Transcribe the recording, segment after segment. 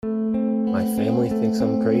My Family Thinks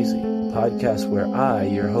I'm Crazy, a podcast where I,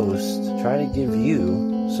 your host, try to give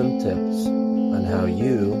you some tips on how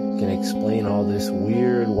you can explain all this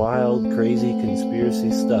weird, wild, crazy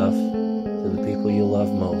conspiracy stuff to the people you love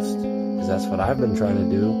most. Because that's what I've been trying to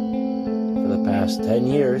do for the past 10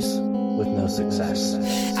 years with no success.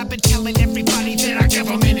 I've been telling everybody that our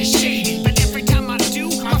government is shady, but every time I do,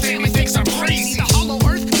 my family thinks I'm crazy. The hollow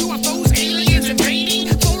earth, UFOs, aliens invading,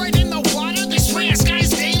 fluoride in the water, they swear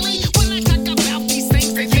skies daily. When I talk about these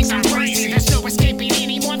things, they think I'm crazy. There's no escaping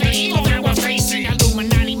anymore the evil that we're facing.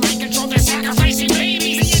 Illuminati mind control, they're sacrificing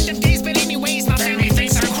babies. The end of days, but anyways, my family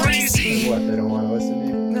thinks I'm crazy. What, they don't want to listen to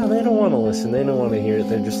you? No, they don't want to listen. They don't want to hear it.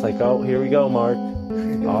 They're just like, oh, here we go, Mark.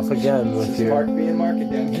 Off again with your... Mark being Mark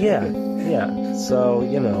again. Yeah. So,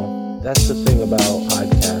 that's the thing about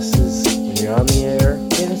podcasts is when you're on the air,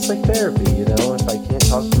 and it's like therapy, If I can't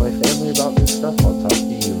talk to my family about this stuff, I'll talk to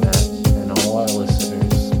you, Matt, and all our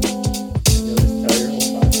listeners. You'll just tell your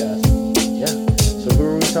whole podcast. Yeah. So who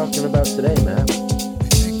are we talking about today, Matt? They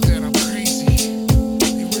think that I'm crazy.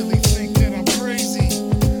 They really think that I'm crazy.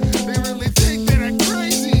 They really think that I'm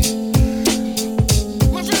crazy.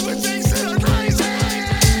 My family thinks that I'm crazy.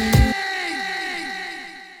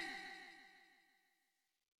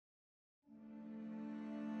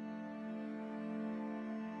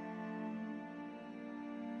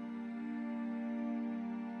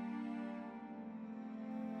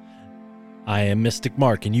 I am Mystic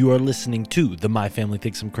Mark, and you are listening to the My Family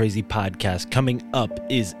Thinks I'm Crazy podcast. Coming up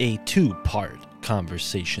is a two-part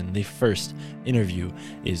conversation. The first interview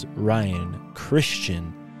is Ryan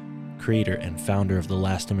Christian, creator and founder of The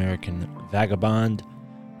Last American Vagabond,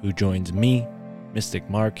 who joins me, Mystic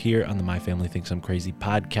Mark, here on the My Family Thinks I'm Crazy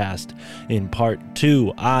podcast. In part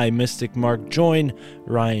two, I, Mystic Mark, join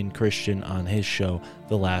Ryan Christian on his show,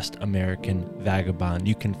 The Last American Vagabond.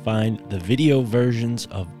 You can find the video versions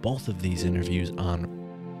of both of these interviews on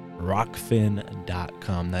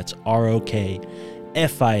rockfin.com. That's ROKFIN.com.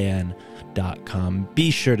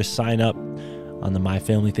 Be sure to sign up on the My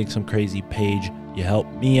Family Thinks I'm Crazy page. You help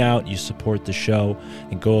me out, you support the show,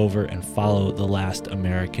 and go over and follow The Last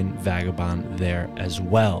American Vagabond there as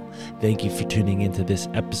well. Thank you for tuning into this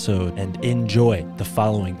episode and enjoy the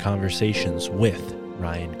following conversations with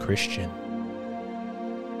Ryan Christian.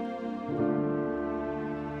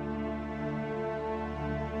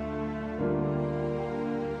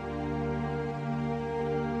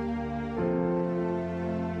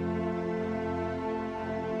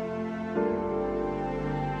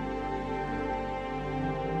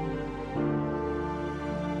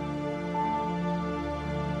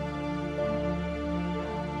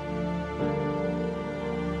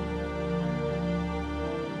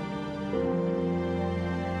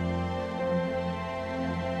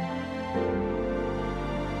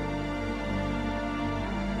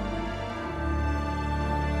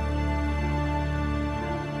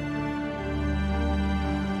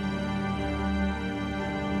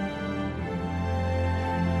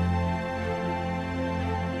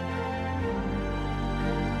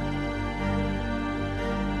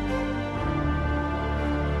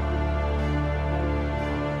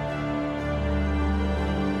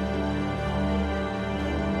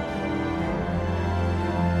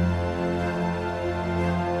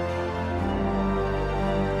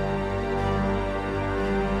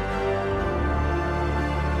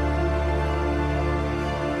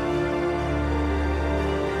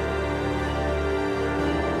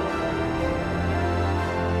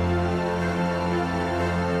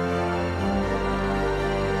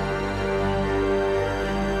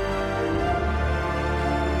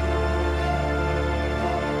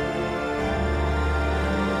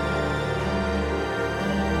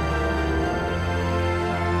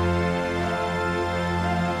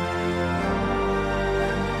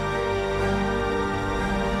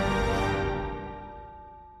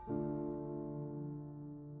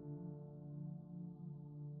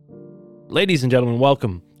 Ladies and gentlemen,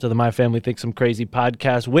 welcome to the My Family Thinks I'm Crazy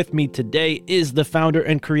podcast. With me today is the founder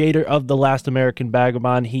and creator of The Last American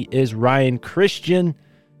Vagabond. He is Ryan Christian.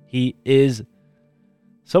 He is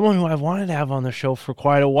someone who I've wanted to have on the show for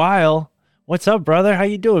quite a while. What's up, brother? How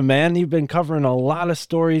you doing, man? You've been covering a lot of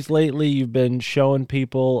stories lately. You've been showing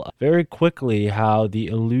people very quickly how the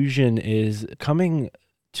illusion is coming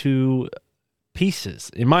to pieces,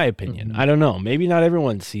 in my opinion. I don't know. Maybe not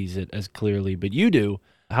everyone sees it as clearly, but you do.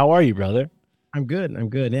 How are you, brother? I'm good.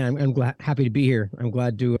 Yeah, I'm glad, happy to be here. I'm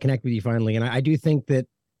glad to connect with you finally. And I do think that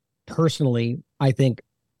personally, I think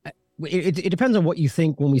it depends on what you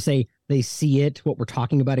think when we say they see it, what we're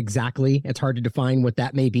talking about exactly. It's hard to define what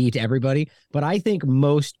that may be to everybody. But I think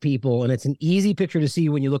most people, and it's an easy picture to see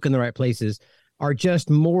when you look in the right places, are just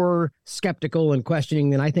more skeptical and questioning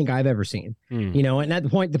than I think I've ever seen. You know, and at the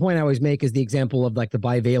point I always make is the example of like the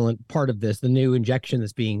bivalent part of this, the new injection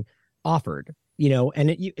that's being offered, you know,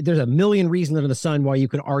 and there's a million reasons under the sun why you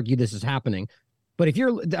can argue this is happening. But if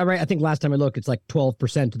you're right, I think last time I looked, it's like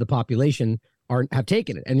 12% of the population have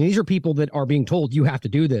taken it. And these are people that are being told you have to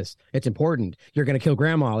do this. It's important. You're going to kill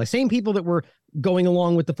grandma. The same people that were going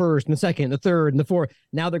along with the first and the second, and the third and the fourth.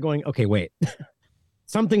 Now they're going, okay, wait,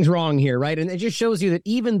 something's wrong here. Right. And it just shows you that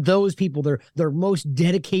even those people, their most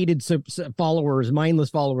dedicated followers, mindless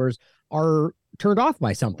followers, are turned off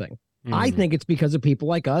by something. I think it's because of people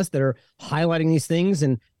like us that are highlighting these things.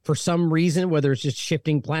 And for some reason, whether it's just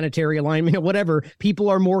shifting planetary alignment or whatever, people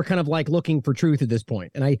are more kind of like looking for truth at this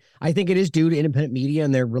point. And I think it is due to independent media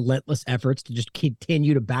and their relentless efforts to just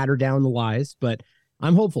continue to batter down the lies. But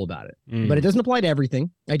I'm hopeful about it. But it doesn't apply to everything.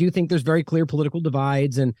 I do think there's very clear political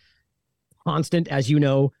divides and constant, as you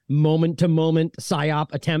know, moment to moment psyop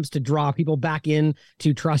attempts to draw people back in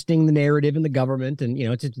to trusting the narrative and the government. And, you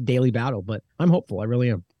know, it's a daily battle, but I'm hopeful. I really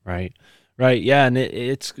am. Right. Yeah. And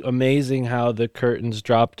it's amazing how the curtains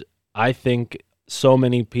dropped. I think so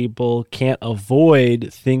many people can't avoid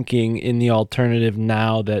thinking in the alternative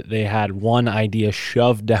now that they had one idea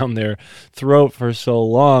shoved down their throat for so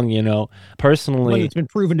long, you know. Personally, well, it's been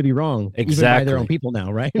proven to be wrong. Exactly. Even by their own people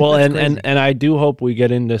now, right? Well, and I do hope we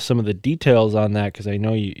get into some of the details on that, because I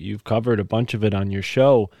know you've covered a bunch of it on your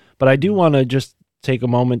show. But I do want to just take a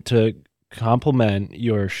moment to compliment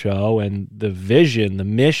your show and the vision, the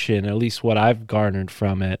mission, at least what I've garnered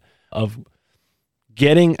from it, of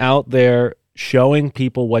getting out there, showing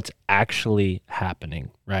people what's actually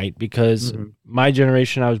happening, right? Because my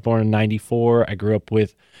generation, I was born in 94. I grew up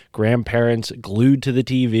with grandparents glued to the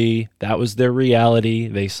TV. That was their reality.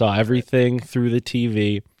 They saw everything through the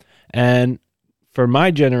TV. And for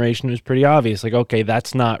my generation, it was pretty obvious, like, okay,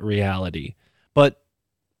 that's not reality. But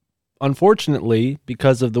unfortunately,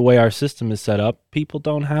 because of the way our system is set up, people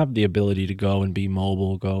don't have the ability to go and be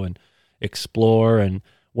mobile, go and explore. And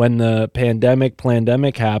when the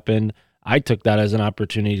pandemic happened, I took that as an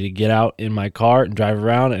opportunity to get out in my car and drive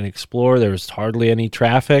around and explore. There was hardly any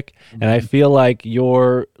traffic. And I feel like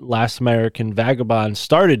your Last American Vagabond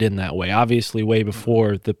started in that way, obviously way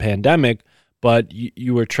before the pandemic, but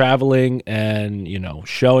you were traveling and, you know,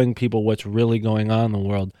 showing people what's really going on in the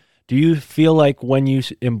world. Do you feel like when you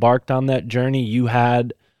embarked on that journey, you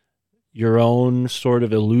had your own sort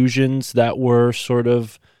of illusions that were sort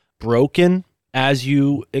of broken as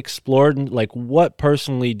you explored? Like, what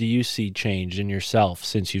personally do you see changed in yourself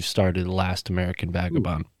since you've started The Last American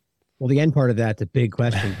Vagabond? Well, the end part of that's a big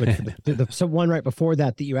question, but the one right before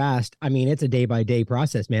that you asked, I mean, it's a day by day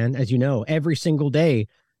process, man. As you know, every single day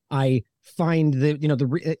I find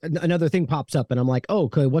another thing pops up and I'm like, oh,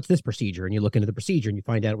 okay, what's this procedure? And you look into the procedure and you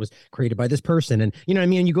find out it was created by this person. And, you know what I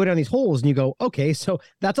mean? And you go down these holes and you go, okay, so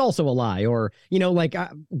that's also a lie. Or, you know, like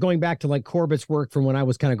going back to like Corbett's work from when I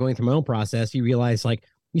was kind of going through my own process, you realize like,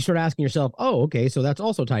 you start asking yourself, oh, okay, so that's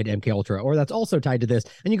also tied to MK Ultra, or that's also tied to this.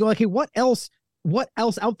 And you go, okay, what else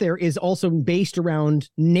out there is also based around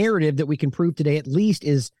narrative that we can prove today at least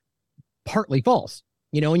is partly false?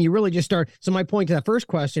 You know, and you really just start. So my point to that first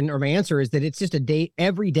question, or my answer, is that it's just a day.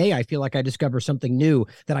 Every day I feel like I discover something new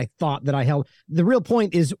that I thought that I held. The real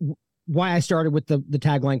point is why I started with the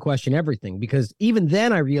tagline question everything, because even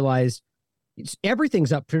then I realized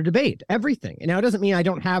everything's up for debate, everything. And now it doesn't mean I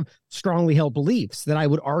don't have strongly held beliefs that I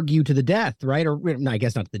would argue to the death, right? Or no, I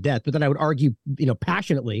guess not to the death, but that I would argue, you know,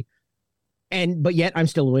 passionately. But yet I'm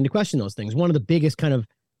still willing to question those things. One of the biggest kind of,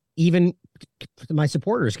 even my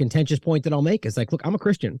supporters, contentious point that I'll make is like, look, I'm a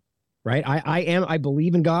Christian, right? I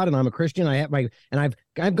believe in God and I'm a Christian.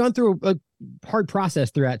 I've gone through a hard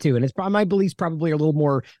process through that too. And it's probably, my beliefs probably are a little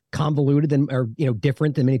more convoluted or, you know,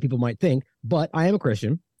 different than many people might think, but I am a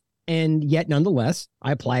Christian. And yet nonetheless,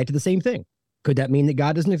 I apply it to the same thing. Could that mean that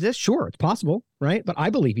God doesn't exist? Sure, it's possible, right? But I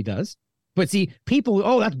believe he does. But see, people,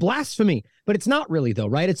 oh, that's blasphemy. But it's not really, though,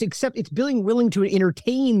 right? It's being willing to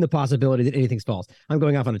entertain the possibility that anything's false. I'm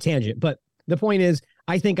going off on a tangent, but the point is,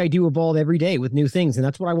 I think I do evolve every day with new things, and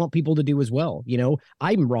that's what I want people to do as well. You know,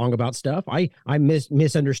 I'm wrong about stuff. I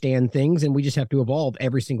misunderstand things, and we just have to evolve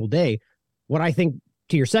every single day. What I think,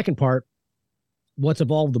 to your second part, what's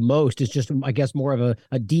evolved the most is just, I guess, more of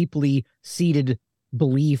a deeply seated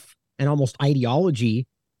belief and almost ideology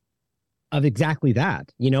of exactly that,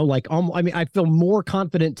 you know, like, I mean, I feel more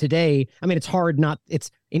confident today. I mean, it's an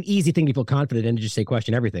easy thing to feel confident in, to just say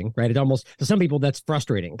question everything, right? It almost, to some people that's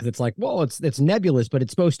frustrating because it's like, well, it's nebulous, but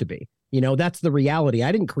it's supposed to be, you know, that's the reality.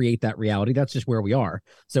 I didn't create that reality. That's just where we are.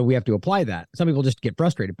 So we have to apply that. Some people just get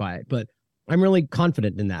frustrated by it, but I'm really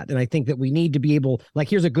confident in that. And I think that we need to be able, like,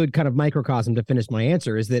 here's a good kind of microcosm to finish my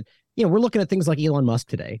answer is that, we're looking at things like Elon Musk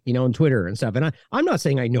today, on Twitter and stuff. And I'm not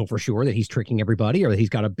saying I know for sure that he's tricking everybody or that he's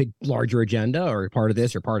got a big, larger agenda or part of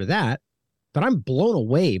this or part of that. But I'm blown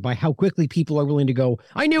away by how quickly people are willing to go,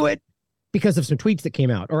 I knew it, because of some tweets that came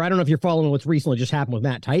out. Or I don't know if you're following what's recently just happened with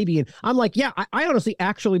Matt Taibbi. And I'm like, yeah, I honestly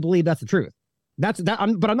actually believe that's the truth. But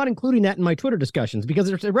I'm not including that in my Twitter discussions because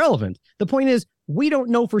it's irrelevant. The point is, we don't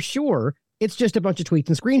know for sure. It's just a bunch of tweets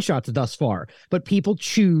and screenshots thus far, but people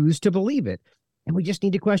choose to believe it. And we just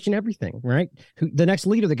need to question everything, right? The next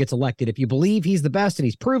leader that gets elected, if you believe he's the best and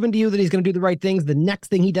he's proven to you that he's going to do the right things, the next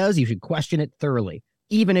thing he does, you should question it thoroughly,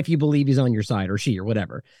 even if you believe he's on your side or she or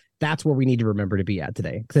whatever. That's where we need to remember to be at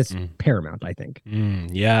today because it's paramount, I think.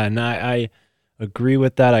 Yeah, and I agree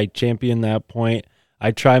with that. I champion that point. I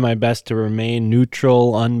try my best to remain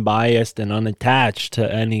neutral, unbiased, and unattached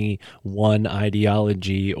to any one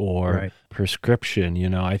ideology or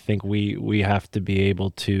prescription. I think we have to be able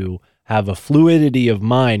to have a fluidity of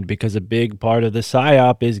mind because a big part of the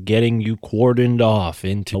PSYOP is getting you cordoned off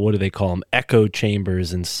into, what do they call them, echo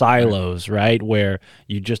chambers and silos, right? Where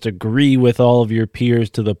you just agree with all of your peers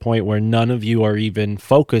to the point where none of you are even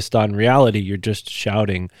focused on reality. You're just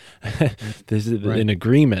shouting this is an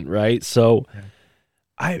agreement, right? So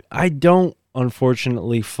I don't,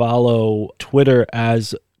 unfortunately, follow Twitter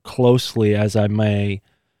as closely as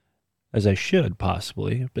I should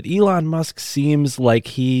possibly. But Elon Musk seems like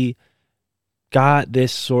he got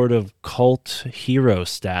this sort of cult hero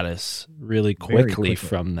status really quickly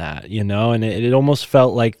from that, and it almost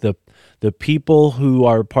felt like the people who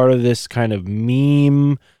are part of this kind of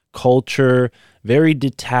meme culture, very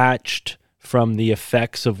detached from the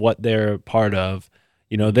effects of what they're part of.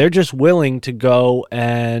 They're just willing to go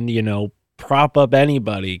and, prop up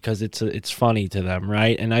anybody because it's funny to them,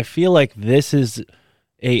 right? And I feel like this is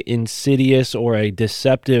a insidious or a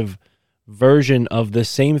deceptive version of the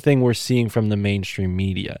same thing we're seeing from the mainstream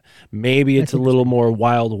media. Maybe it's a little more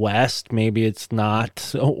Wild West. Maybe it's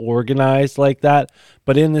not organized like that.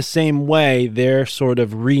 But in the same way, they're sort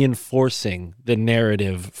of reinforcing the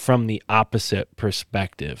narrative from the opposite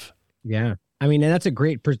perspective. Yeah. I mean, and that's a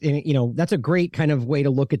great, that's a great kind of way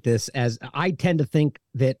to look at this, as I tend to think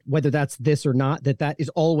that whether that's this or not, that is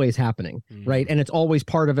always happening, right? And it's always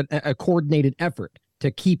part of a coordinated effort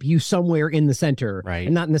to keep you somewhere in the center, right?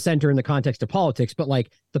 And not in the center in the context of politics, but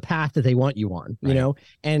like the path that they want you on,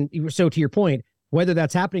 And so to your point, whether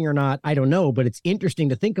that's happening or not, I don't know, but it's interesting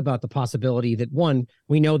to think about the possibility that, one,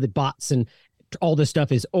 we know that bots and all this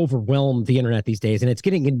stuff is overwhelmed the internet these days, and it's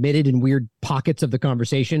getting admitted in weird pockets of the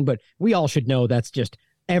conversation, but we all should know that's just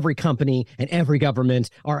every company and every government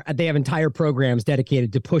they have entire programs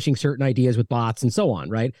dedicated to pushing certain ideas with bots and so on,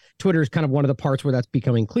 right? Twitter is kind of one of the parts where that's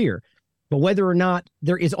becoming clear. But whether or not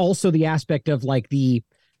there is also the aspect of like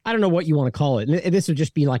I don't know what you want to call it. And this would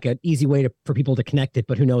just be like an easy way for people to connect it,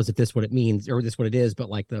 but who knows if this what it means or this what it is, but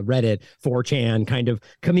like the Reddit, 4chan kind of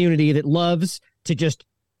community that loves to just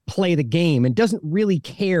play the game and doesn't really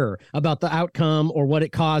care about the outcome or what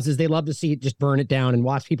it causes. They love to see it just burn it down and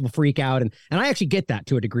watch people freak out. And I actually get that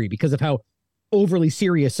to a degree because of how overly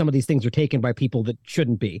serious some of these things are taken by people that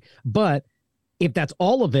shouldn't be. But if that's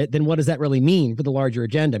all of it, then what does that really mean for the larger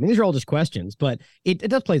agenda? I mean, these are all just questions, but it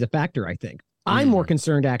does play a factor, I think. I'm more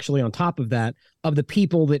concerned, actually, on top of that, of the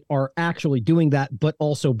people that are actually doing that, but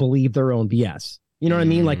also believe their own BS. You know what I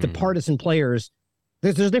mean? Like the partisan players,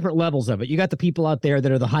 there's different levels of it. You got the people out there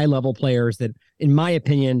that are the high level players that, in my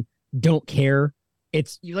opinion, don't care.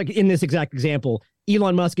 It's like in this exact example,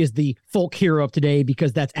 Elon Musk is the folk hero of today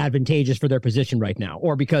because that's advantageous for their position right now,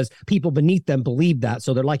 or because people beneath them believe that.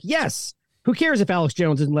 So they're like, yes, who cares if Alex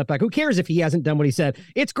Jones isn't let back? Who cares if he hasn't done what he said?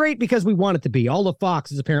 It's great because we want it to be. All of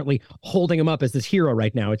Fox is apparently holding him up as this hero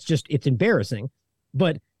right now. It's embarrassing.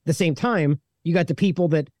 But at the same time, you got the people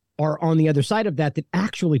that are on the other side of that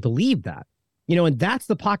actually believe that. And that's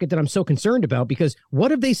the pocket that I'm so concerned about, because what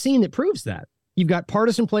have they seen that proves that? You've got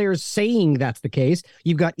partisan players saying that's the case.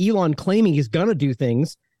 You've got Elon claiming he's going to do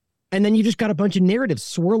things. And then you just got a bunch of narratives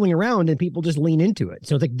swirling around and people just lean into it.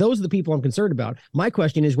 So it's like, those are the people I'm concerned about. My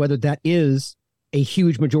question is whether that is a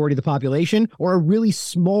huge majority of the population or a really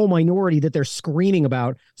small minority that they're screaming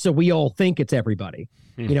about. So we all think it's everybody.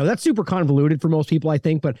 That's super convoluted for most people, I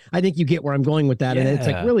think, but I think you get where I'm going with that. Yeah. And it's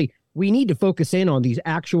like, really, we need to focus in on these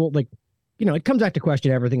actual, it comes back to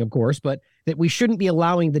question everything, of course, but that we shouldn't be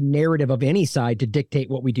allowing the narrative of any side to dictate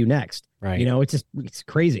what we do next. Right. It's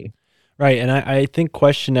crazy. Right. And I think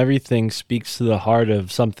question everything speaks to the heart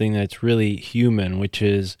of something that's really human, which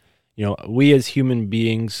is, we as human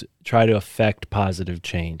beings try to affect positive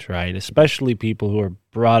change, right? Especially people who are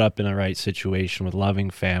brought up in the right situation with loving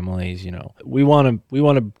families. We want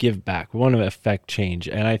to give back. We want to affect change,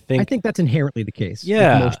 and I think that's inherently the case.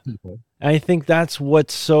 Yeah, with most people. I think that's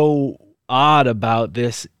what's so odd about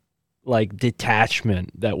this, like,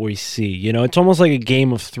 detachment that we see. It's almost like a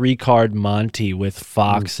game of 3-card Monty with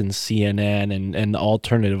Fox and CNN and the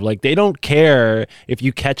alternative. Like, they don't care if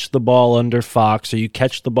you catch the ball under Fox or you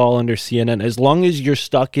catch the ball under CNN, as long as you're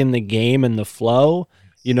stuck in the game and the flow.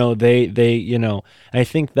 I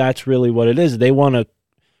think that's really what it is. They want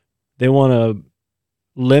to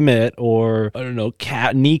limit, or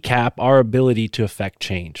kneecap our ability to affect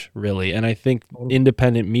change, really. And I think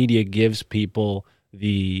independent media gives people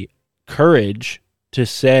the courage to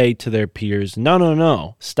say to their peers,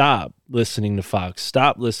 no, stop listening to Fox,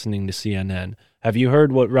 stop listening to CNN. Have you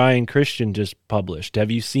heard what Ryan Christian just published?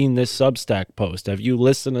 Have you seen this Substack post? Have you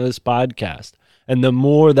listened to this podcast? And the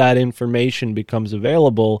more that information becomes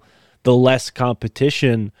available, the less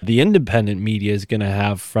competition the independent media is going to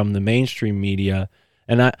have from the mainstream media.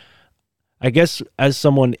 And I guess as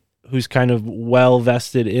someone who's kind of well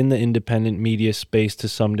vested in the independent media space to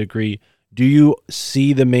some degree, do you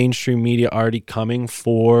see the mainstream media already coming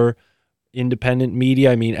for independent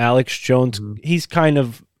media? I mean, Alex Jones, he's kind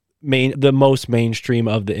of the most mainstream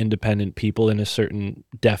of the independent people in a certain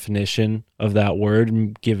definition of that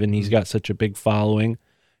word, given he's got such a big following.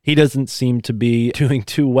 He doesn't seem to be doing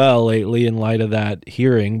too well lately in light of that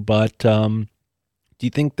hearing, but do you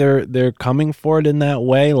think they're coming for it in that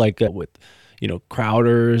way, like with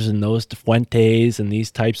Crowders and those Fuentes and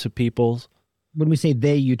these types of people? When we say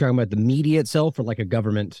they, you talking about the media itself or like a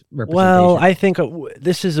government representation? Well, I think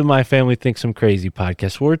this is a My Family Thinks I'm Crazy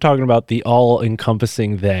podcast. We're talking about the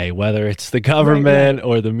all-encompassing they, whether it's the government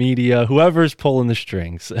or the media, whoever's pulling the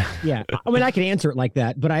strings. Yeah. I mean, I could answer it like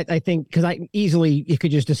that, but I think, because you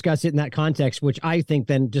could just discuss it in that context, which I think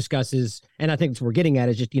then discusses, and I think that's what we're getting at,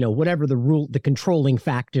 is just, whatever the controlling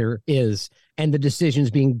factor is, and the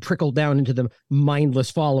decisions being trickled down into the mindless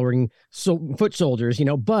following foot soldiers,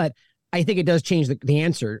 but I think it does change the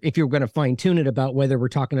answer if you're going to fine tune it about whether we're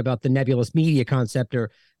talking about the nebulous media concept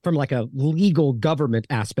or from like a legal government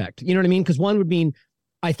aspect. You know what I mean? Because one would mean,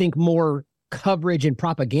 I think, more coverage and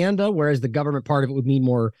propaganda, whereas the government part of it would mean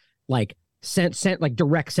more like like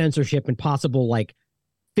direct censorship and possible like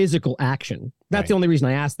physical action. That's the only reason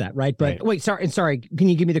I asked that, right? But wait, sorry. Can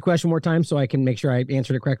you give me the question one more time so I can make sure I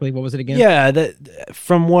answered it correctly? What was it again? Yeah,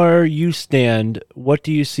 from where you stand, what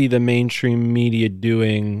do you see the mainstream media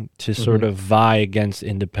doing to sort of vie against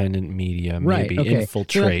independent media, maybe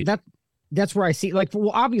infiltrate? So that's where I see, like,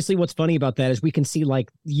 well, obviously what's funny about that is we can see like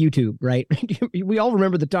YouTube, right? We all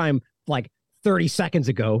remember the time, like 30 seconds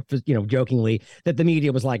ago, jokingly, that the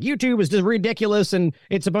media was like, YouTube is just ridiculous and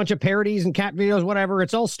it's a bunch of parodies and cat videos, whatever.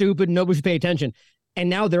 It's all stupid and nobody should pay attention. And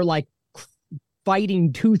now they're like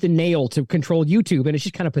fighting tooth and nail to control YouTube. And it's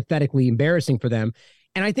just kind of pathetically embarrassing for them.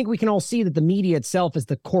 And I think we can all see that the media itself, as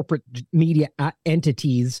the corporate media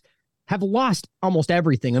entities, have lost almost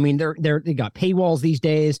everything. I mean, they got paywalls these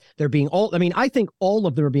days. I think all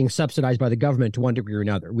of them are being subsidized by the government to one degree or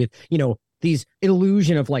another, with, these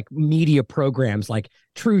illusion of like media programs like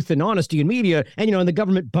Truth and Honesty in Media. And, and the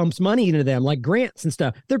government bumps money into them like grants and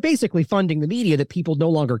stuff. They're basically funding the media that people no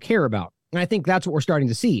longer care about. And I think that's what we're starting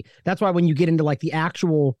to see. That's why when you get into like the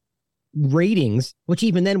actual ratings, which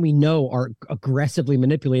even then we know are aggressively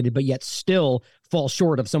manipulated, but yet still fall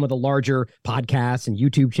short of some of the larger podcasts and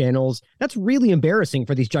YouTube channels, that's really embarrassing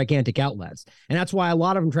for these gigantic outlets. And that's why a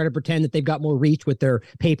lot of them try to pretend that they've got more reach with their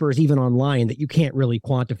papers, even online, that you can't really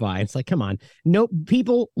quantify. It's like, come on. No,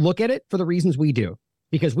 people look at it for the reasons we do,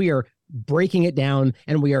 because we are breaking it down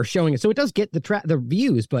and we are showing it. So it does get the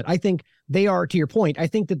views, but I think they are, to your point, I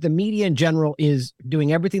think that the media in general is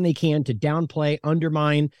doing everything they can to downplay,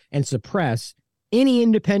 undermine, and suppress any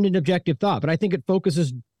independent, objective thought. But I think it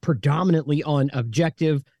focuses predominantly on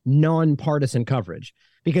objective, nonpartisan coverage,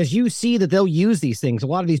 because you see that they'll use these things, a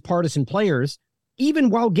lot of these partisan players, even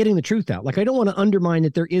while getting the truth out. Like, I don't want to undermine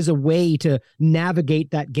that there is a way to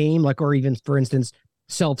navigate that game, like, or even, for instance,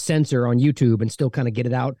 self-censor on YouTube and still kind of get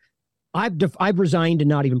it out. I've resigned to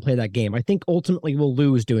not even play that game. I think ultimately we'll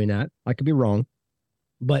lose doing that. I could be wrong,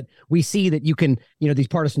 but we see that you can, these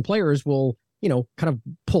partisan players will, kind of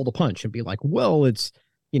pull the punch and be like, well, it's,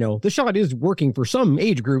 the shot is working for some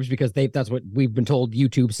age groups because that's what we've been told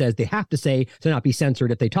YouTube says they have to say to not be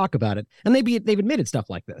censored if they talk about it. And they've admitted stuff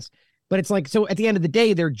like this. But it's like, so at the end of the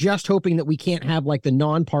day, they're just hoping that we can't have like the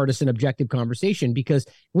nonpartisan objective conversation, because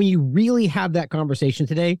when you really have that conversation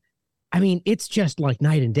today, I mean, it's just like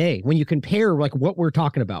night and day when you compare like what we're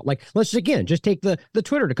talking about. Like, let's again just take the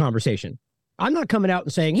Twitter to conversation. I'm not coming out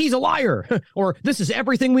and saying he's a liar or this is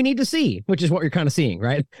everything we need to see, which is what you're kind of seeing,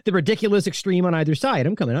 right? The ridiculous extreme on either side.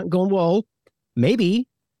 I'm coming out and going, well, maybe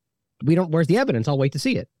we don't. Where's the evidence? I'll wait to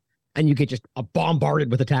see it. And you get just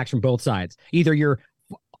bombarded with attacks from both sides. Either you're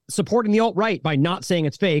supporting the alt-right by not saying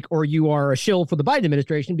it's fake, or you are a shill for the Biden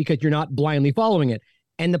administration because you're not blindly following it.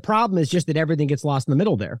 And the problem is just that everything gets lost in the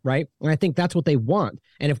middle there, right? And I think that's what they want.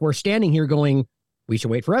 And if we're standing here going, we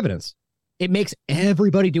should wait for evidence, it makes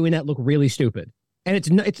everybody doing that look really stupid. And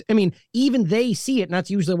it's, I mean, even they see it. And that's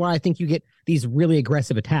usually why I think you get these really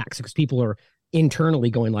aggressive attacks, because people are internally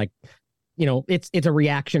going like, you know, it's a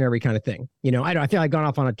reactionary kind of thing. You know, I feel I've gone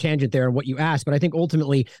off on a tangent there on what you asked, but I think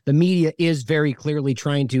ultimately the media is very clearly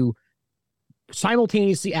trying to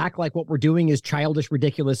simultaneously act like what we're doing is childish,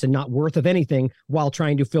 ridiculous, and not worth of anything, while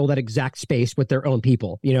trying to fill that exact space with their own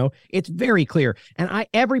people. You know, it's very clear. And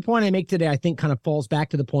every point I make today, I think kind of falls back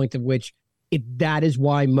to the point of which that is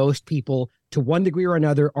why most people, to one degree or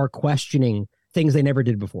another, are questioning things they never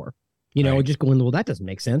did before. You know, just going, well, that doesn't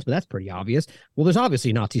make sense, but that's pretty obvious. Well, there's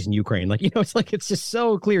obviously Nazis in Ukraine. Like, you know, it's like, it's just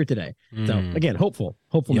so clear today. So again, hopeful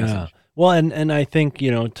message. Well, and I think,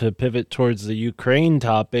 you know, to pivot towards the Ukraine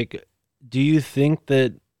topic, do you think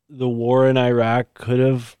that the war in Iraq could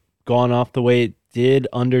have gone off the way it did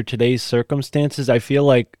under today's circumstances? I feel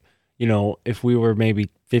like, you know, if we were maybe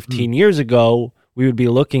 15 years ago, we would be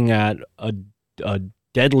looking at a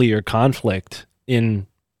deadlier conflict in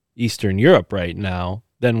Eastern Europe right now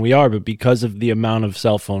than we are. But because of the amount of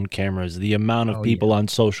cell phone cameras, the amount of people on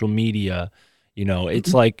social media, you know,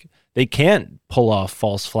 it's like they can't pull off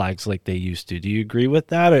false flags like they used to. Do you agree with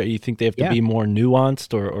that? Or you think they have to be more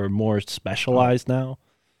nuanced or more specialized now?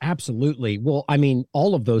 Absolutely. Well, I mean,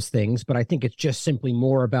 all of those things, but I think it's just simply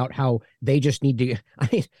more about how they just need to,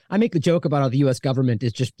 I make the joke about how the U.S. government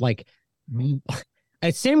is just like,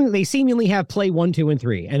 they seemingly have play 1, 2, and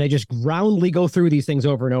 3, and they just roundly go through these things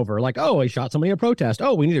over and over. Like, oh, I shot somebody in a protest.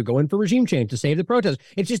 Oh, we need to go in for regime change to save the protest.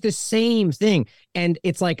 It's just the same thing. And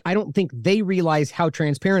it's like, I don't think they realize how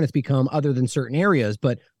transparent it's become other than certain areas.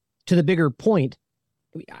 But to the bigger point,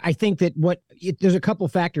 I think that there's a couple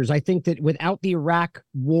factors. I think that without the Iraq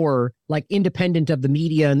war, like independent of the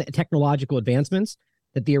media and the technological advancements,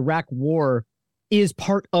 that the Iraq war is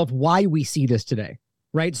part of why we see this today.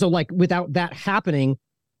 Right. So like without that happening,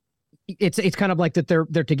 it's kind of like that they're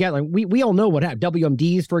together. We all know what happened.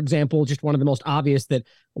 WMDs, for example, just one of the most obvious that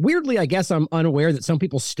weirdly, I guess I'm unaware that some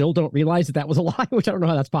people still don't realize that was a lie, which I don't know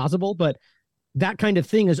how that's possible. But that kind of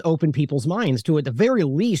thing has opened people's minds to at the very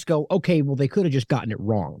least go, OK, well, they could have just gotten it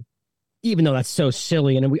wrong, even though that's so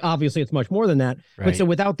silly. And obviously it's much more than that. Right. But so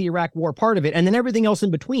without the Iraq war part of it and then everything else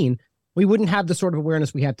in between, we wouldn't have the sort of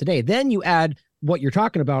awareness we have today. Then you add what you're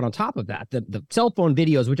talking about on top of that, the cell phone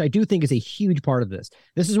videos, which I do think is a huge part of this.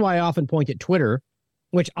 This is why I often point at Twitter,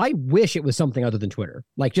 which I wish it was something other than Twitter,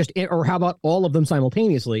 like or how about all of them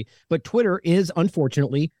simultaneously? But Twitter is,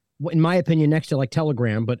 unfortunately, in my opinion, next to like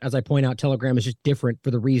Telegram. But as I point out, Telegram is just different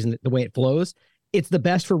for the reason that the way it flows. It's the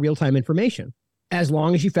best for real-time information, as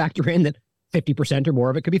long as you factor in that 50% or more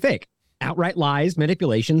of it could be fake. Outright lies,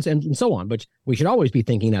 manipulations, and so on, which we should always be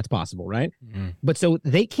thinking that's possible, right? But so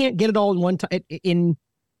they can't get it all in one time.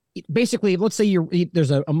 Basically, let's say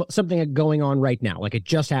there's something going on right now, like it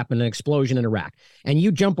just happened, an explosion in Iraq, and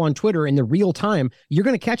you jump on Twitter in the real time, you're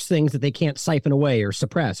going to catch things that they can't siphon away or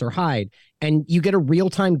suppress or hide, and you get a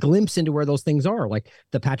real-time glimpse into where those things are, like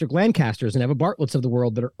the Patrick Lancasters and Eva Bartlett's of the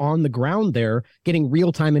world that are on the ground there getting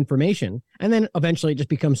real-time information, and then eventually it just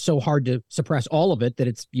becomes so hard to suppress all of it that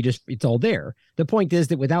it's all there. The point is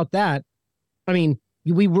that without that, I mean,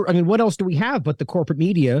 what else do we have but the corporate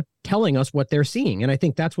media telling us what they're seeing? And I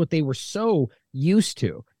think that's what they were so used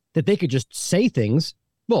to, that they could just say things.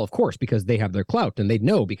 Well, of course, because they have their clout and they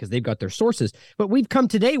know because they've got their sources. But we've come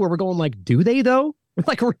today where we're going like, do they though?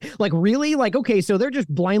 Like really? Like, okay, so they're just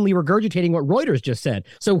blindly regurgitating what Reuters just said.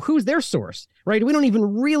 So who's their source, right? We don't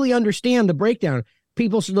even really understand the breakdown.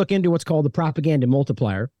 People should look into what's called the propaganda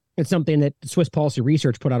multiplier. It's something that Swiss Policy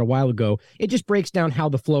Research put out a while ago. It just breaks down how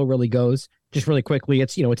the flow really goes. Just really quickly,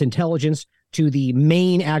 it's intelligence to the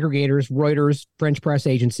main aggregators, Reuters, French press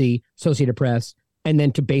agency, Associated Press, and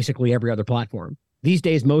then to basically every other platform. These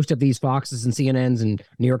days, most of these Foxes and CNNs and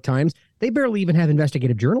New York Times, they barely even have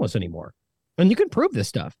investigative journalists anymore. And you can prove this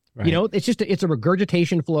stuff. Right. It's a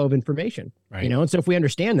regurgitation flow of information. Right. And so if we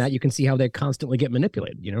understand that, you can see how they constantly get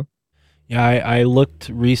manipulated, Yeah, I looked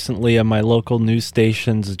recently at my local news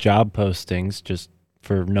station's job postings just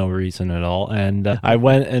for no reason at all. And I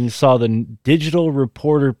went and saw the digital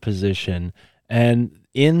reporter position. And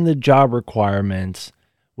in the job requirements,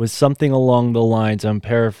 was something along the lines, I'm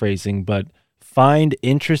paraphrasing, but find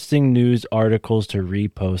interesting news articles to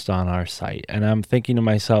repost on our site. And I'm thinking to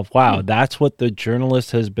myself, wow, that's what the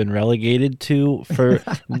journalist has been relegated to for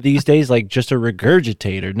these days, like just a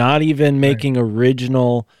regurgitator, not even making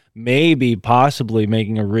original, maybe possibly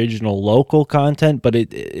making original local content, but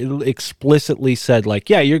it explicitly said like,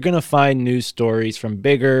 yeah, you're going to find news stories from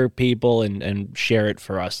bigger people and share it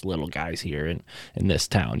for us little guys here in this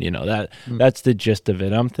town. You know, that's the gist of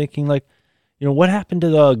it. I'm thinking like, you know, what happened to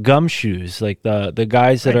the gumshoes, like the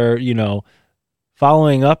guys that are, you know,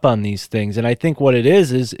 following up on these things? And I think what it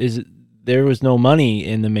is there was no money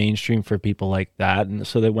in the mainstream for people like that, and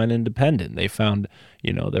so they went independent. They found,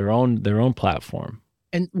 you know, their own platform.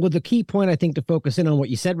 And well, the key point I think to focus in on what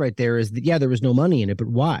you said right there is that, yeah, there was no money in it, but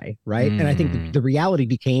why? Right. And I think the reality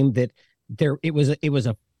became that it was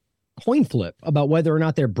a coin flip about whether or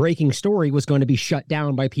not their breaking story was going to be shut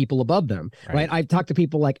down by people above them. Right. I've talked to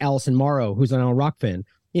people like Allison Morrow, who's on Rockfin,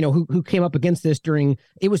 you know, who came up against this during,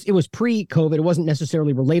 it was pre-COVID. It wasn't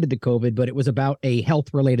necessarily related to COVID, but it was about a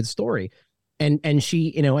health related story. And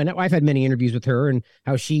she, you know, and I've had many interviews with her and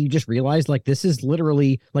how she just realized like, this is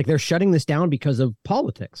literally like they're shutting this down because of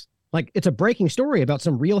politics. Like it's a breaking story about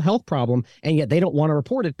some real health problem, and yet they don't want to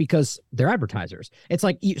report it because they're advertisers. It's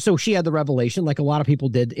like, so she had the revelation, like a lot of people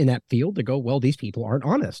did in that field, to go, well, these people aren't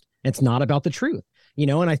honest. It's not about the truth, you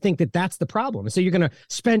know? And I think that that's the problem. So you're going to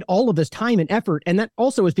spend all of this time and effort, and that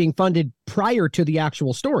also is being funded prior to the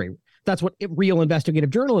actual story. That's what real investigative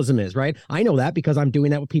journalism is, right? I know that because I'm doing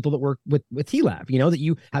that with people that work with TLAV, you know, that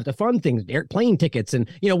you have to fund things, plane tickets and,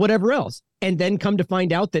 you know, whatever else. And then come to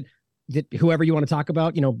find out that whoever you want to talk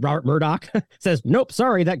about, you know, Robert Murdoch says, nope,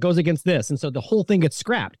 sorry, that goes against this. And so the whole thing gets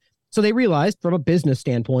scrapped. So they realized from a business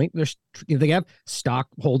standpoint, they have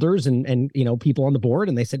stockholders and, you know, people on the board.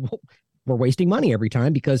 And they said, well, we're wasting money every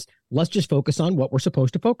time because let's just focus on what we're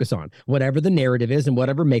supposed to focus on, whatever the narrative is and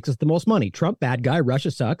whatever makes us the most money. Trump, bad guy,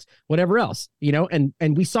 Russia sucks, whatever else, you know, and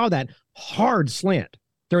we saw that hard slant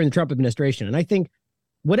during the Trump administration. And I think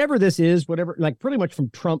whatever this is, whatever, like pretty much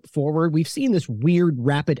from Trump forward, we've seen this weird,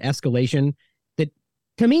 rapid escalation that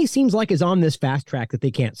to me seems like is on this fast track that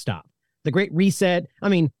they can't stop. The Great Reset. I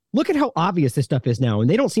mean, look at how obvious this stuff is now. And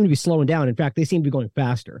they don't seem to be slowing down. In fact, they seem to be going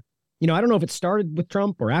faster. You know, I don't know if it started with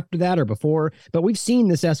Trump or after that or before, but we've seen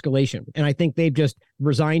this escalation. And I think they've just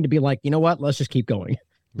resigned to be like, you know what, let's just keep going.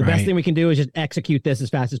 The best thing we can do is just execute this as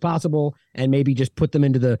fast as possible and maybe just put them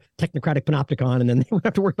into the technocratic panopticon, and then they won't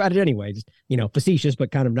have to worry about it anyway. Just, you know, facetious,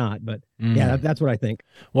 but kind of not. But yeah, that's what I think.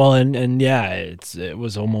 Well, and yeah, it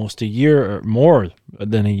was almost a year or more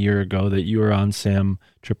than a year ago that you were on Sam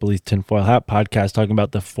Tripoli's Tinfoil Hat podcast talking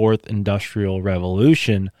about the fourth industrial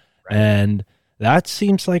revolution. Right. And that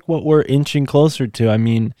seems like what we're inching closer to. I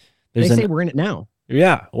mean, they say we're in it now.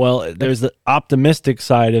 Yeah. Well, there's the optimistic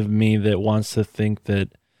side of me that wants to think that,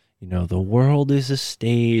 you know, the world is a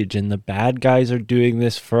stage and the bad guys are doing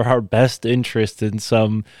this for our best interest in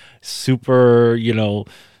some super, you know,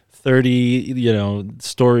 30, you know,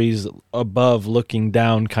 stories above looking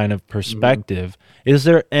down kind of perspective. Is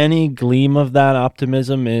there any gleam of that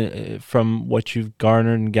optimism from what you've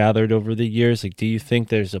garnered and gathered over the years? Like, do you think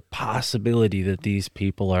there's a possibility that these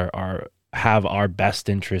people have our best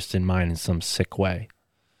interest in mind in some sick way?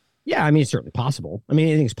 Yeah, I mean, it's certainly possible. I mean,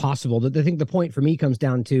 anything's possible. I think the point for me comes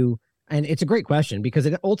down to, and it's a great question because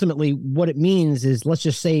it ultimately what it means is, let's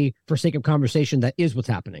just say for sake of conversation, that is what's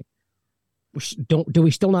happening. Do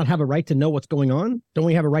we still not have a right to know what's going on? Don't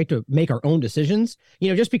we have a right to make our own decisions? You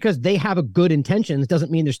know, just because they have a good intentions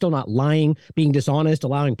doesn't mean they're still not lying, being dishonest,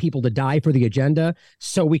 allowing people to die for the agenda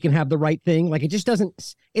so we can have the right thing. Like, it just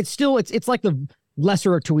doesn't, it's like the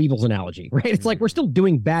lesser of two evils analogy, right? It's like we're still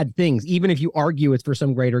doing bad things, even if you argue it's for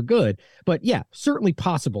some greater good. But yeah, certainly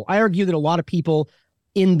possible. I argue that a lot of people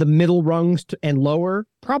in the middle rungs and lower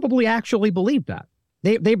probably actually believe that.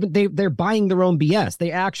 They're buying their own BS. They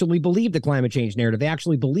actually believe the climate change narrative. They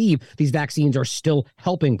actually believe these vaccines are still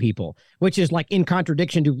helping people, which is like in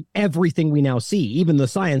contradiction to everything we now see, even the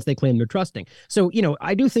science they claim they're trusting. So, you know,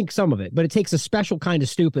 I do think some of it, but it takes a special kind of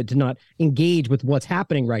stupid to not engage with what's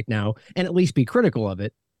happening right now and at least be critical of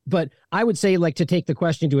it. But I would say, like, to take the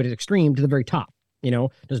question to an extreme, to the very top. You know,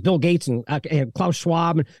 does Bill Gates and Klaus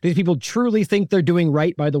Schwab and these people truly think they're doing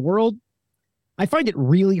right by the world? I find it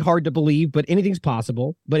really hard to believe, but anything's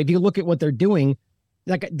possible. But if you look at what they're doing,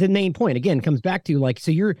 like the main point again comes back to, like, so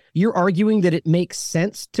you're arguing that it makes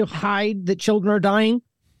sense to hide that children are dying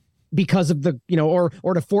because of the, you know,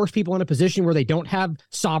 or to force people in a position where they don't have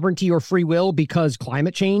sovereignty or free will because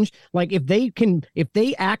climate change. Like, if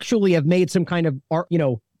they actually have made some kind of, you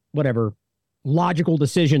know, whatever logical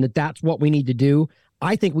decision that that's what we need to do,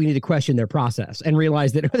 I think we need to question their process and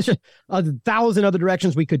realize that there's 1,000 other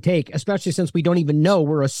directions we could take, especially since we don't even know.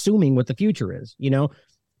 We're assuming what the future is, you know?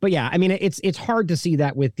 But yeah, I mean, it's hard to see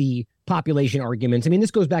that with the population arguments. I mean, this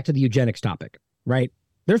goes back to the eugenics topic, right?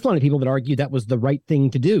 There's plenty of people that argue that was the right thing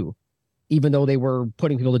to do, even though they were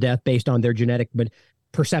putting people to death based on their genetic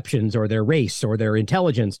perceptions or their race or their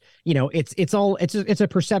intelligence. You know, it's a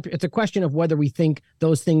perception. It's a question of whether we think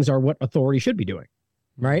those things are what authority should be doing.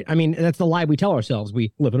 Right. I mean, that's the lie we tell ourselves.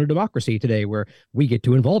 We live in a democracy today where we get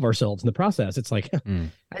to involve ourselves in the process. It's like,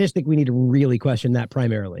 I just think we need to really question that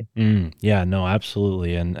primarily. Yeah, no,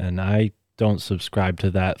 absolutely. And I don't subscribe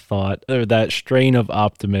to that thought or that strain of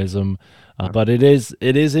optimism. But it is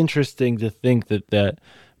interesting to think that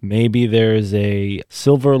maybe there is a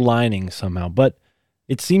silver lining somehow. But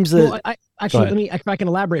it seems that... Well, if I can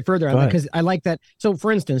elaborate further on that, because I like that. So,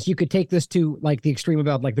 for instance, you could take this to like the extreme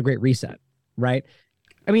about like the Great Reset, right?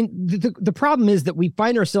 I mean, the problem is that we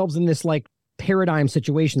find ourselves in this like paradigm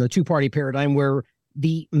situation, the two-party paradigm, where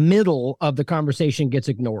the middle of the conversation gets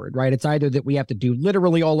ignored, right? It's either that we have to do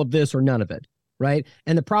literally all of this or none of it, right?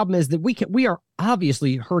 And the problem is that we are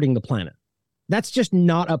obviously hurting the planet. That's just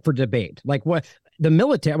not up for debate. Like what the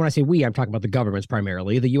military, when I say we, I'm talking about the governments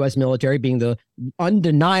primarily, the U.S. military being the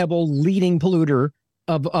undeniable leading polluter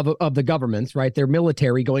of the governments, right? Their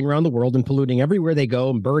military going around the world and polluting everywhere they go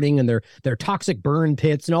and burning and their toxic burn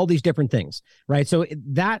pits and all these different things, right? So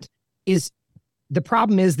that is the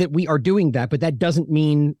problem, is that we are doing that, but that doesn't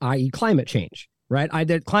mean, i.e. climate change, right?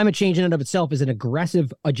 That climate change in and of itself is an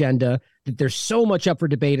aggressive agenda that there's so much up for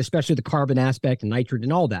debate, especially the carbon aspect and nitrogen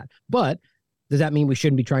and all that. But does that mean we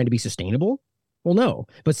shouldn't be trying to be sustainable? Well, no.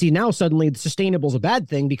 But see, now suddenly sustainable is a bad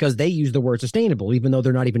thing because they use the word sustainable, even though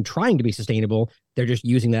they're not even trying to be sustainable. They're just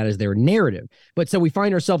using that as their narrative. But so we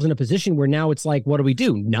find ourselves in a position where now it's like, what do we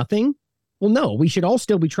do? Nothing? Well, no, we should all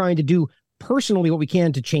still be trying to do personally what we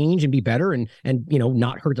can to change and be better and you know,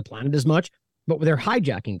 not hurt the planet as much. But they're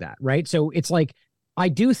hijacking that, right? So it's like, I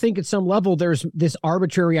do think at some level there's this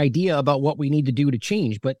arbitrary idea about what we need to do to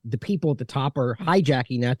change, but the people at the top are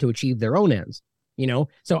hijacking that to achieve their own ends. You know,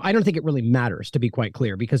 so I don't think it really matters, to be quite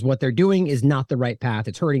clear, because what they're doing is not the right path.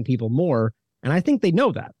 It's hurting people more. And I think they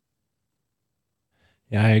know that.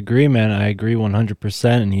 Yeah, I agree, man. I agree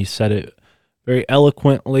 100%. And he said it very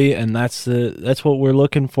eloquently. And that's what we're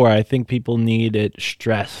looking for. I think people need it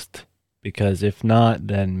stressed, because if not,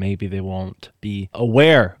 then maybe they won't be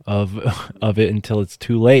aware of it until it's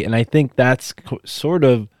too late. And I think that's sort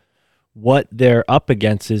of what they're up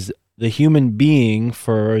against, is the human being.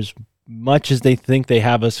 For as much as they think they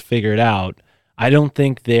have us figured out, I don't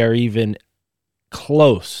think they're even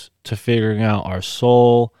close to figuring out our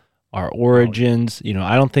soul, our origins. You know,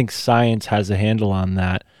 I don't think science has a handle on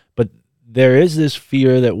that. But there is this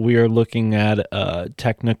fear that we are looking at a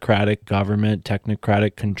technocratic government,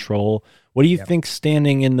 technocratic control. What do you think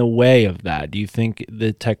standing in the way of that? Do you think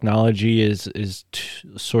the technology is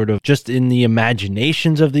sort of just in the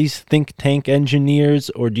imaginations of these think tank engineers,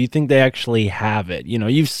 or do you think they actually have it? You know,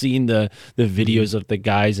 you've seen the videos of the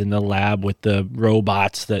guys in the lab with the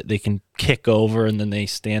robots that they can kick over and then they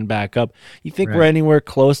stand back up. You think we're anywhere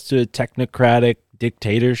close to a technocratic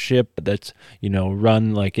dictatorship that's, you know,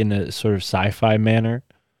 run like in a sort of sci-fi manner?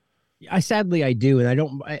 Sadly, I do.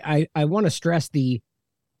 And I want to stress the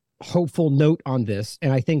hopeful note on this,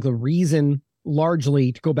 and I think the reason,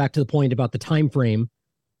 largely to go back to the point about the time frame,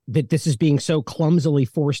 that this is being so clumsily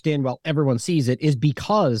forced in while everyone sees it, is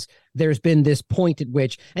because there's been this point at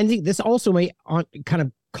which, and I think this also may kind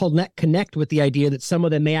of connect with the idea that some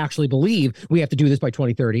of them may actually believe we have to do this by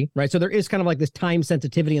 2030, right? So there is kind of like this time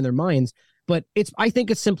sensitivity in their minds, but I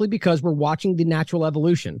think it's simply because we're watching the natural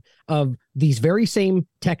evolution of these very same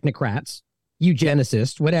technocrats,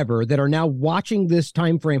 eugenicists, whatever, that are now watching this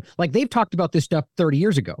time frame. Like, they've talked about this stuff 30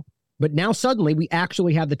 years ago, but now suddenly we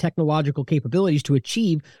actually have the technological capabilities to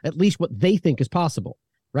achieve at least what they think is possible,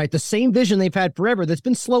 right? The same vision they've had forever that's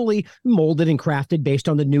been slowly molded and crafted based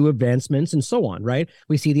on the new advancements and so on, right?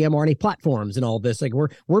 We see the mRNA platforms and all this. Like,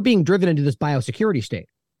 we're being driven into this biosecurity state,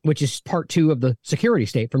 which is part 2 of the security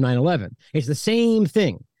state from 9/11. It's the same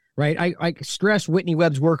thing. Right. I stress Whitney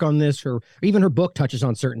Webb's work on this, or even her book touches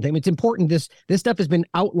on certain things. It's important. This stuff has been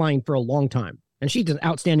outlined for a long time, and she does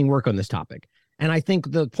outstanding work on this topic. And I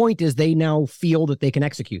think the point is they now feel that they can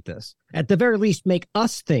execute this, at the very least, make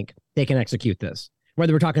us think they can execute this,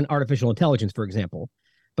 whether we're talking artificial intelligence, for example.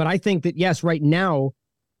 But I think that, yes, right now,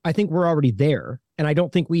 I think we're already there. And I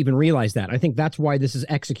don't think we even realize that. I think that's why this is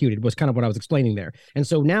executed, was kind of what I was explaining there. And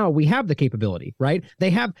so now we have the capability, right?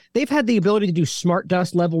 They've had the ability to do smart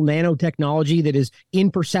dust level nanotechnology that is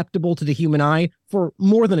imperceptible to the human eye for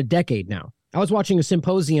more than a decade now, I was watching a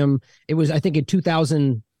symposium. It was, I think, in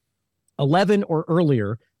 2011 or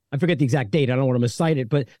earlier. I forget the exact date. I don't want to miscite it.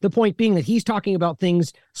 But the point being that he's talking about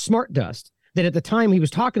things, smart dust, that at the time he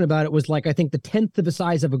was talking about it was like, I think, the 10th of the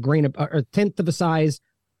size of a grain of, or 10th of the size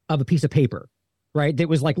of a piece of paper, right? That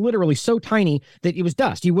was like literally so tiny that it was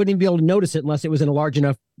dust. You wouldn't even be able to notice it unless it was in a large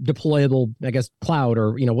enough deployable, I guess, cloud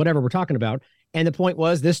or, whatever we're talking about. And the point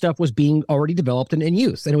was this stuff was being already developed and in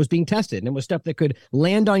use, and it was being tested. And it was stuff that could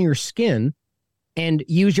land on your skin and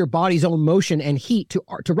use your body's own motion and heat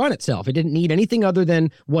to run itself. It didn't need anything other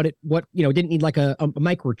than it didn't need like a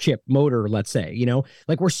microchip motor, let's say,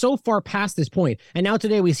 like we're so far past this point. And now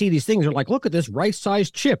today we see these things are like, look at this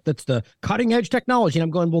rice-sized chip. That's the cutting edge technology. And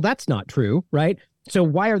I'm going, well, that's not true. Right. So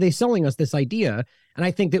why are they selling us this idea? And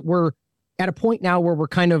I think that we're at a point now where we're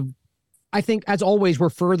kind of, I think as always, we're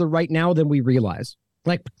further right now than we realize.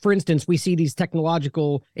 Like, for instance, we see these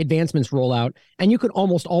technological advancements roll out, and you could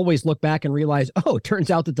almost always look back and realize, oh, it turns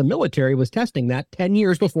out that the military was testing that 10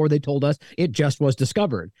 years before they told us it just was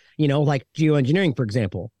discovered. Like geoengineering, for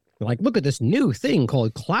example. Like, look at this new thing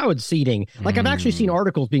called cloud seeding. Like, I've actually seen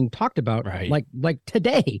articles being talked about like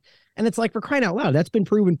today. And it's like, for crying out loud, that's been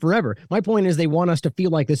proven forever. My point is they want us to feel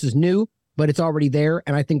like this is new, but it's already there.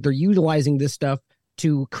 And I think they're utilizing this stuff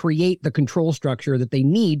to create the control structure that they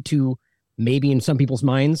need to, maybe in some people's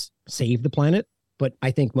minds, save the planet, but I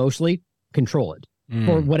think mostly control it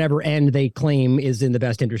for whatever end they claim is in the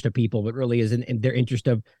best interest of people, but really is in their interest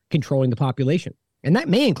of controlling the population. And that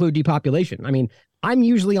may include depopulation. I mean, I'm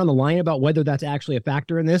usually on the line about whether that's actually a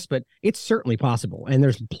factor in this, but it's certainly possible. And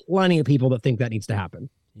there's plenty of people that think that needs to happen.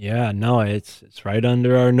 Yeah, no, it's right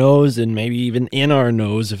under our nose and maybe even in our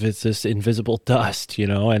nose if it's this invisible dust,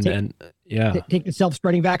 yeah. Take the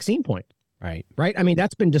self-spreading vaccine point. Right. I mean,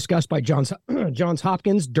 that's been discussed by Johns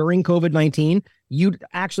Hopkins during COVID-19. You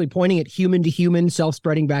actually pointing at human to human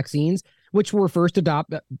self-spreading vaccines, which were first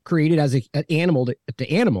created as an animal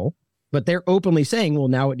to animal, but they're openly saying, well,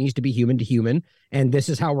 now it needs to be human to human. And this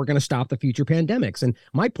is how we're going to stop the future pandemics. And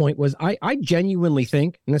my point was, I genuinely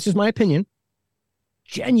think, and this is my opinion,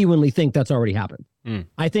 that's already happened.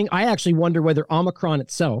 I actually wonder whether Omicron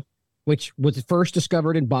itself, which was first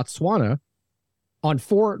discovered in Botswana, on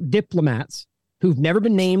 4 diplomats who've never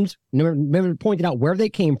been named, never pointed out where they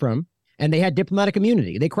came from, and they had diplomatic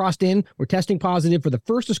immunity. They crossed in, were testing positive for the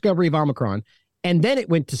first discovery of Omicron, and then it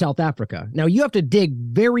went to South Africa. Now, you have to dig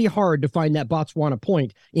very hard to find that Botswana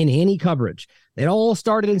point in any coverage. It all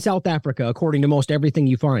started in South Africa, according to most everything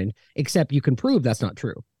you find, except you can prove that's not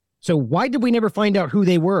true. So why did we never find out who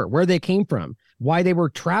they were, where they came from, why they were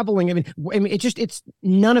traveling? I mean, it's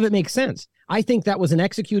none of it makes sense. I think that was an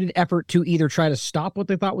executed effort to either try to stop what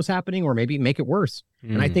they thought was happening or maybe make it worse.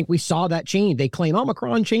 And I think we saw that change. They claim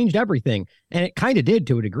Omicron changed everything, and it kind of did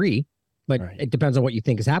to a degree, but it depends on what you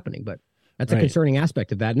think is happening. But that's a concerning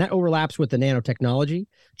aspect of that. And that overlaps with the nanotechnology.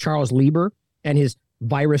 Charles Lieber and his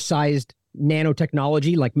virus-sized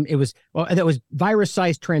nanotechnology, that was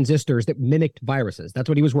virus-sized transistors that mimicked viruses. That's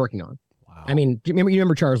what he was working on. Wow. I mean, you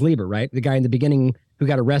remember Charles Lieber, right? The guy in the beginning who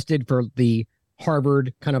got arrested for the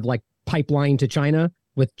Harvard kind of like pipeline to China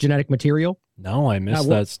with genetic material. No, I missed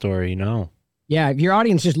that story. No. Yeah, if your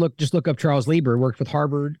audience just look up Charles Lieber, worked with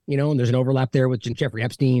Harvard, and there's an overlap there with Jeffrey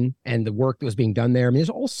Epstein and the work that was being done there. I mean, there's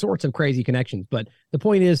all sorts of crazy connections. But the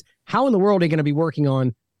point is, how in the world are you going to be working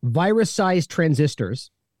on virus-sized transistors,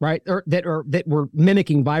 right? Or that were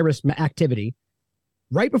mimicking virus activity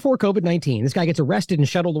right before COVID-19. This guy gets arrested and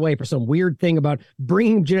shuttled away for some weird thing about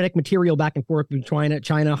bringing genetic material back and forth between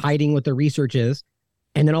China, hiding what their research is.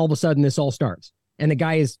 And then all of a sudden this all starts. And the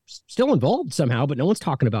guy is still involved somehow, but no one's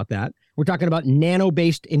talking about that. We're talking about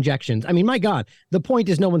nano-based injections. I mean, my God, the point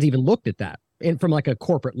is no one's even looked at that from like a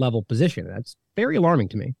corporate level position. That's very alarming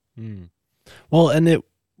to me. Well, and it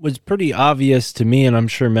was pretty obvious to me, and I'm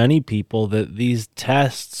sure many people, that these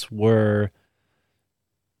tests were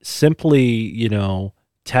simply,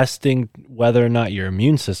 testing whether or not your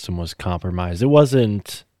immune system was compromised. It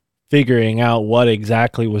wasn't figuring out what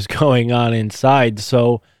exactly was going on inside.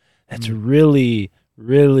 So it's really,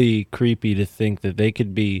 really creepy to think that they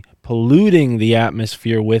could be polluting the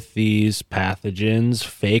atmosphere with these pathogens,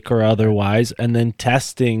 fake or otherwise, and then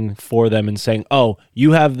testing for them and saying, oh,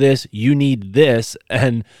 you have this, you need this,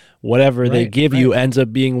 and whatever they give you ends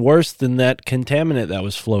up being worse than that contaminant that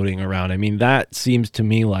was floating around. I mean, that seems to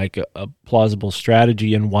me like a plausible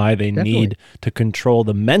strategy and why they need to control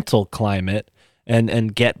the mental climate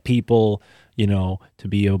and get people, to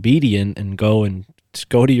be obedient and go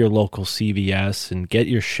to your local CVS and get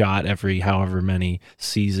your shot every however many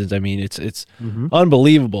seasons. I mean, it's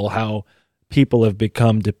unbelievable how people have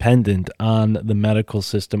become dependent on the medical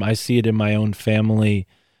system. I see it in my own family.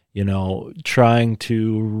 trying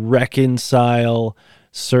to reconcile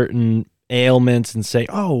certain ailments and say,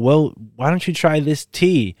 oh, well, why don't you try this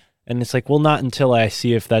tea? And it's like, well, not until I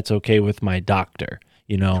see if that's okay with my doctor,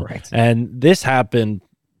 Right. And this happened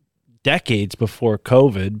decades before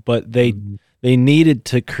COVID, but they needed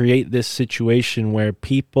to create this situation where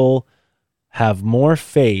people have more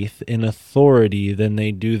faith in authority than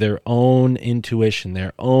they do their own intuition,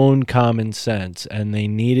 their own common sense, and they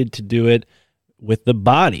needed to do it with the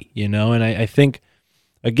body, and I think,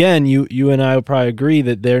 again, you and I would probably agree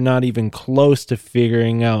that they're not even close to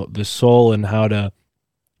figuring out the soul and how to,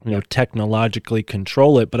 technologically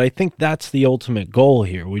control it, but I think that's the ultimate goal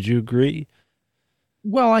here. Would you agree?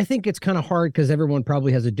 Well, I think it's kind of hard because everyone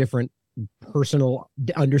probably has a different personal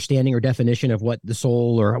understanding or definition of what the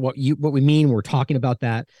soul or what we mean when we're talking about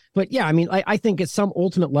that. But yeah, I mean, I think at some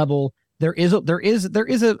ultimate level, there is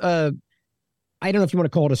a I don't know if you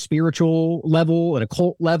want to call it a spiritual level, an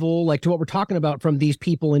occult level, like to what we're talking about from these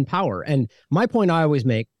people in power. And my point I always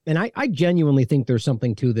make, and I genuinely think there's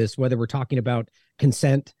something to this, whether we're talking about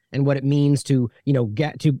consent and what it means to,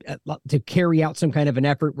 get to carry out some kind of an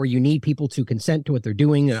effort where you need people to consent to what they're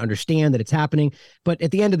doing and understand that it's happening. But at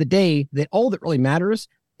the end of the day, that all that really matters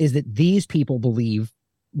is that these people believe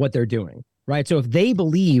what they're doing. Right. So if they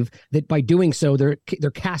believe that by doing so, they're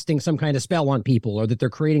casting some kind of spell on people, or that they're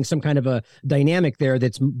creating some kind of a dynamic there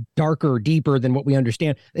that's darker, deeper than what we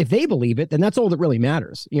understand. If they believe it, then that's all that really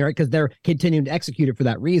matters, right? Because they're continuing to execute it for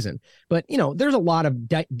that reason. But, there's a lot of,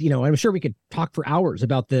 I'm sure we could talk for hours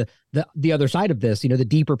about the other side of this, the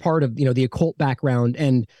deeper part of, the occult background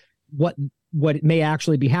and what may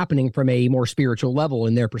actually be happening from a more spiritual level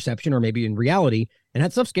in their perception or maybe in reality. And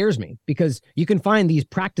that stuff scares me because you can find these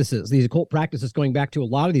practices, these occult practices going back to a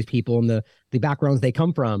lot of these people and the backgrounds they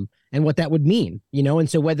come from and what that would mean, And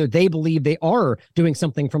so whether they believe they are doing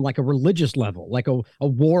something from like a religious level, like a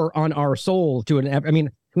war on our soul who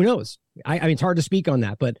knows? I mean, it's hard to speak on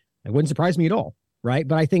that, but it wouldn't surprise me at all. Right.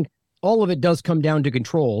 But I think all of it does come down to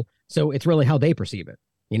control. So it's really how they perceive it.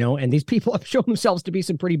 And these people have shown themselves to be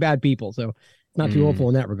some pretty bad people. So it's not too hopeful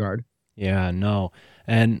in that regard. Yeah, no.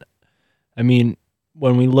 And I mean,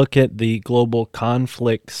 when we look at the global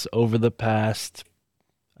conflicts over the past,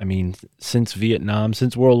 since Vietnam,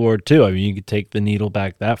 since World War II, you could take the needle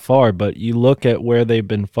back that far, but you look at where they've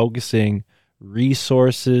been focusing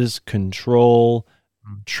resources, control,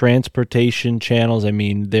 transportation channels.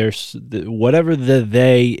 There's whatever the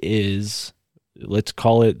they is. Let's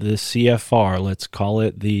call it the CFR. Let's call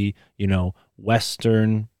it the,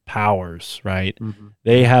 Western powers, right? Mm-hmm.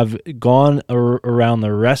 They have gone around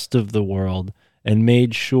the rest of the world and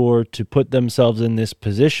made sure to put themselves in this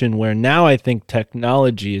position where now I think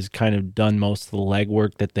technology has kind of done most of the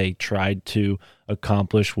legwork that they tried to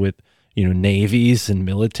accomplish with, navies and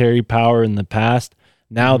military power in the past.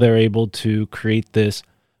 Now they're able to create this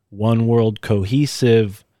one world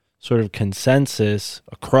cohesive sort of consensus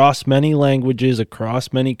across many languages,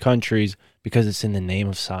 across many countries, because it's in the name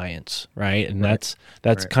of science, right? And that's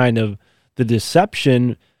right. Kind of the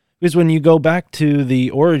deception, because when you go back to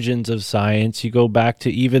the origins of science, you go back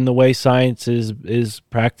to even the way science is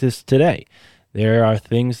practiced today. There are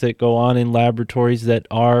things that go on in laboratories that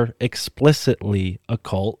are explicitly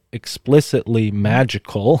occult, explicitly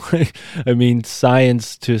magical.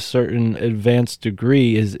 Science to a certain advanced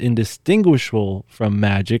degree is indistinguishable from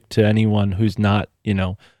magic to anyone who's not,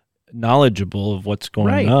 knowledgeable of what's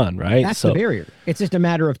going on, right? That's the barrier. It's just a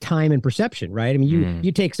matter of time and perception, right?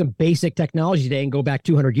 You take some basic technology today and go back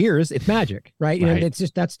 200 years, it's magic, right? It's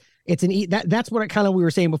just that's what we were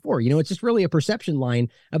saying before. It's just really a perception line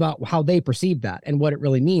about how they perceive that and what it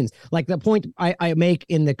really means. Like the point I make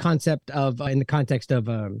in the context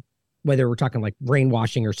of whether we're talking like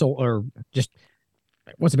brainwashing or just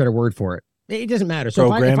what's a better word for it? It doesn't matter.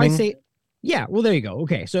 So if I say, yeah, well, there you go.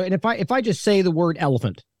 Okay, so and if I just say the word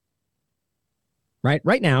elephant.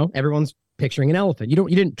 Right now, everyone's picturing an elephant. You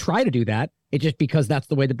didn't try to do that. It's just because that's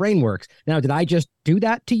the way the brain works. Now, did I just do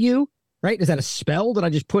that to you? Right? Is that a spell? Did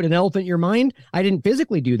I just put an elephant in your mind? I didn't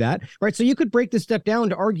physically do that. Right? So you could break this step down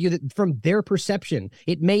to argue that from their perception,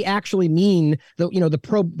 it may actually mean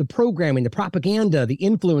the programming, the propaganda, the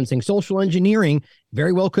influencing, social engineering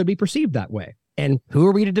very well could be perceived that way. And who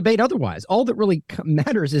are we to debate otherwise? All that really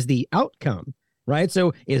matters is the outcome. Right.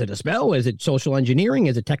 So is it a spell? Is it social engineering?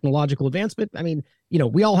 Is it technological advancement?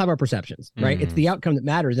 We all have our perceptions, right? It's the outcome that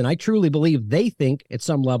matters. And I truly believe they think at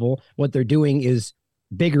some level what they're doing is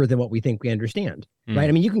bigger than what we think we understand.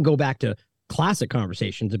 Right. You can go back to classic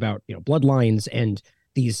conversations about, bloodlines and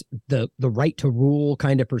the right to rule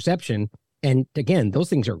kind of perception. And again, those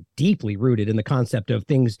things are deeply rooted in the concept of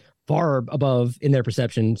things far above in their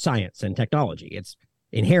perception, science and technology.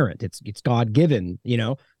 inherent. It's God given,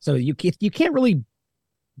 so you can't really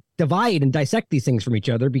divide and dissect these things from each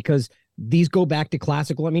other because these go back to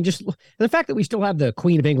classical. I mean, just the fact that we still have the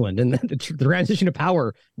Queen of England and the transition of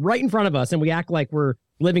power right in front of us, and we act like we're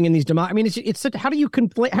living in these I mean, it's such, how do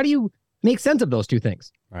you make sense of those two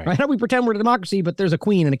things? Right? How do we pretend we're a democracy, but there's a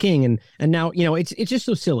queen and a king, and now it's just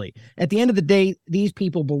so silly. At the end of the day, these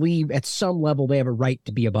people believe at some level they have a right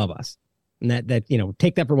to be above us, and that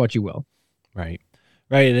take that for what you will. Right.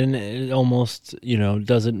 And it almost,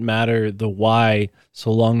 doesn't matter the why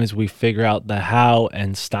so long as we figure out the how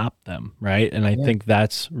and stop them. Right. And I think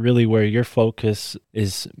that's really where your focus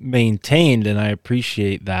is maintained. And I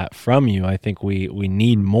appreciate that from you. I think we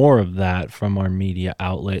need more of that from our media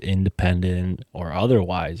outlet, independent or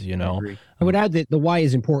otherwise, I would add that the why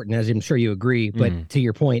is important, as I'm sure you agree. But to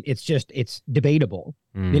your point, it's debatable.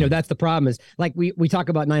 That's the problem is like we talk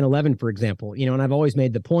about 9/11, for example, and I've always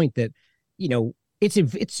made the point that,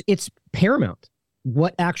 it's paramount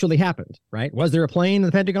what actually happened, right? Was there a plane in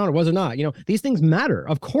the Pentagon or was it not? These things matter.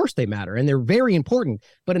 Of course they matter, and they're very important.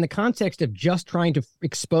 But in the context of just trying to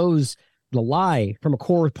expose the lie from a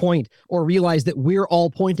core point or realize that we're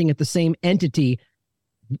all pointing at the same entity,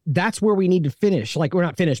 that's where we need to finish. Like, we're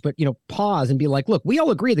not finished, but, pause and be like, look, we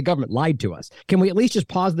all agree the government lied to us. Can we at least just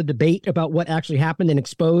pause the debate about what actually happened and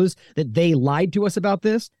expose that they lied to us about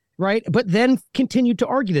this? Right. But then continue to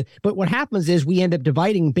argue that. But what happens is we end up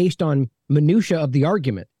dividing based on minutia of the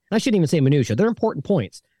argument. I shouldn't even say minutia. They're important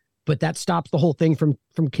points, but that stops the whole thing from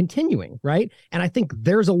continuing. Right. And I think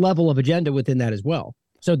there's a level of agenda within that as well.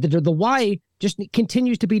 So the why just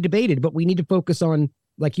continues to be debated, but we need to focus on,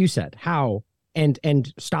 like you said, how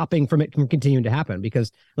and stopping from it from continuing to happen,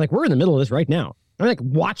 because like we're in the middle of this right now. I'm like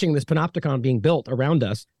watching this panopticon being built around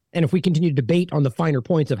us. And if we continue to debate on the finer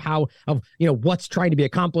points of what's trying to be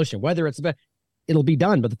accomplished and whether it'll be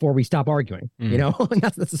done, but before we stop arguing, and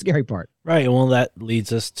that's the scary part. Right. Well, that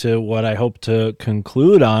leads us to what I hope to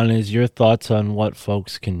conclude on is your thoughts on what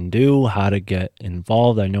folks can do, how to get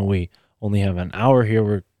involved. I know we only have an hour here.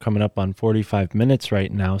 We're coming up on 45 minutes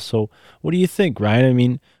right now. So what do you think, Ryan? I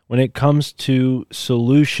mean, when it comes to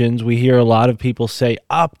solutions, we hear a lot of people say,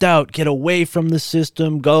 opt out, get away from the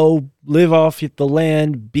system, go live off the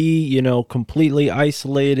land, be, completely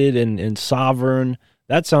isolated and sovereign.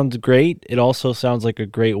 That sounds great. It also sounds like a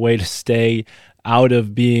great way to stay out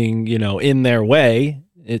of being, in their way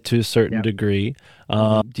to a certain degree.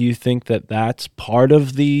 Do you think that that's part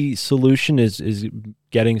of the solution is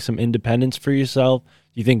getting some independence for yourself?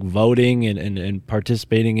 Do you think voting and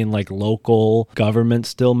participating in like local government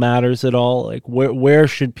still matters at all? Like where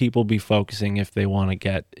should people be focusing if they want to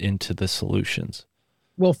get into the solutions?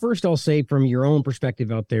 Well, first I'll say from your own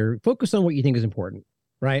perspective out there, focus on what you think is important,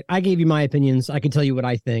 right? I gave you my opinions. I can tell you what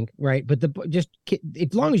I think, right? But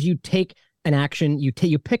as long as you take an action, you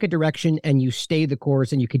pick a direction and you stay the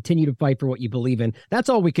course and you continue to fight for what you believe in, that's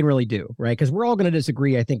all we can really do, right? Because we're all going to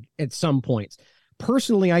disagree, I think, at some points.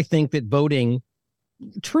 Personally, I think that voting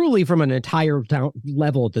truly from an entire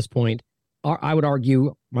level at this point, I would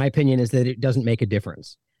argue, my opinion is that it doesn't make a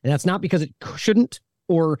difference. And that's not because it shouldn't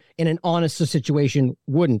or in an honest situation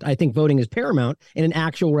wouldn't. I think voting is paramount in an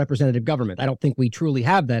actual representative government. I don't think we truly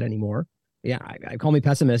have that anymore. Yeah, I call me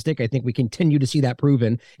pessimistic. I think we continue to see that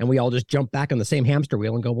proven, and we all just jump back on the same hamster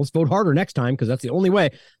wheel and go, let's vote harder next time because that's the only way.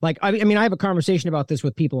 Like, I mean, I have a conversation about this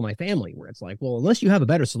with people in my family where it's like, well, unless you have a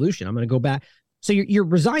better solution, I'm going to go back. So you're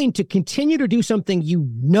resigned to continue to do something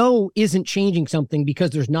isn't changing something because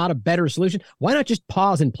there's not a better solution. Why not just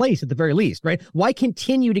pause in place at the very least, right? Why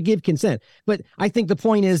continue to give consent? But I think the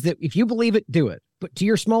point is that if you believe it, do it. But to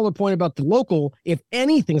your smaller point about the local, if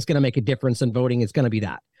anything's going to make a difference in voting, it's going to be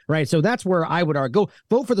that. Right. So that's where I would argue, go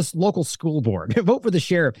vote for the local school board, vote for the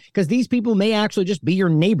sheriff, because these people may actually just be your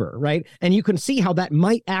neighbor. Right. And you can see how that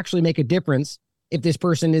might actually make a difference if this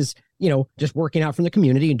person is, just working out from the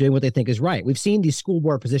community and doing what they think is right. We've seen these school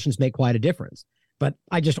board positions make quite a difference. But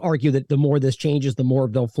I just argue that the more this changes, the more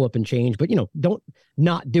they'll flip and change. But, don't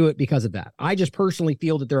not do it because of that. I just personally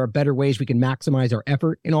feel that there are better ways we can maximize our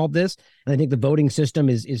effort in all of this. And I think the voting system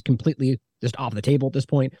is completely just off the table at this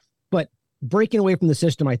point. But breaking away from the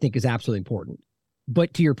system, I think, is absolutely important.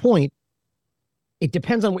 But to your point, it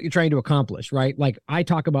depends on what you're trying to accomplish, right? Like I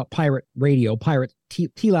talk about pirate radio,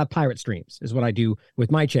 TLAV pirate streams is what I do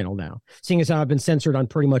with my channel now. Seeing as how I've been censored on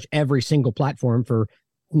pretty much every single platform for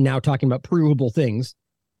now talking about provable things,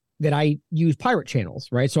 that I use pirate channels,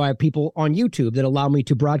 right? So I have people on YouTube that allow me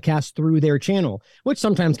to broadcast through their channel, which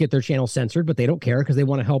sometimes get their channel censored, but they don't care because they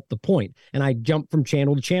want to help the point. And I jump from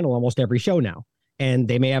channel to channel almost every show now. And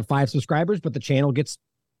they may have 5 subscribers, but the channel gets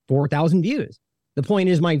 4,000 views. The point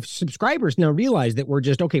is my subscribers now realize that we're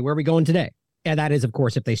just, okay, where are we going today? And that is, of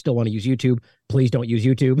course, if they still want to use YouTube, please don't use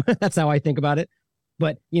YouTube. That's how I think about it.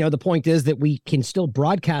 But, the point is that we can still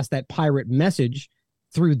broadcast that pirate message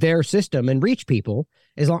through their system and reach people.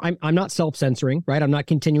 As long I'm not self-censoring, right? I'm not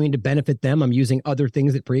continuing to benefit them. I'm using other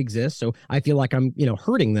things that pre-exist. So I feel like I'm,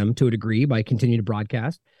 hurting them to a degree by continuing to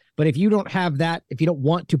broadcast. But if you don't have that, if you don't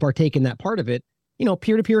want to partake in that part of it,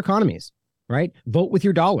 peer-to-peer economies, right? Vote with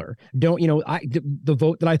your dollar. Don't, the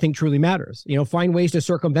vote that I think truly matters, find ways to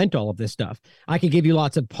circumvent all of this stuff. I could give you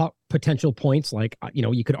lots of potential points. Like,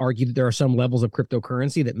 you could argue that there are some levels of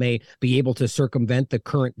cryptocurrency that may be able to circumvent the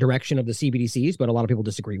current direction of the CBDCs, but a lot of people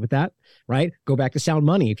disagree with that, right? Go back to sound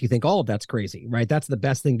money if you think all of that's crazy, right? That's the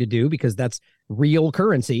best thing to do because that's real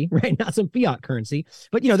currency, right? Not some fiat currency.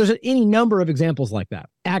 But, there's any number of examples like that.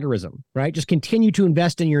 Agorism, right? Just continue to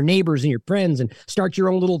invest in your neighbors and your friends and start your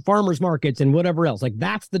own little farmers markets and whatever else. Like,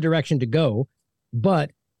 that's the direction to go.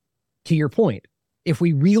 But to your point, if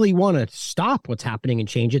we really want to stop what's happening and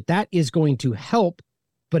change it, that is going to help,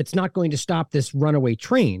 but it's not going to stop this runaway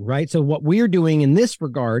train, right? So what we're doing in this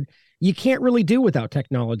regard, you can't really do without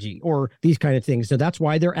technology or these kind of things. So that's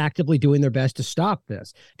why they're actively doing their best to stop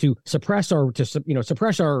this, to suppress our, to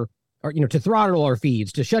throttle our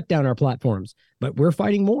feeds, to shut down our platforms. But we're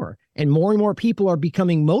fighting more and more people are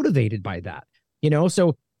becoming motivated by that,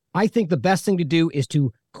 So I think the best thing to do is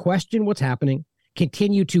to question what's happening,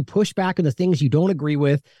 continue to push back on the things you don't agree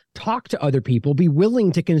with, talk to other people, be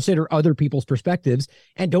willing to consider other people's perspectives,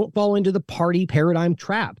 and don't fall into the party paradigm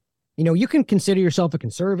trap. You can consider yourself a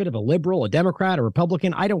conservative, a liberal, a Democrat, a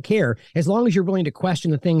Republican. I don't care, as long as you're willing to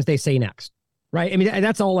question the things they say next. Right. I mean,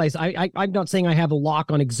 that's all I'm not saying I have a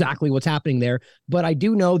lock on exactly what's happening there, but I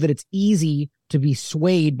do know that it's easy to be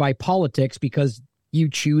swayed by politics because you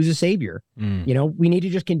choose a savior. We need to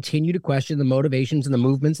just continue to question the motivations and the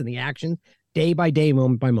movements and the actions day by day,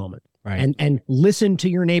 moment by moment. Right. And listen to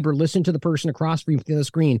your neighbor, listen to the person across from the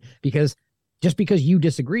screen, because just because you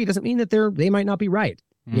disagree doesn't mean that they might not be right.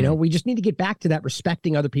 We just need to get back to that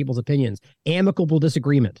respecting other people's opinions, amicable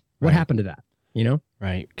disagreement. What happened to that?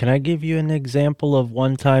 Right. Can I give you an example of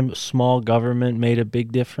one time small government made a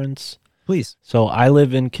big difference? Please. So I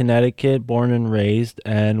live in Connecticut, born and raised,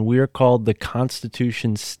 and we're called the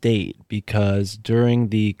Constitution State because during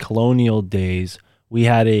the colonial days, we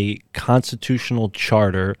had a constitutional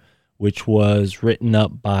charter, which was written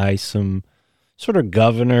up by some sort of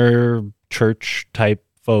governor, church type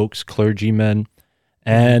folks, clergymen.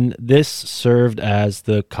 And this served as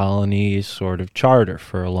the colony's sort of charter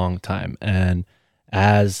for a long time. And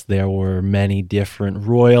as there were many different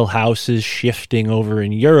royal houses shifting over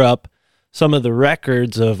in Europe, some of the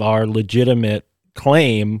records of our legitimate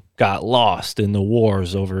claim got lost in the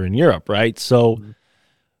wars over in Europe, right? So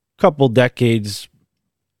a couple decades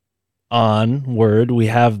onward, we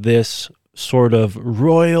have this sort of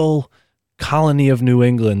royal colony of New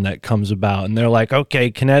England that comes about, and they're like, okay,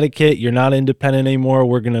 Connecticut, you're not independent anymore,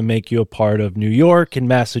 we're going to make you a part of New York and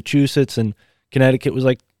Massachusetts. And Connecticut was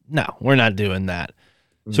like, no, we're not doing that.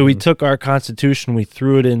 So we took our constitution, we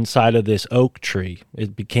threw it inside of this oak tree.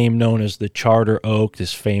 It became known as the Charter Oak,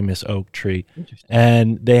 this famous oak tree.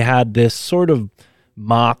 And they had this sort of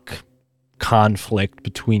mock conflict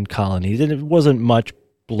between colonies, and it wasn't much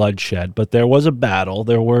bloodshed, but there was a battle,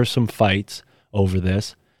 there were some fights over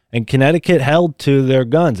this. And Connecticut held to their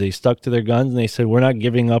guns. They stuck to their guns, and they said, we're not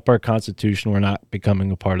giving up our constitution. We're not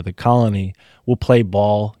becoming a part of the colony. We'll play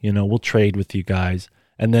ball. We'll trade with you guys.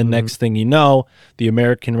 And then next thing you know, the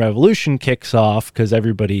American Revolution kicks off because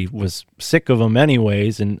everybody was sick of them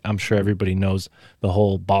anyways. And I'm sure everybody knows the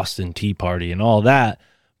whole Boston Tea Party and all that.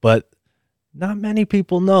 But not many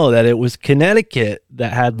people know that it was Connecticut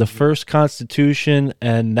that had the first constitution,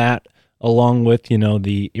 and that, along with,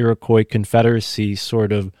 the Iroquois Confederacy,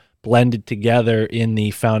 sort of blended together in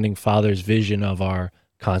the founding fathers' vision of our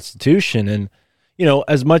Constitution. And,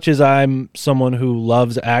 as much as I'm someone who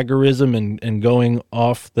loves agorism and going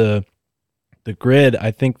off the grid,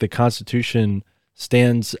 I think the Constitution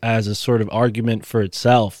stands as a sort of argument for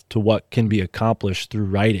itself to what can be accomplished through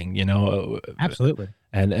writing, Absolutely.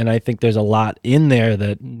 And I think there's a lot in there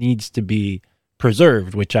that needs to be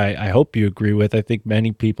preserved, which I hope you agree with. I think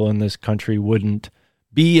many people in this country wouldn't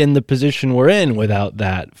be in the position we're in without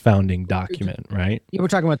that founding document, right? Yeah, we're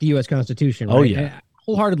talking about the U.S. Constitution, right? Oh, yeah. I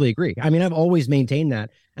wholeheartedly agree. I mean, I've always maintained that.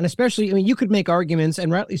 And especially, you could make arguments,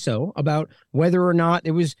 and rightly so, about whether or not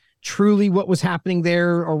it was truly what was happening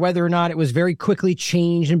there, or whether or not it was very quickly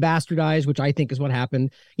changed and bastardized, which I think is what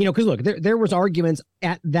happened. Because look, there was arguments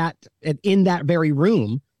in that very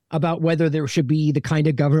room about whether there should be the kind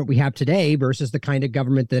of government we have today versus the kind of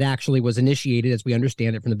government that actually was initiated as we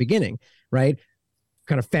understand it from the beginning, right?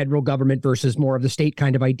 kind of federal government versus more of the state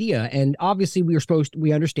kind of idea. And obviously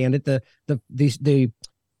we understand that the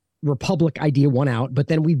republic idea won out, but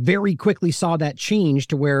then we very quickly saw that change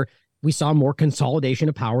to where we saw more consolidation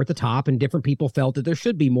of power at the top, and different people felt that there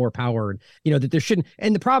should be more power, and that there shouldn't.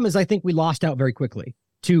 And the problem is, I think we lost out very quickly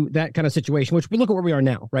to that kind of situation, which we look at where we are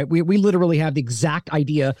now, right? We literally have the exact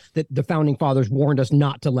idea that the founding fathers warned us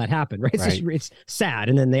not to let happen, right? It's sad.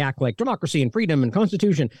 And then they act like democracy and freedom and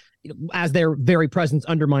constitution, as their very presence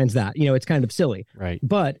undermines that. It's kind of silly. Right.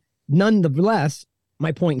 But nonetheless,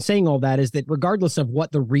 my point in saying all that is that regardless of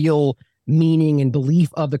what the real meaning and belief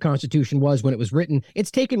of the Constitution was when it was written,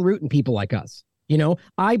 it's taken root in people like us.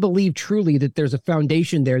 I believe truly that there's a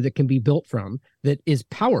foundation there that can be built from that is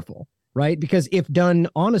powerful, right? Because if done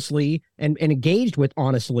honestly and engaged with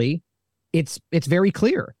honestly, it's very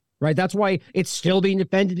clear, right? That's why it's still being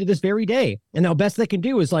defended to this very day. And the best they can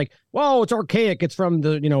do is like, well, it's archaic. It's from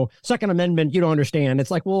the, Second Amendment. You don't understand.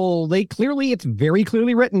 It's like, well, it's very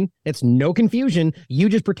clearly written. It's no confusion. You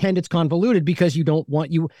just pretend it's convoluted because you don't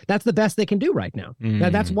want that's the best they can do right now.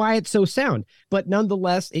 That's why it's so sound. But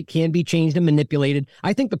nonetheless, it can be changed and manipulated.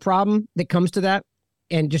 I think the problem that comes to that,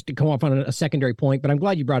 and just to come off on a secondary point, but I'm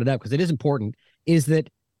glad you brought it up because it is important, is that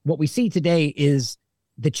what we see today is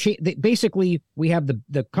basically we have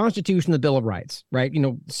the Constitution, the Bill of Rights, right?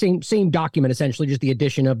 Same document, essentially, just the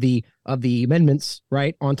addition of the amendments,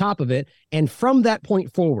 right, on top of it. And from that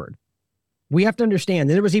point forward, we have to understand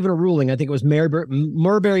that there was even a ruling, I think it was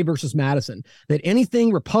Marbury versus Madison, that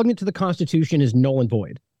anything repugnant to the Constitution is null and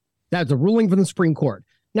void. That's a ruling from the Supreme Court.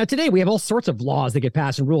 Now, today, we have all sorts of laws that get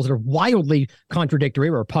passed and rules that are wildly contradictory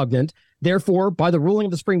or repugnant. Therefore, by the ruling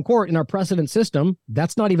of the Supreme Court in our precedent system, we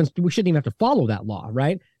shouldn't even have to follow that law,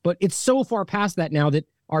 right? But it's so far past that now that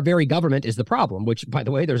our very government is the problem, which, by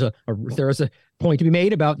the way, there is a point to be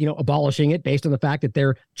made about, abolishing it based on the fact that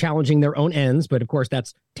they're challenging their own ends. But of course,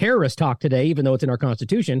 that's terrorist talk today, even though it's in our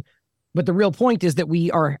Constitution. But the real point is that we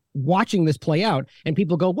are watching this play out, and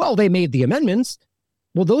people go, well, they made the amendments.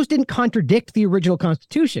 Well, those didn't contradict the original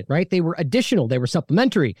Constitution, right? They were additional. They were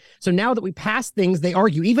supplementary. So now that we pass things, they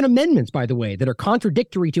argue, even amendments, by the way, that are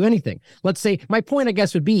contradictory to anything. Let's say, my point, I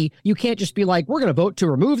guess, would be, you can't just be like, we're going to vote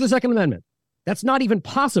to remove the Second Amendment. That's not even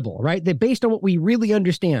possible, right? They're based on what we really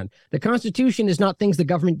understand. The Constitution is not things the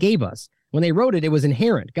government gave us. When they wrote it, it was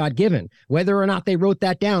inherent, God-given. Whether or not they wrote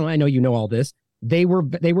that down, I know you know all this, they were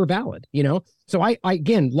valid, So I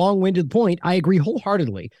again, long-winded point, I agree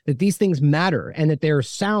wholeheartedly that these things matter and that they're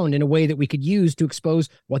sound in a way that we could use to expose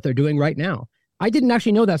what they're doing right now. I didn't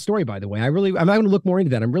actually know that story, by the way. I'm going to look more into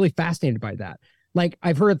that. I'm really fascinated by that. Like,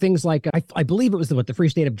 I've heard of things like, I believe it was the Free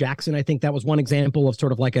State of Jackson. I think that was one example of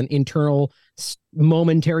sort of like an internal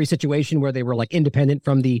momentary situation where they were like independent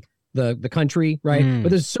from the country, right? But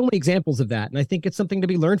there's so many examples of that. And I think it's something to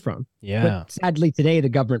be learned from. Yeah. But sadly, today, the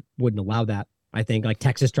government wouldn't allow that. I think, like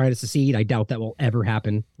Texas trying to secede, I doubt that will ever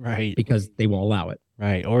happen. Right. Because they won't allow it.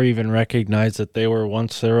 Right. Or even recognize that they were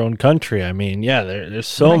once their own country. I mean, yeah, there's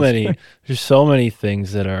so many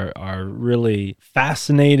things that are really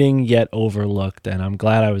fascinating yet overlooked. And I'm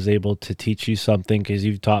glad I was able to teach you something, because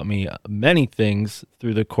you've taught me many things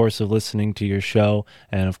through the course of listening to your show.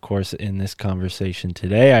 And of course, in this conversation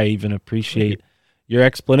today, I even appreciate your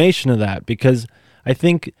explanation of that, because I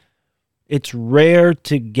think it's rare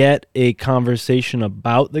to get a conversation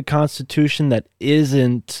about the Constitution that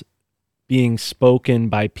isn't being spoken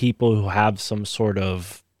by people who have some sort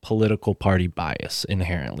of political party bias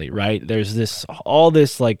inherently, right? There's all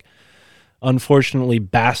this like, unfortunately,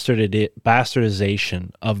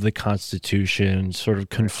 bastardization of the Constitution, sort of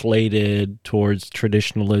conflated towards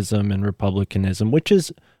traditionalism and republicanism, which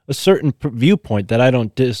is a certain viewpoint that I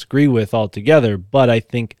don't disagree with altogether, but I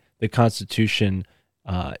think the Constitution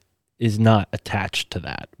is not attached to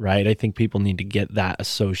that, right? I think people need to get that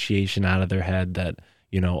association out of their head that,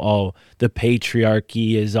 the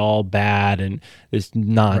patriarchy is all bad and it's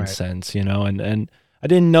nonsense, and I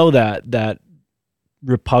didn't know that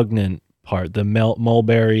repugnant part, the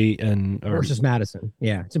Mulberry versus Madison.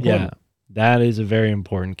 Yeah, it's important. Yeah, that is a very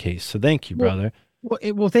important case. So thank you, brother.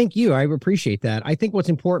 Well, thank you. I appreciate that. I think what's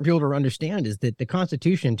important for people to understand is that the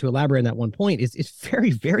Constitution, to elaborate on that one point, is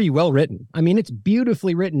very, very well written. I mean, it's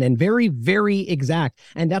beautifully written and very, very exact.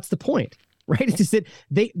 And that's the point, right? It's just that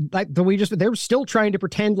they're still trying to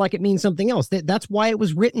pretend like it means something else. That's why it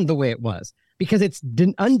was written the way it was, because it's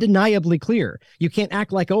undeniably clear. You can't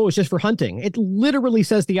act like, it's just for hunting. It literally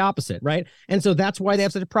says the opposite, right? And so that's why they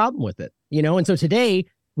have such a problem with it, And so today,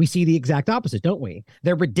 we see the exact opposite, don't we?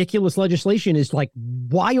 Their ridiculous legislation is like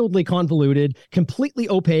wildly convoluted, completely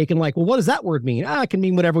opaque, and like, well, what does that word mean? It can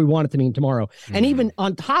mean whatever we want it to mean tomorrow. And even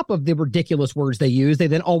on top of the ridiculous words they use, they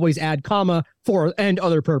then always add comma for and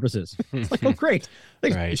other purposes. It's like, oh, great.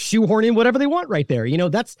 They Right. shoehorn in whatever they want right there.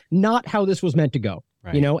 That's not how this was meant to go.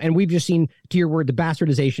 Right. And we've just seen, to your word, the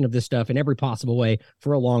bastardization of this stuff in every possible way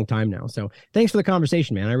for a long time now. So thanks for the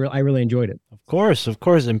conversation, man. I really enjoyed it. Of course.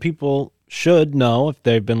 And people should know, if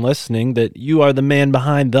they've been listening, that you are the man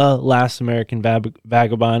behind The Last American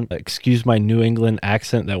Vagabond. Excuse my New England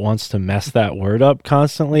accent that wants to mess that word up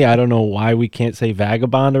constantly. I don't know why we can't say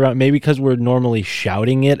vagabond around. Maybe because we're normally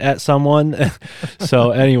shouting it at someone.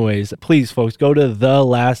 So anyways, please, folks, go to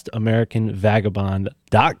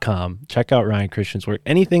thelastamericanvagabond.com. Check out Ryan Christian's work.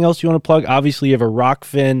 Anything else you want to plug? Obviously, you have a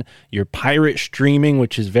Rockfin, your pirate streaming,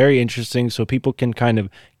 which is very interesting, so people can kind of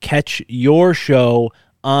catch your show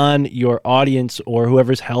on your audience or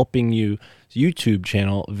whoever's helping you YouTube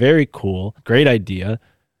channel. Very cool. Great idea.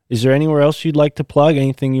 Is there anywhere else you'd like to plug?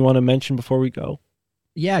 Anything you want to mention before we go?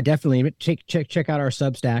 Yeah, definitely. Check out our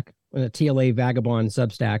Substack, the TLA Vagabond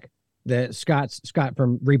Substack. The Scott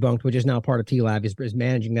from Rebunked, which is now part of TLAV, is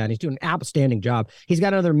managing that. He's doing an outstanding job. He's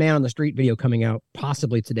got another Man on the Street video coming out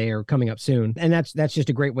possibly today or coming up soon. And that's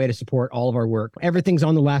just a great way to support all of our work. Everything's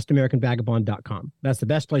on thelastamericanvagabond.com. That's the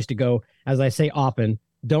best place to go. As I say often,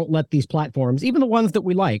 don't let these platforms, even the ones that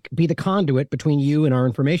we like, be the conduit between you and our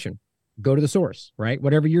information. Go to the source, right?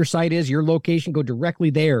 Whatever your site is, your location, go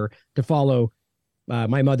directly there to follow.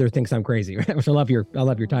 My mother thinks I'm crazy, which I love your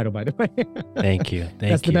title, by the way. Thank you.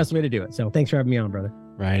 That's the best way to do it. So thanks for having me on, brother.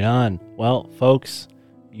 Right on. Well, folks,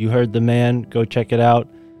 you heard the man. Go check it out.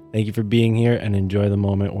 Thank you for being here, and enjoy the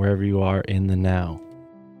moment wherever you are in the now.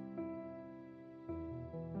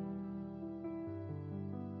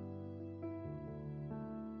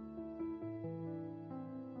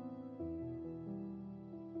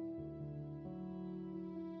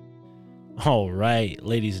 All right,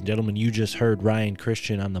 ladies and gentlemen, you just heard Ryan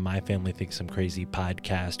Christian on the My Family Thinks I'm Crazy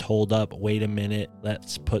podcast. Hold up, wait a minute.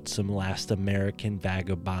 Let's put some Last American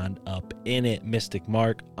Vagabond up in it. Mystic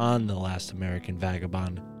Mark on the Last American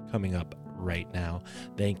Vagabond coming up right now.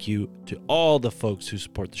 Thank you to all the folks who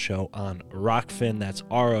support the show on Rockfin. That's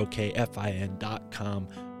ROKFIN.com,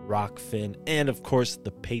 Rockfin. And of course,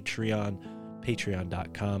 the Patreon,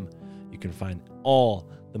 patreon.com. You can find all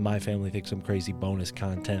the My Family Thinks I'm Crazy bonus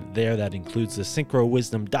content there. That includes the Synchro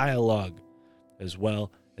Wisdom dialogue, as well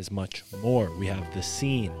as much more. We have The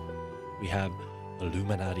Scene. We have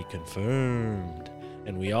Illuminati Confirmed.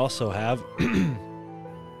 And we also have a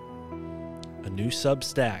new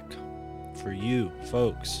Substack for you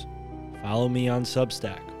folks. Follow me on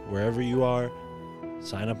Substack. Wherever you are,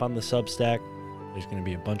 sign up on the Substack. There's going to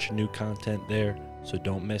be a bunch of new content there, so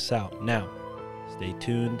don't miss out. Now, stay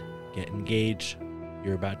tuned, get engaged.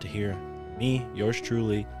 You're about to hear me, yours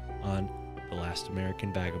truly, on The Last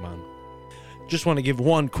American Vagabond. Just want to give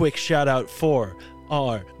one quick shout out for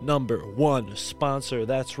our number one sponsor.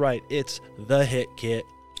 That's right, it's the Hit Kit.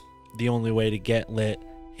 The only way to get lit,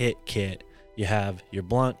 Hit Kit. You have your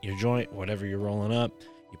blunt, your joint, whatever you're rolling up.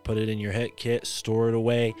 You put it in your Hit Kit, store it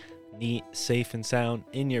away, neat, safe and sound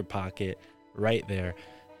in your pocket. Right there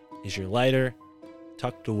is your lighter,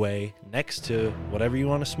 tucked away next to whatever you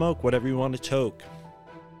want to smoke, whatever you want to toke.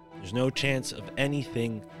 There's no chance of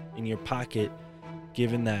anything in your pocket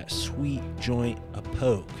giving that sweet joint a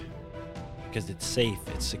poke, because it's safe,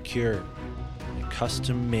 it's secure, a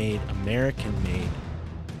custom-made, American-made,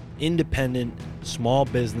 independent, small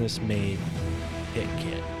business-made Hit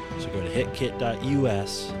Kit. So go to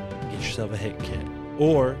hitkit.us, get yourself a Hit Kit,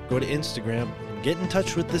 or go to Instagram and get in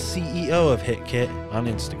touch with the CEO of Hit Kit on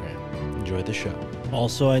Instagram. Enjoy the show.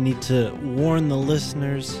 Also, I need to warn the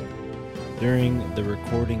listeners, during the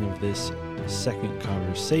recording of this second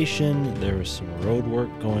conversation, there was some road work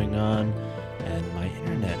going on, and my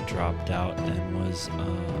internet dropped out and was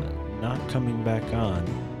not coming back on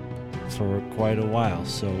for quite a while.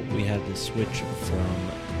 So we had to switch from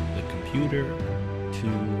the computer to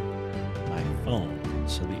my phone.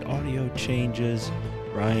 So the audio changes.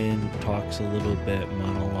 Ryan talks a little bit,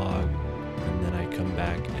 monologue, and then I come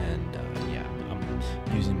back and I'm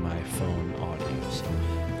using my phone audio. So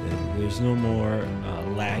there's no more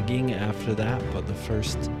lagging after that, but the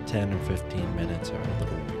first 10 or 15 minutes are a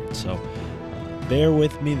little weird. So bear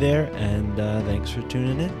with me there, and thanks for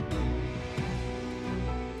tuning in.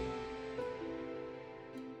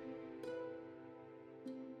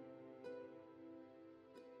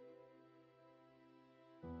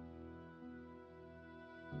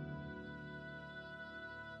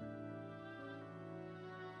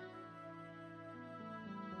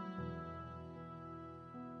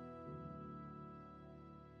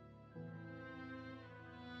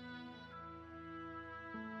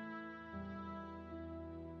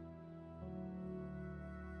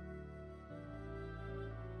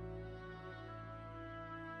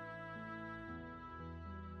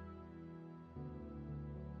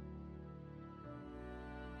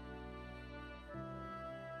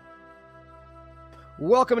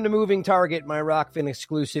 Welcome to Moving Target, my Rockfin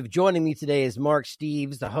exclusive. Joining me today is Mark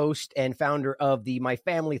Steves, the host and founder of the My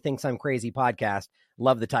Family Thinks I'm Crazy podcast.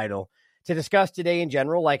 Love the title. To discuss today in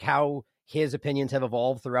general, like how his opinions have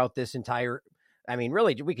evolved throughout this entire, I mean,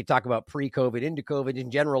 really, we could talk about pre-COVID, into COVID in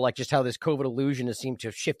general, like just how this COVID illusion has seemed to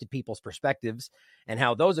have shifted people's perspectives and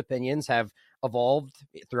how those opinions have evolved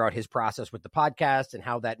throughout his process with the podcast and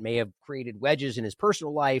how that may have created wedges in his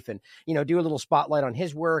personal life, and, you know, do a little spotlight on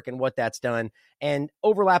his work and what that's done, and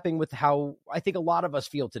overlapping with how I think a lot of us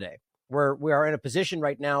feel today, where we are in a position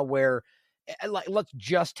right now where let's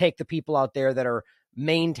just take the people out there that are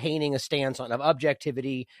maintaining a stance of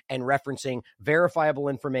objectivity and referencing verifiable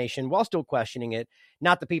information while still questioning it,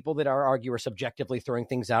 not the people that are subjectively throwing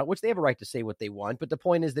things out, which they have a right to say what they want. But the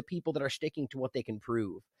point is the people that are sticking to what they can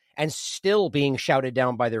prove and still being shouted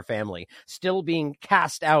down by their family, still being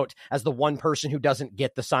cast out as the one person who doesn't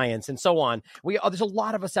get the science and so on. There's a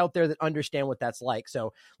lot of us out there that understand what that's like.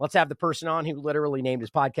 So let's have the person on who literally named his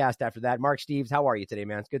podcast after that. Mark Steves, how are you today,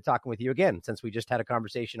 man? It's good talking with you again, since we just had a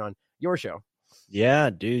conversation on your show. Yeah,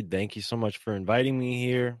 dude. Thank you so much for inviting me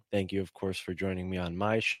here. Thank you, of course, for joining me on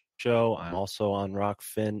my show. I'm also on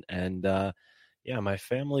Rockfin. And yeah, my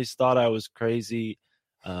family's thought I was crazy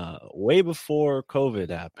way before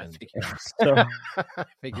COVID happened. So,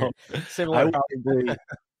 Similar.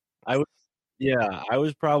 I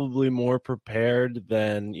was probably more prepared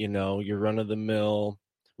than, you know, your run-of-the-mill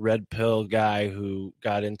red pill guy who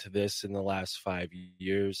got into this in the last 5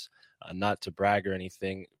 years. Not to brag or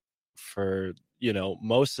anything. For, you know,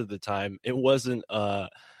 most of the time it wasn't a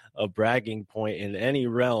bragging point in any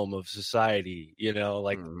realm of society, you know,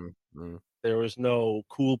 like there was no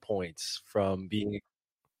cool points from being a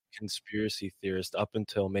conspiracy theorist up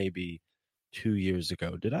until maybe 2 years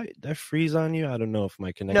ago. Did I freeze on you? I don't know if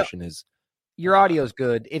my connection is. Your audio's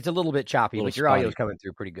good. It's a little bit choppy, but your spotty. audio's coming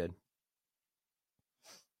through pretty good.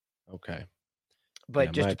 Okay. But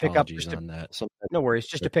Yeah, just my to pick up, apologies on that. Sometimes no worries,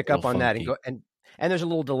 just to it's pick a up on little that and funky. go and there's a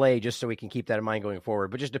little delay just so we can keep that in mind going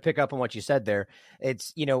forward. But just to pick up on what you said there,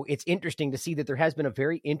 it's, you know, it's interesting to see that there has been a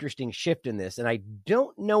very interesting shift in this. And I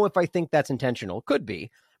don't know if I think that's intentional. Could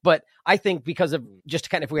be. But I think because of just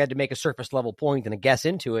kind of, if we had to make a surface level point and a guess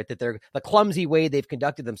into it, that they're the clumsy way they've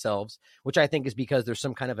conducted themselves, which I think is because there's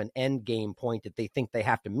some kind of an end game point that they think they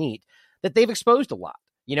have to meet, that they've exposed a lot.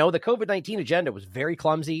 You know, the COVID-19 agenda was very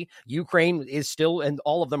clumsy. Ukraine is still, and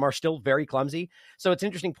all of them are still very clumsy. So it's an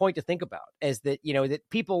interesting point to think about, is that, you know, that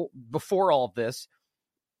people before all of this,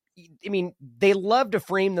 I mean, they love to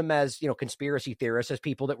frame them as, you know, conspiracy theorists, as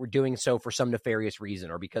people that were doing so for some nefarious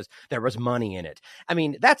reason or because there was money in it. I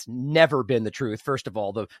mean, that's never been the truth. First of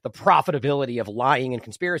all, the profitability of lying and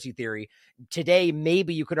conspiracy theory today,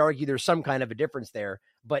 maybe you could argue there's some kind of a difference there,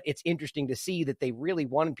 but it's interesting to see that they really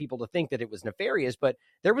wanted people to think that it was nefarious, but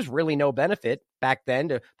there was really no benefit back then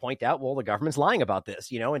to point out, well, the government's lying about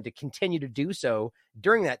this, you know, and to continue to do so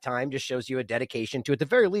during that time just shows you a dedication to, at the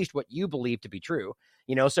very least, what you believe to be true.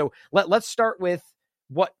 You know, so let's start with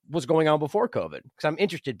what was going on before COVID, because I'm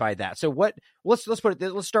interested by that. So let's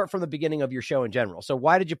start from the beginning of your show in general. So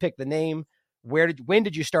why did you pick the name? When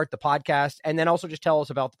did you start the podcast? And then also just tell us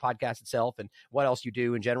about the podcast itself and what else you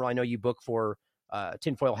do in general. I know you book for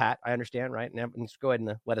Tinfoil Hat, I understand, right? And just go ahead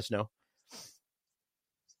and let us know.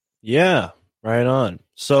 Yeah, right on.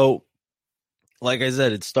 So, like I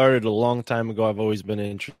said, it started a long time ago. I've always been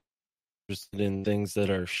interested in things that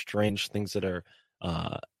are strange, things that are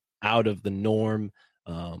out of the norm.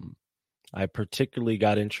 I particularly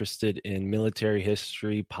got interested in military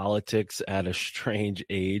history, politics at a strange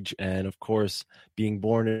age, and of course, being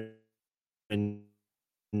born in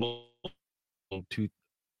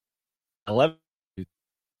 2011,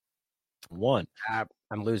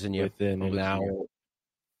 I'm losing you. within an hour.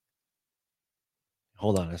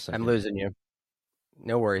 Hold on a second. I'm losing you.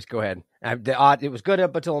 No worries. Go ahead. It was good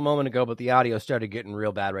up until a moment ago, but the audio started getting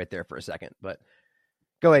real bad right there for a second. But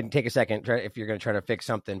go ahead and take a second if you're going to try to fix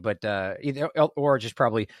something. But either or just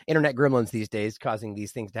probably internet gremlins these days causing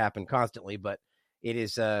these things to happen constantly. But it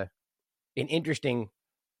is an interesting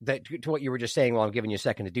that to what you were just saying. While I'm giving you a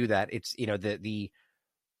second to do that, it's, you know, the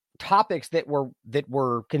topics that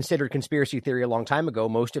were considered conspiracy theory a long time ago.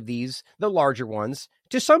 Most of these, the larger ones,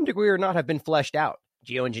 to some degree, or not, have been fleshed out.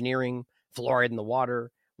 Geoengineering, fluoride in the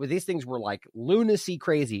water, where these things were like lunacy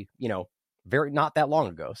crazy, you know, very not that long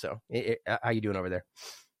ago. So how you doing over there?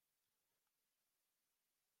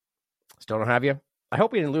 Still don't have you? I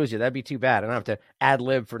hope we didn't lose you. That'd be too bad. I don't have to ad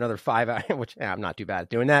lib for another 5 hours, which I'm not too bad at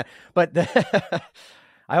doing that. But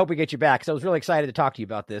I hope we get you back. So I was really excited to talk to you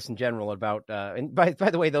about this in general, about, and by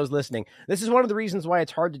the way, those listening, this is one of the reasons why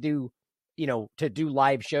it's hard to do, to do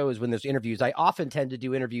live shows when there's interviews, I often tend to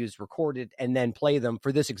do interviews recorded and then play them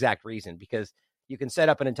for this exact reason, because you can set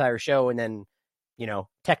up an entire show and then,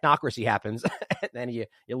 technocracy happens and then you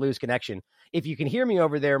lose connection. If you can hear me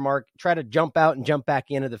over there, Mark, try to jump out and jump back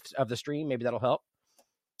in of the stream. Maybe that'll help.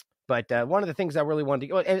 But one of the things I really wanted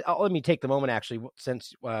to, let me take the moment, actually,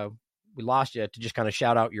 since we lost you, to just kind of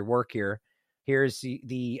shout out your work here. Here's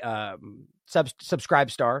the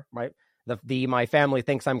subscribe star, right? The My Family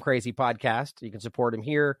Thinks I'm Crazy podcast. You can support him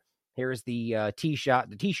here. Here's the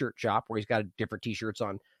t-shirt shop, where he's got different t-shirts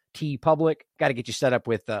on TeePublic. Got to get you set up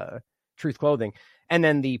with Truth Clothing. And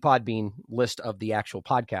then the Podbean list of the actual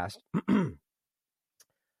podcast.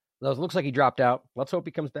 Looks like he dropped out. Let's hope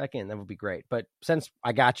he comes back in. That would be great. But since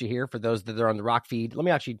I got you here, for those that are on the Rock feed, let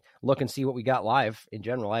me actually look and see what we got live in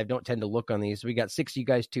general. I don't tend to look on these. We got 6 of you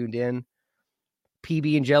guys tuned in.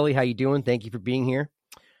 PB and Jelly, how you doing? Thank you for being here.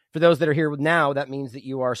 For those that are here now, that means that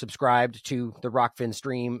you are subscribed to the Rockfin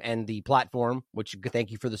stream and the platform, which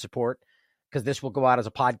thank you for the support, because this will go out as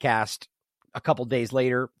a podcast a couple days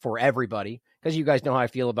later for everybody, because you guys know how I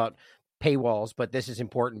feel about paywalls, but this is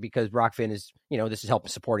important because Rockfin is, this is helping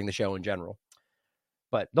supporting the show in general.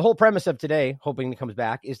 But the whole premise of today, hoping he comes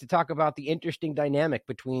back, is to talk about the interesting dynamic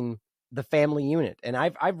between the family unit. And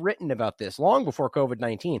I've written about this long before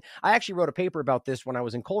COVID-19. I actually wrote a paper about this when I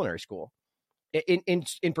was in culinary school,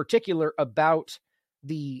 in particular about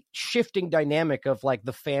the shifting dynamic of like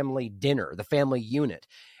the family dinner, the family unit.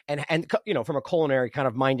 And from a culinary kind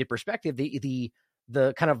of minded perspective, the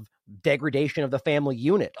kind of degradation of the family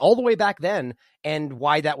unit all the way back then, and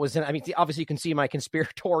why that was, obviously you can see my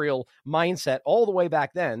conspiratorial mindset all the way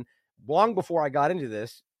back then, long before I got into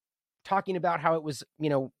this, talking about how it was,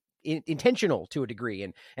 intentional to a degree,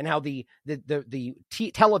 and how the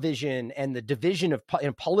television and the division of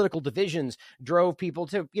political divisions drove people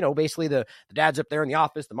to, basically the dad's up there in the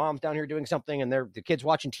office, the mom's down here doing something, and the kids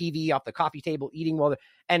watching TV off the coffee table, eating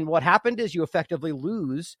and what happened is you effectively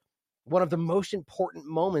lose one of the most important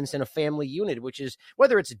moments in a family unit, which is,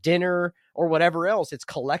 whether it's dinner or whatever else, it's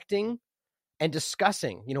collecting and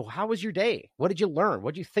discussing, how was your day? What did you learn?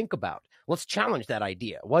 What did you think about? Let's challenge that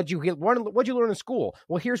idea. What'd you learn in school?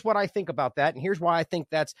 Well, here's what I think about that. And here's why I think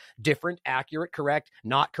that's different, accurate, correct,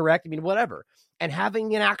 not correct. whatever. And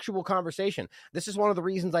having an actual conversation. This is one of the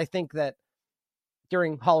reasons I think that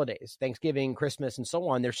during holidays, Thanksgiving, Christmas, and so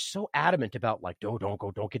on, they're so adamant about like, don't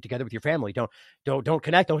get together with your family. Don't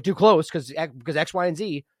connect. Don't do close because X, Y, and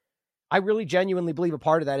Z. I really genuinely believe a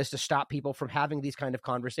part of that is to stop people from having these kind of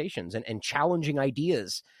conversations and challenging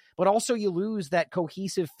ideas. But also you lose that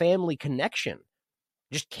cohesive family connection,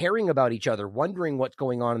 just caring about each other, wondering what's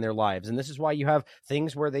going on in their lives. And this is why you have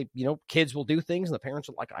things where they, kids will do things and the parents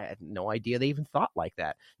are like, I had no idea they even thought like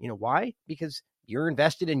that. Why? Because you're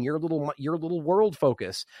invested in your little world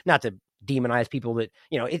focus. Not to demonize people that,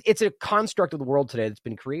 it's a construct of the world today that's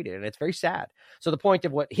been created, and it's very sad. So the point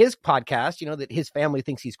of what his podcast, that his family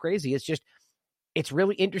thinks he's crazy, it's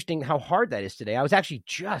really interesting how hard that is today. I was actually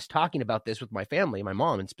just talking about this with my family, my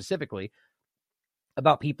mom, and specifically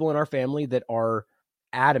about people in our family that are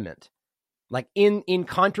adamant, like in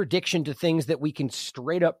contradiction to things that we can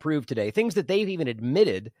straight up prove today, things that they've even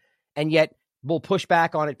admitted, and yet we'll push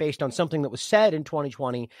back on it based on something that was said in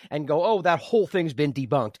 2020 and go, oh, that whole thing's been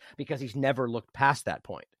debunked, because he's never looked past that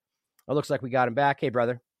point. It looks like we got him back. Hey,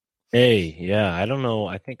 brother. Hey, yeah, I don't know.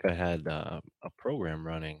 I think I had a program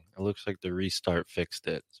running. It looks like the restart fixed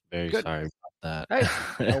it. Very Good. sorry about that.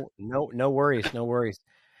 Hey, no worries. No worries.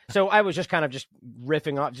 So I was just kind of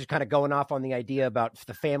riffing off, just kind of going off on the idea about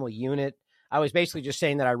the family unit. I was basically just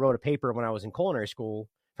saying that I wrote a paper when I was in culinary school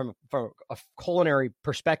from a culinary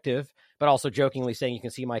perspective, but also jokingly saying you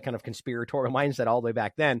can see my kind of conspiratorial mindset all the way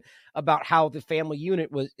back then about how the family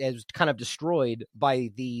unit was kind of destroyed by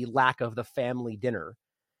the lack of the family dinner,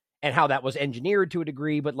 and how that was engineered to a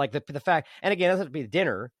degree. But like the fact, and again, it doesn't have to be the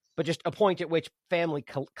dinner, but just a point at which family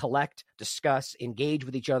collect, discuss, engage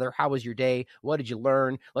with each other. How was your day? What did you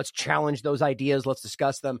learn? Let's challenge those ideas. Let's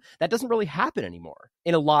discuss them. That doesn't really happen anymore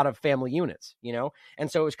in a lot of family units,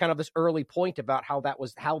 And so it's kind of this early point about how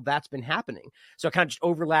that's been happening. So it kind of just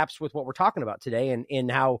overlaps with what we're talking about today, and in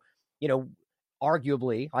how,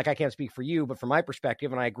 arguably, like I can't speak for you, but from my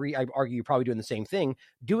perspective, and I argue you're probably doing the same thing,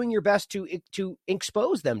 doing your best to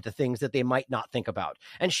expose them to things that they might not think about,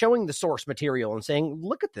 and showing the source material and saying,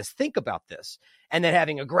 look at this, think about this, and then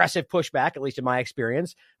having aggressive pushback, at least in my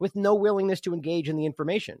experience, with no willingness to engage in the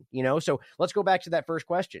information, So let's go back to that first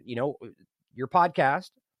question, your podcast,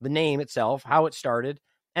 the name itself, how it started,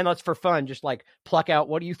 and let's, for fun, just like pluck out,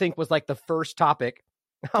 what do you think was like the first topic?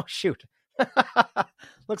 Oh, shoot.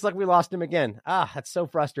 Looks like we lost him again. That's so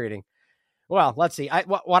frustrating. Well, let's see.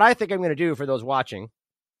 What I think I'm going to do for those watching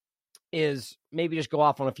is maybe just go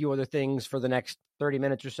off on a few other things for the next 30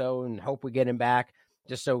 minutes or so and hope we get him back,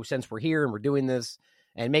 just so since we're here and we're doing this,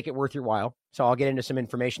 and make it worth your while. So I'll get into some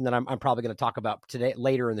information that I'm probably going to talk about today,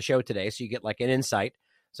 later in the show today, so you get like an insight.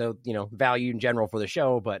 So, value in general for the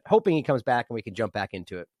show, but hoping he comes back and we can jump back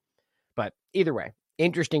into it. But either way,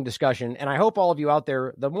 interesting discussion. And I hope all of you out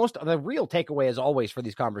there, the real takeaway as always for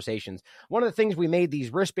these conversations, one of the things we made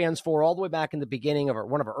these wristbands for all the way back in the beginning of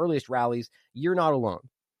one of our earliest rallies, you're not alone.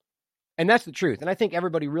 And that's the truth. And I think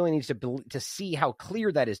everybody really needs to see how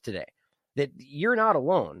clear that is today, that you're not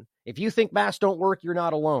alone. If you think masks don't work, you're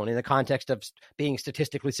not alone in the context of being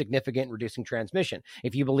statistically significant and reducing transmission.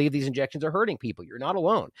 If you believe these injections are hurting people, you're not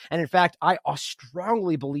alone. And in fact, I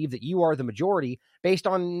strongly believe that you are the majority based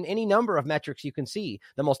on any number of metrics you can see.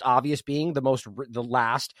 The most obvious being the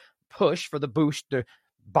last push for the boost, the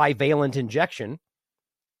bivalent injection,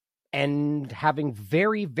 and having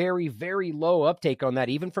very, very, very low uptake on that,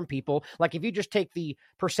 even from people. Like if you just take the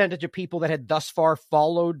percentage of people that had thus far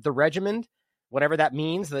followed the regimen, whatever that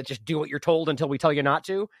means, that just do what you're told until we tell you not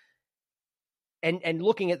to, and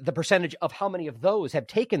looking at the percentage of how many of those have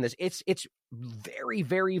taken this, it's very,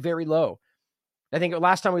 very, very low. I think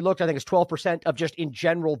last time we looked, I think it's 12% of just in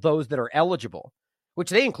general those that are eligible, which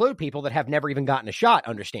they include people that have never even gotten a shot,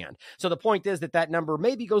 understand. So the point is that number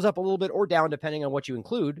maybe goes up a little bit or down depending on what you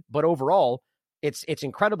include, but overall, it's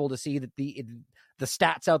incredible to see that the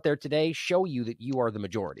stats out there today show you that you are the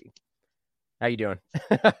majority. How you doing?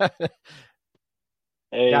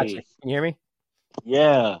 Hey, Gotcha. Can you hear me?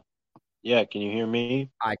 yeah. Can you hear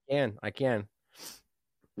me? I can.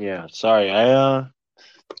 Yeah. Sorry, I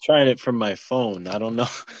tried it from my phone. I don't know.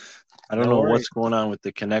 I don't No know worries. what's going on with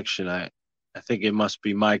the connection. I think it must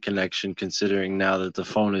be my connection, considering now that the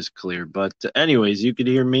phone is clear. But anyways, you could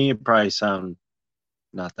hear me. It probably sound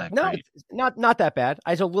not that No, great. it's not that bad.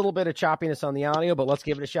 There's a little bit of choppiness on the audio, but let's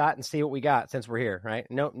give it a shot and see what we got since we're here, right?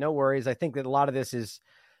 No worries. I think that a lot of this is,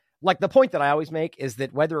 like, the point that I always make is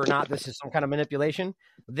that whether or not this is some kind of manipulation,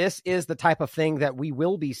 this is the type of thing that we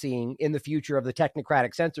will be seeing in the future of the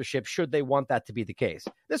technocratic censorship, should they want that to be the case.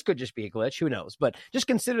 This could just be a glitch, who knows? But just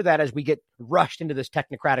consider that as we get rushed into this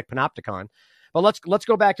technocratic panopticon. But let's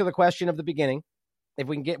go back to the question of the beginning. If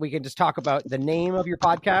we can just talk about the name of your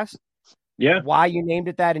podcast, Yeah. why you named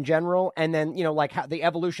it that in general, and then, like how the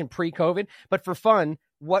evolution pre-COVID. But for fun,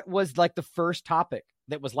 what was like the first topic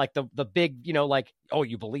that was like the big, like, oh,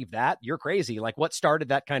 you believe that? You're crazy. Like, what started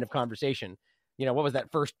that kind of conversation? What was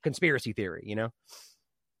that first conspiracy theory,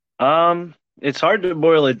 It's hard to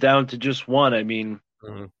boil it down to just one. I mean,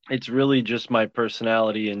 Mm-hmm. it's really just my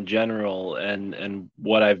personality in general, and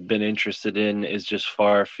what I've been interested in is just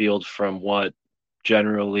far afield from what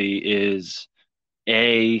generally is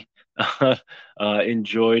A,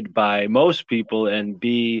 enjoyed by most people, and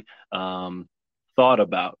B, thought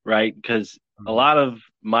about, right? Because a lot of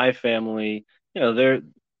my family, they're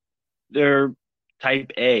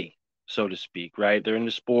type A, so to speak, right? They're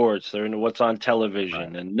into sports, they're into what's on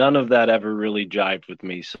television, and none of that ever really jived with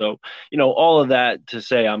me. So, all of that to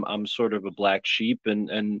say I'm sort of a black sheep,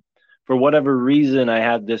 and for whatever reason, I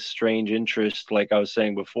had this strange interest, like I was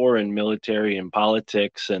saying before, in military and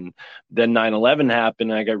politics. And then 9/11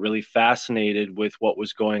 happened. And I got really fascinated with what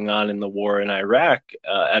was going on in the war in Iraq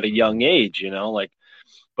at a young age,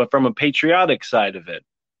 but from a patriotic side of it.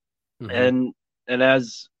 Mm-hmm. And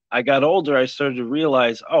as I got older, I started to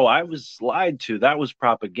realize, I was lied to. That was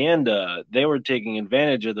propaganda. They were taking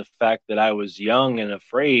advantage of the fact that I was young and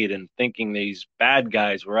afraid and thinking these bad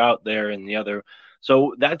guys were out there and the other.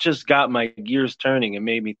 So that just got my gears turning and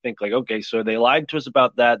made me think, like, okay, so they lied to us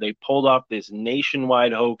about that. They pulled off this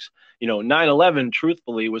nationwide hoax. 9/11,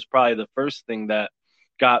 truthfully, was probably the first thing that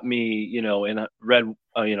got me, in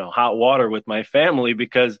a hot water with my family,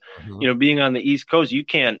 because, being on the East Coast, you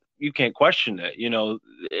can't question it.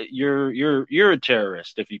 You're a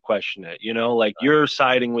terrorist if you question it, you're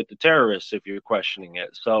siding with the terrorists if you're questioning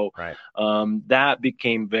it. So Right. That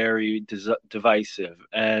became very divisive.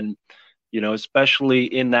 And, especially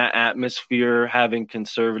in that atmosphere, having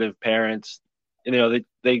conservative parents,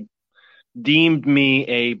 they deemed me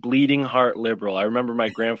a bleeding heart liberal. I remember my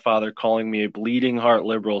grandfather calling me a bleeding heart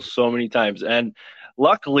liberal so many times. And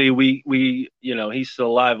luckily we he's still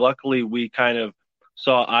alive. Luckily we kind of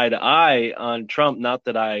saw eye to eye on Trump. Not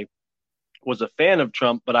that I was a fan of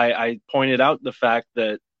Trump, but I pointed out the fact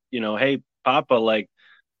that, hey, Papa, like,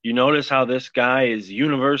 you notice how this guy is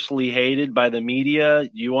universally hated by the media.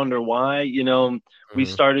 You wonder why. We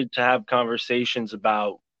started to have conversations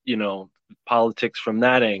about, politics from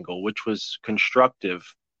that angle, which was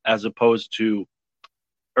constructive, as opposed to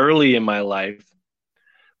early in my life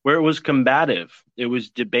where it was combative, it was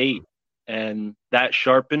debate, and that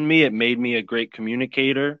sharpened me. It made me a great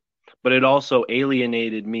communicator, but it also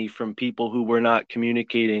alienated me from people who were not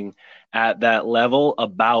communicating at that level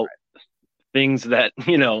about things that,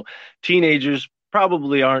 teenagers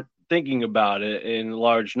probably aren't thinking about it in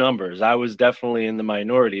large numbers. I was definitely in the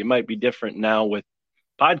minority. It might be different now with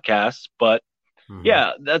podcasts, but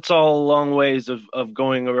yeah, that's all long ways of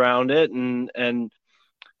going around it. And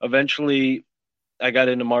eventually I got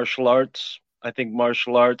into martial arts. I think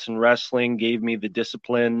martial arts and wrestling gave me the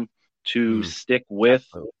discipline to stick with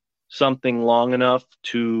something long enough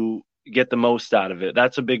to get the most out of it.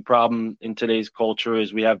 That's a big problem in today's culture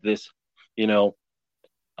is we have this,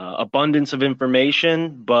 abundance of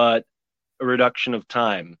information, but a reduction of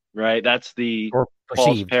time, right? That's the Or false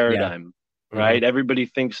perceived, paradigm, right? Everybody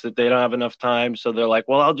thinks that they don't have enough time. So they're like,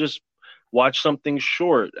 well, I'll just watch something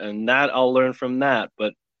short and that I'll learn from that.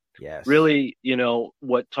 But Yes. really,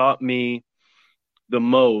 what taught me the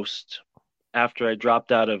most after I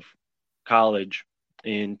dropped out of college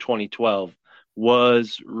in 2012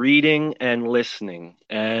 was reading and listening.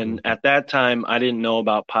 And at that time, I didn't know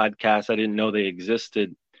about podcasts. I didn't know they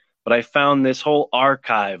existed, but I found this whole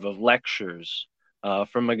archive of lectures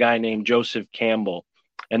from a guy named Joseph Campbell.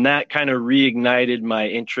 And that kind of reignited my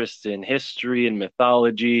interest in history and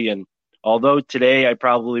mythology. And although today I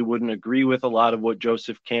probably wouldn't agree with a lot of what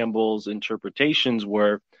Joseph Campbell's interpretations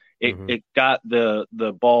were, it got the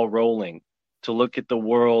ball rolling to look at the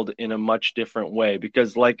world in a much different way.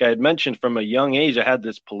 Because like I had mentioned, from a young age, I had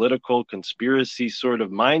this political conspiracy sort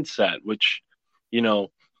of mindset, which,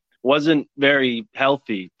 wasn't very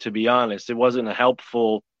healthy, to be honest. It wasn't a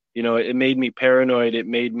helpful, it made me paranoid. It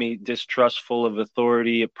made me distrustful of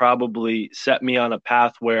authority. It probably set me on a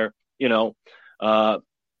path where,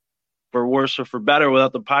 for worse or for better,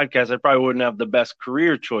 without the podcast, I probably wouldn't have the best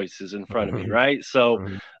career choices in front of me, right? So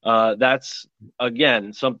that's,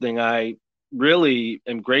 again, something I really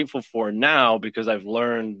am grateful for now because I've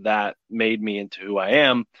learned that made me into who I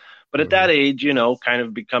am. But at that age, kind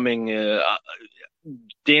of becoming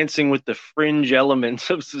dancing with the fringe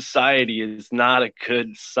elements of society is not a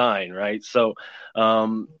good sign, right? So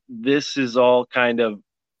this is all kind of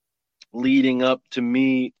leading up to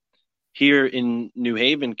me here in New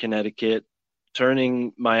Haven, Connecticut,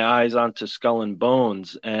 turning my eyes onto Skull and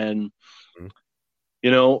Bones. And,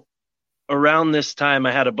 around this time,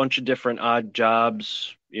 I had a bunch of different odd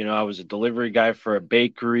jobs. I was a delivery guy for a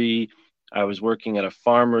bakery. I was working at a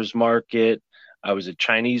farmer's market. I was a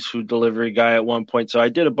Chinese food delivery guy at one point. So I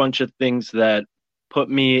did a bunch of things that put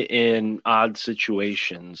me in odd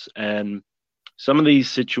situations. And some of these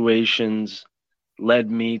situations led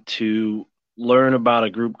me to learn about a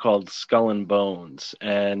group called Skull and Bones.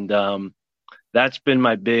 And that's been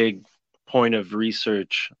my big point of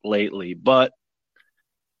research lately. But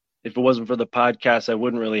if it wasn't for the podcast, I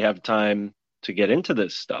wouldn't really have time to get into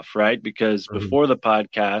this stuff, right? Because before the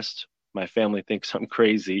podcast, my family thinks I'm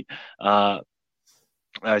crazy.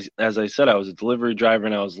 As I said, I was a delivery driver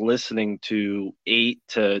and I was listening to 8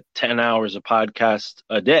 to 10 hours of podcast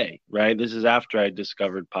a day, right? This is after I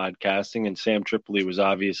discovered podcasting, and Sam Tripoli was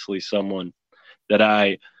obviously someone that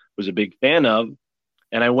I was a big fan of.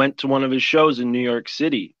 And I went to one of his shows in New York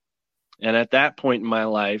City. And at that point in my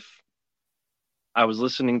life, I was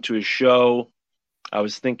listening to his show. I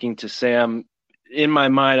was thinking to Sam, in my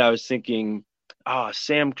mind, I was thinking,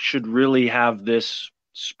 Sam should really have this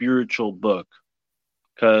spiritual book,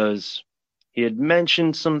 because he had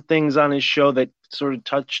mentioned some things on his show that sort of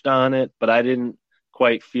touched on it, but I didn't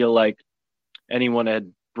quite feel like anyone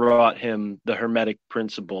had brought him the Hermetic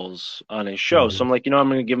principles on his show. So I'm like, I'm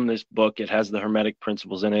going to give him this book. It has the Hermetic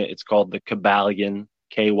principles in it. It's called The Kybalion,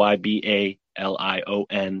 Kybalion,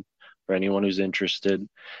 for anyone who's interested. And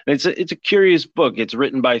it's a curious book. It's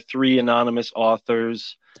written by 3 anonymous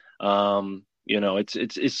authors.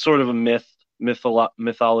 It's sort of a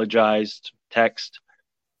mythologized text.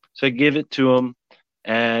 So I give it to him,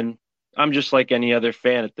 and I'm just like any other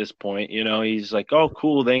fan at this point. He's like, "Oh,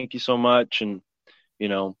 cool, thank you so much," and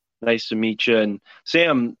nice to meet you. And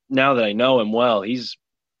Sam, now that I know him well, he's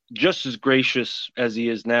just as gracious as he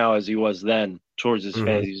is now as he was then towards his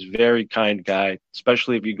fans. He's a very kind guy,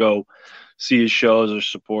 especially if you go see his shows or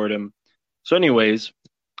support him. So anyways,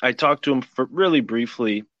 I talked to him for really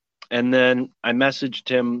briefly, and then I messaged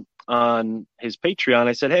him on his Patreon.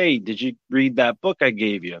 I said, "Hey, did you read that book I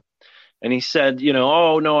gave you?" And he said,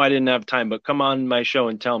 "Oh, no, I didn't have time, but come on my show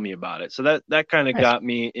and tell me about it." So that kind of got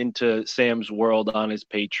me into Sam's world on his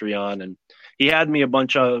Patreon. And he had me a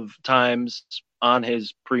bunch of times on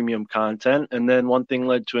his premium content. And then one thing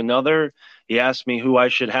led to another. He asked me who I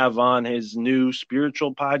should have on his new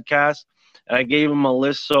spiritual podcast. And I gave him a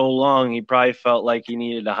list so long, he probably felt like he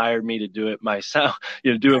needed to hire me to do it myself,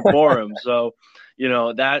 do it for him. So,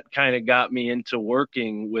 that kind of got me into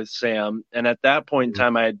working with Sam. And at that point in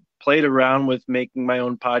time, I had played around with making my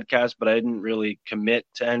own podcast, but I didn't really commit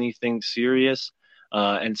to anything serious.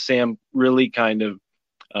 And Sam really kind of,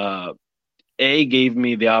 A, gave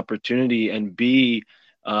me the opportunity, and B,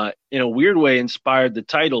 in a weird way, inspired the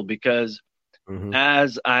title, because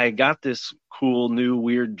as I got this cool, new,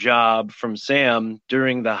 weird job from Sam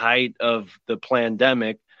during the height of the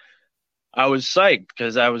pandemic, I was psyched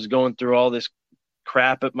because I was going through all this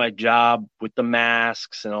crap at my job with the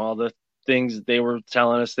masks and all the things they were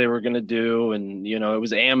telling us they were going to do. And, it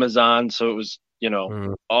was Amazon. So it was,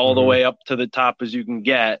 all the way up to the top as you can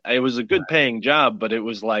get. It was a good paying job, but it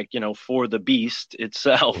was like, for the beast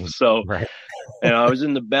itself. So, I was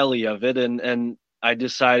in the belly of it, and I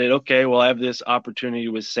decided, okay, well, I have this opportunity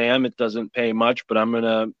with Sam. It doesn't pay much, but I'm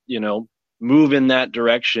going to, move in that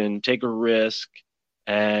direction, take a risk,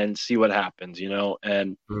 and see what happens,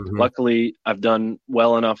 and luckily I've done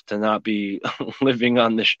well enough to not be living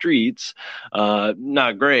on the streets.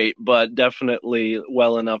 Not great, but definitely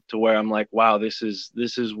well enough to where I'm like, wow, this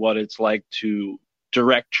is what it's like to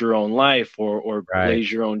direct your own life or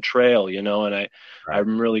blaze your own trail, and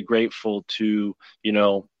I'm really grateful to,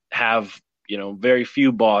 have, very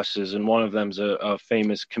few bosses, and one of them's a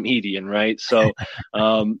famous comedian, right? So,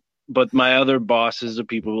 but my other bosses are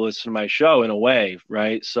people who listen to my show in a way,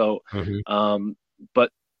 right? So,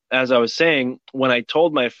 but as I was saying, when I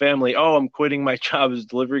told my family, oh, I'm quitting my job as a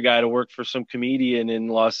delivery guy to work for some comedian in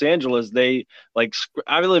Los Angeles, they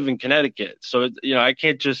I live in Connecticut, so, I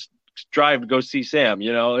can't just drive to go see Sam,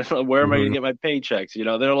 where am I going to get my paychecks?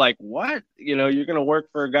 They're like, what? You're going to work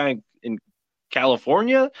for a guy in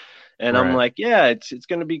California? And I'm like, yeah, it's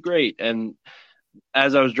going to be great. And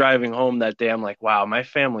as I was driving home that day, I'm like, wow, my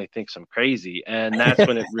family thinks I'm crazy. And that's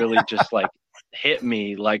when it really just hit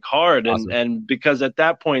me hard. Awesome. And because at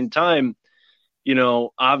that point in time,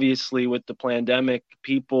 obviously with the pandemic,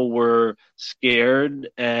 people were scared,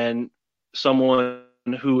 and someone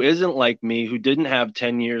who isn't like me, who didn't have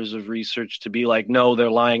 10 years of research, to be like, no, they're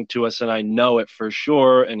lying to us, and I know it for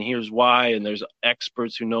sure, and here's why, and there's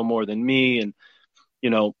experts who know more than me. And,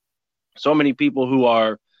 so many people who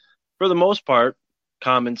are, for the most part,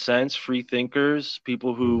 common sense, free thinkers,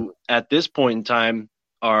 people who at this point in time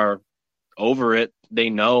are over it. They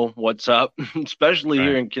know what's up, especially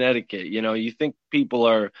here in Connecticut. You think people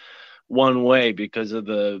are one way because of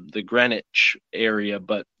the Greenwich area,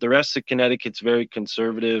 but the rest of Connecticut's very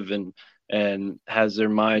conservative and has their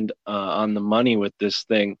mind on the money with this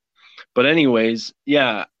thing. But anyways,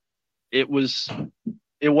 yeah, it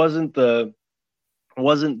wasn't the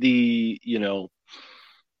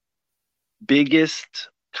biggest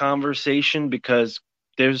conversation, because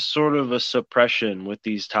there's sort of a suppression with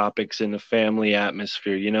these topics in the family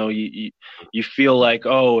atmosphere. You feel like,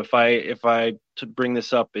 oh, if I to bring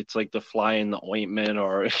this up, it's like the fly in the ointment,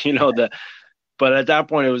 or but at that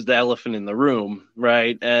point it was the elephant in the room,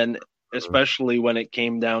 right? And especially when it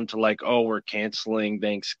came down to oh, we're canceling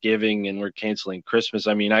Thanksgiving and we're canceling Christmas.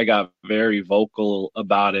 I mean, I got very vocal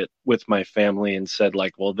about it with my family and said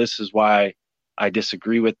well, this is why I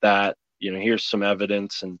disagree with that. Here's some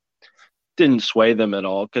evidence, and didn't sway them at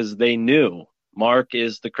all, because they knew Mark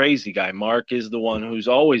is the crazy guy. Mark is the one who's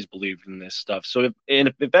always believed in this stuff. So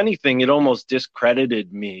if anything, it almost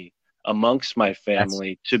discredited me amongst my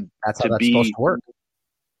family that's supposed to work.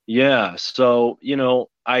 Yeah. So,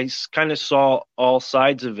 I kind of saw all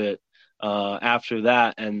sides of it after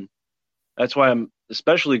that. And that's why I'm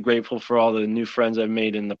especially grateful for all the new friends I've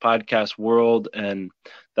made in the podcast world. And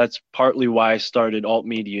that's partly why I started Alt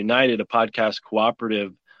Media United, a podcast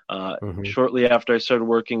cooperative. Shortly after I started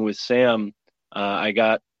working with Sam, I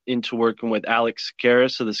got into working with Alex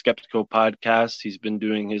Karras of the Skeptical Podcast. He's been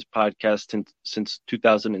doing his podcast since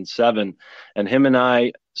 2007. And him and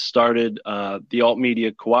I started the Alt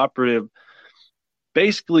Media Cooperative,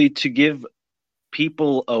 basically to give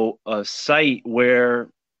people a site where,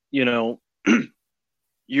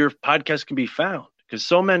 your podcast can be found. Because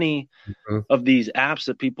so many of these apps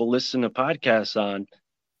that people listen to podcasts on,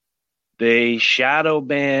 they shadow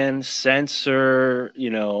ban, censor.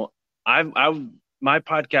 My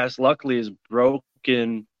podcast luckily has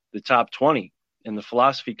broken the top 20 in the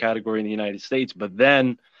philosophy category in the United States. But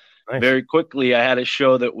then very quickly, I had a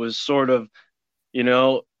show that was sort of,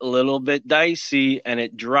 a little bit dicey, and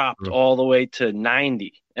it dropped all the way to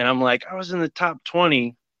 90. And I'm like, I was in the top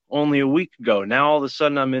 20 only a week ago. Now all of a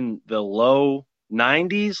sudden I'm in the low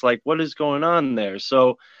 90s. What is going on there?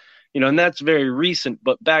 So, and that's very recent.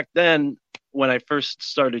 But back then, when I first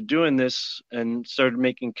started doing this and started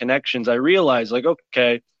making connections, I realized like,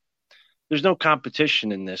 okay, there's no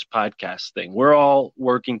competition in this podcast thing. We're all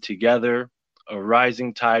working together. A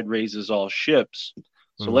rising tide raises all ships.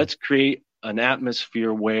 So let's create an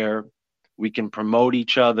atmosphere where we can promote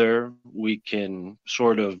each other. We can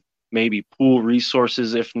sort of maybe pool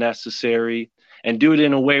resources if necessary, and do it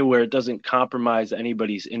in a way where it doesn't compromise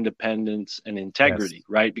anybody's independence and integrity,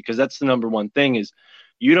 right? Because that's the number one thing is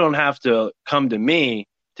you don't have to come to me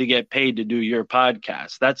to get paid to do your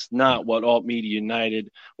podcast. That's not what Alt Media United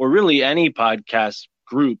or really any podcast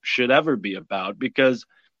group should ever be about, because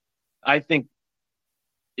I think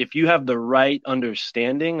if you have the right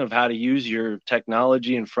understanding of how to use your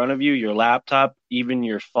technology in front of you, your laptop, even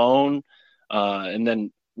your phone, and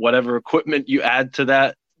then whatever equipment you add to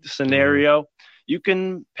that scenario, you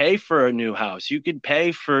can pay for a new house. You could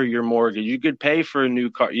pay for your mortgage. You could pay for a new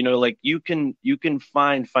car. You know, like you can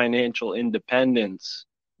find financial independence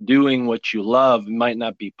doing what you love. It might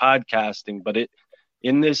not be podcasting, but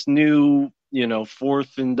in this new,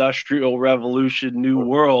 fourth industrial revolution, new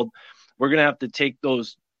world, we're going to have to take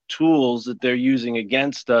those tools that they're using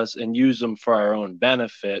against us and use them for our own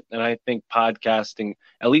benefit. And I think podcasting,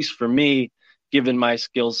 at least for me, given my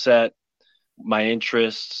skill set, my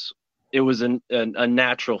interests, it was a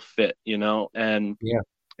natural fit, and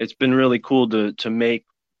it's been really cool to make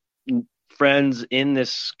friends in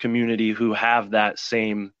this community who have that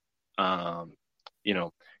same,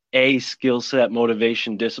 skill set,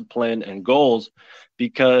 motivation, discipline, and goals,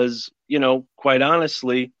 because, quite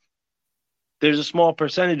honestly, there's a small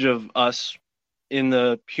percentage of us in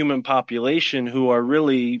the human population who are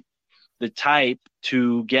really the type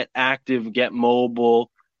to get active, get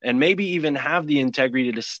mobile, and maybe even have the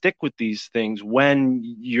integrity to stick with these things when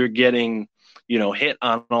you're getting, hit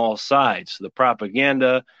on all sides. The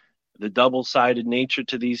propaganda, the double-sided nature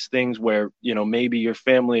to these things where, maybe your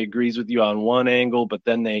family agrees with you on one angle, but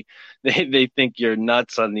then they think you're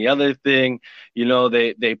nuts on the other thing.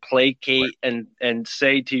 They placate and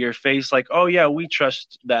say to your face like, oh yeah, we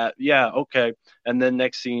trust that. Yeah. Okay. And then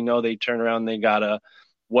next thing you know, they turn around, they got a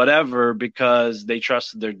whatever because they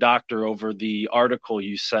trusted their doctor over the article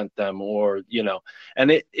you sent them, or, and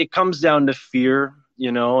it comes down to fear,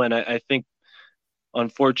 and I think,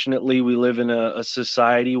 unfortunately, we live in a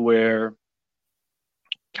society where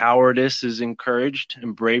cowardice is encouraged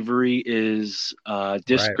and bravery is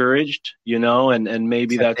discouraged, and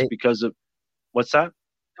maybe that's because of what's that?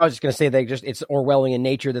 I was just going to say it's Orwellian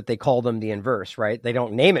nature that they call them the inverse, right? They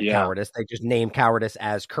don't name it cowardice. They just name cowardice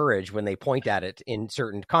as courage when they point at it in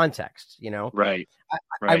certain contexts, Right.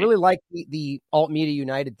 I really like the Alt Media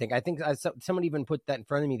United thing. I think someone even put that in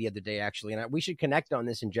front of me the other day, actually, and we should connect on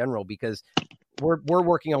this in general because we're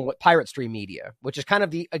working on Pirate Stream Media, which is kind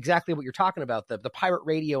of exactly what you're talking about, the pirate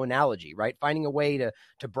radio analogy, right? Finding a way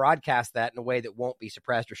to broadcast that in a way that won't be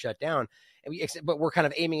suppressed or shut down. But we're kind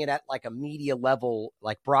of aiming it at like a media level,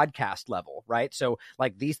 like broadcast level, right? So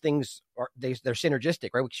like these things they're synergistic,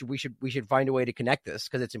 right? We should find a way to connect this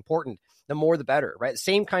because it's important. The more, the better, right?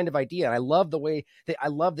 Same kind of idea. And I love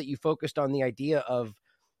that you focused on the idea of,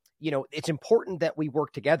 it's important that we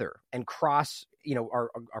work together and cross, our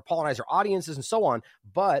pollinizer audiences and so on.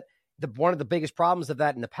 But one of the biggest problems of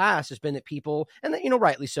that in the past has been that people, and that,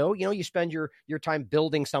 rightly so, you spend your time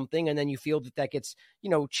building something and then you feel that gets,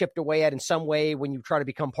 chipped away at in some way when you try to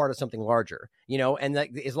become part of something larger, and that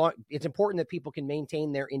it's important that people can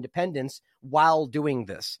maintain their independence while doing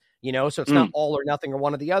this, so it's not all or nothing or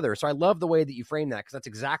one or the other. So I love the way that you frame that because that's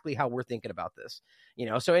exactly how we're thinking about this,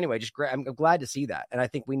 so anyway, I'm glad to see that. And I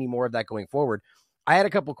think we need more of that going forward. I had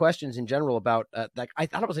a couple of questions in general about I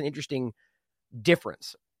thought it was an interesting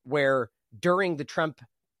difference where during the Trump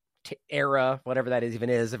era, whatever that even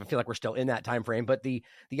is, I feel like we're still in that time frame, but the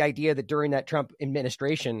idea that during that Trump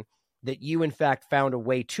administration that you in fact found a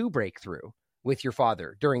way to break through with your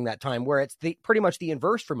father during that time, where it's pretty much the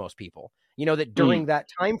inverse for most people, that during that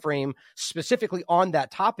time frame, specifically on that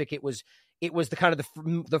topic, it was the kind of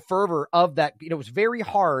the fervor of that. It was very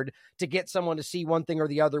hard to get someone to see one thing or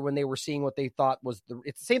the other when they were seeing what they thought was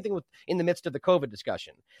it's the same thing in the midst of the COVID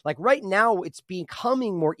discussion. Like right now, it's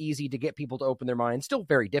becoming more easy to get people to open their minds. Still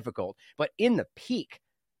very difficult, but in the peak,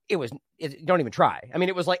 don't even try. I mean,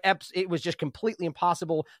 it was just completely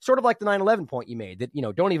impossible. Sort of like the 9/11 point you made that,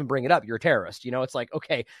 don't even bring it up. You're a terrorist. It's like,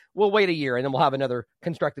 okay, we'll wait a year and then we'll have another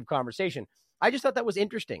constructive conversation. I just thought that was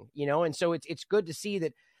interesting, and so it's good to see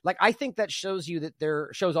that. Like, I think that shows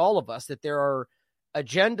all of us that there are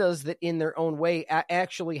agendas that in their own way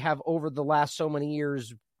actually have over the last so many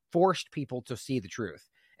years forced people to see the truth.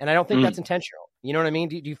 And I don't think that's intentional. You know what I mean?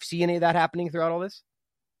 Do you see any of that happening throughout all this?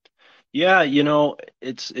 Yeah,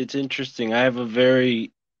 it's interesting.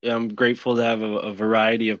 I'm grateful to have a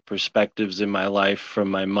variety of perspectives in my life, from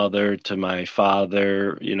my mother to my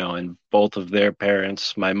father, and both of their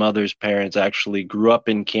parents. My mother's parents actually grew up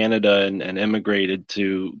in Canada and immigrated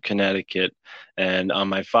to Connecticut. And on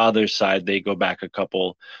my father's side, they go back a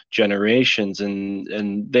couple generations,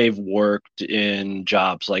 and they've worked in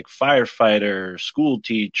jobs like firefighter, school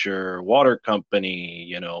teacher, water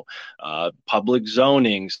company, public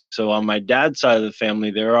zonings. So on my dad's side of the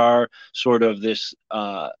family, there are sort of there's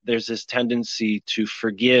this tendency to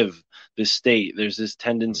forgive the state. There's this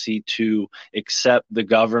tendency to accept the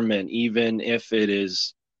government, even if it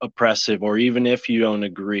is oppressive or even if you don't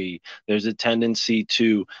agree. There's a tendency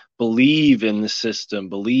to believe in the system,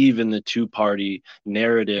 believe in the two-party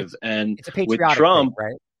narrative. And It's a with patriotic thing, Trump,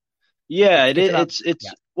 right? yeah, It's about it's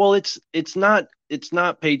yeah, well, it's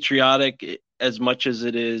not patriotic as much as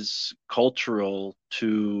it is cultural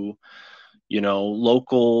to,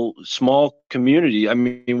 local small community. I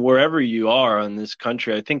mean, wherever you are in this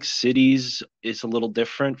country, I think cities is a little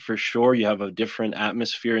different for sure. You have a different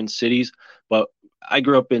atmosphere in cities, but I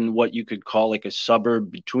grew up in what you could call like a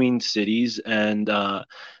suburb between cities, and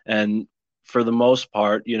for the most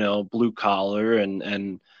part, blue collar,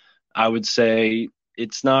 and I would say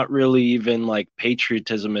it's not really even like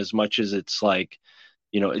patriotism as much as it's like,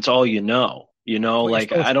 it's all it's what you're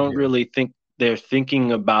like I supposed to don't do. really think they're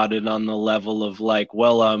thinking about it on the level of like,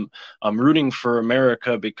 well, I'm rooting for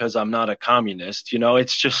America because I'm not a communist.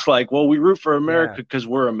 It's just like, well, we root for Yeah. America because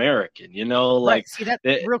we're American, Right. like See that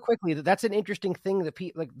it, real quickly. That's an interesting thing that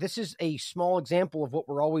people like. This is a small example of what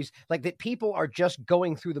we're always like. That people are just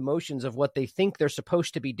going through the motions of what they think they're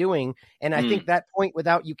supposed to be doing, and I think that point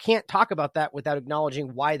without you can't talk about that without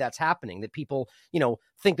acknowledging why that's happening. That people,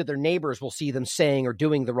 think that their neighbors will see them saying or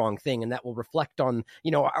doing the wrong thing, and that will reflect on,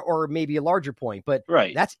 or maybe a larger point. But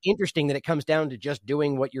right. that's interesting that it comes down to just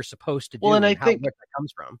doing what you're supposed to do, Well, and and how where that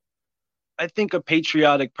comes from. I think a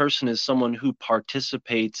patriotic person is someone who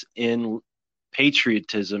participates in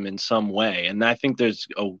patriotism in some way. And I think there's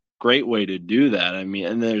a great way to do that. I mean,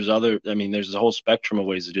 and there's a whole spectrum of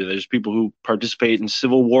ways to do that. There's people who participate in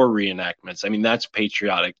Civil War reenactments. I mean, that's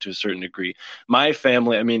patriotic to a certain degree. My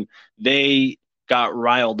family, I mean, they got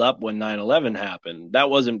riled up when 9/11 happened. That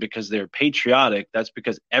wasn't because they're patriotic. That's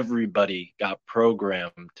because everybody got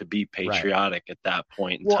programmed to be Right. patriotic at that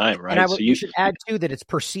point in Well, time, and right? So we should add too that it's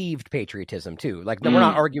perceived patriotism too. Like, no, we're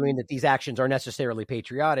not arguing that these actions are necessarily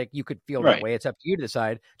patriotic. You could feel that right. way. It's up to you to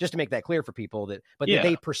decide. Just to make that clear for people that Yeah.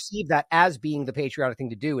 they perceive that as being the patriotic thing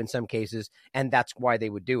to do in some cases, and that's why they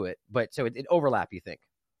would do it. But so it overlap. You think?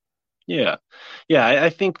 Yeah. Yeah. I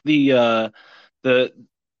think the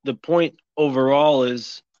the point overall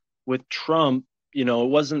is with Trump, it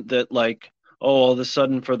wasn't that like, oh, all of a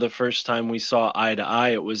sudden for the first time we saw eye to eye.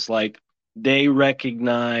 It was like they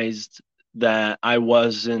recognized that I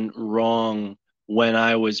wasn't wrong when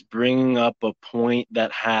I was bringing up a point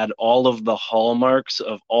that had all of the hallmarks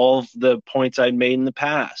of all of the points I'd made in the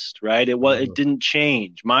past, right? It didn't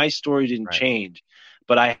change. My story didn't Right. change,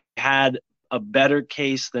 but I had a better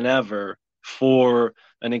case than ever for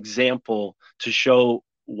an example to show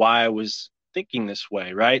why I was thinking this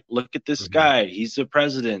way, right? Look at this guy. He's the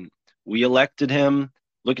president. We elected him.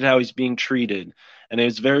 Look at how he's being treated. And it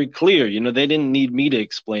was very clear, they didn't need me to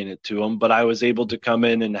explain it to them, but I was able to come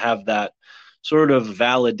in and have that sort of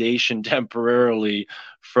validation temporarily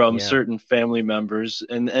from Yeah. certain family members.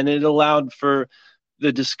 And it allowed for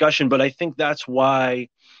the discussion. But I think that's why,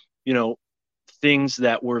 things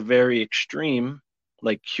that were very extreme,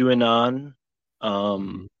 like QAnon,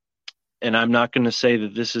 and I'm not going to say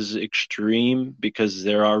that this is extreme because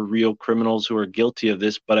there are real criminals who are guilty of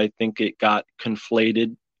this, but I think it got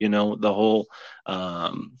conflated, the whole,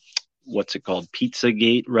 what's it called?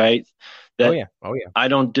 Pizzagate, right? Oh yeah. I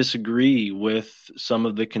don't disagree with some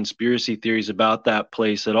of the conspiracy theories about that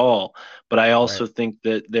place at all, but I also think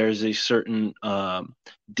that there's a certain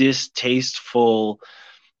distasteful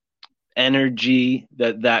energy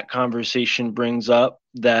that conversation brings up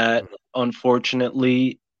that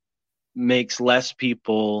unfortunately makes less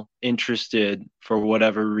people interested for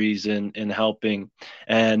whatever reason in helping.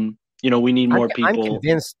 And we need more people.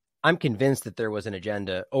 I'm convinced that there was an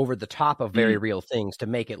agenda over the top of very real things to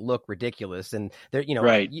make it look ridiculous. And there,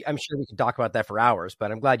 Right. I'm sure we could talk about that for hours,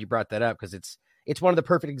 but I'm glad you brought that up because it's one of the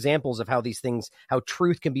perfect examples of how these things, how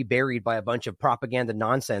truth can be buried by a bunch of propaganda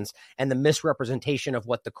nonsense and the misrepresentation of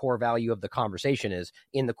what the core value of the conversation is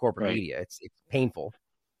in the corporate media. It's painful.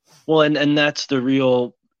 Well, and that's the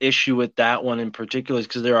real issue with that one in particular, is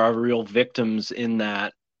because there are real victims in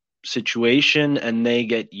that situation and they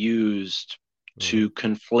get used to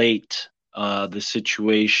conflate the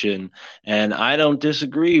situation. And I don't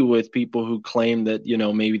disagree with people who claim that,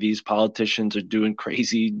 maybe these politicians are doing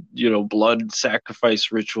crazy, blood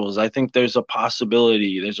sacrifice rituals. I think there's a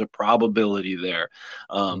possibility, there's a probability there.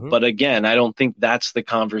 But again, I don't think that's the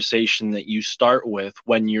conversation that you start with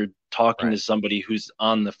when you're talking to somebody who's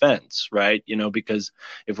on the fence, right? Because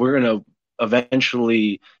if we're going to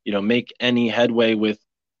eventually, make any headway with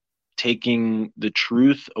taking the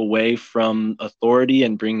truth away from authority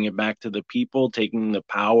and bringing it back to the people, taking the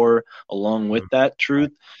power along with that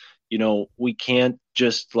truth, we can't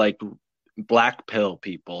just like black pill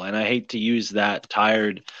people. And I hate to use that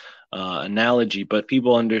tired analogy, but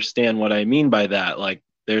people understand what I mean by that. Like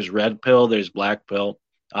there's red pill, there's black pill.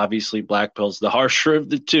 Obviously, black pill's the harsher of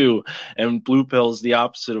the two, and blue pill's the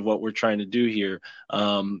opposite of what we're trying to do here.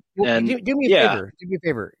 Do me a favor. Do me a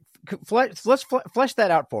favor. Let's flesh that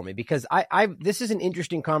out for me, because this is an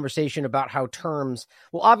interesting conversation about how terms.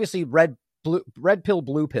 Well, obviously, red pill,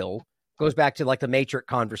 blue pill goes back to like the Matrix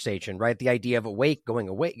conversation, right? The idea of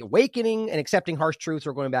awakening and accepting harsh truths,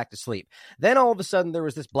 or going back to sleep. Then all of a sudden, there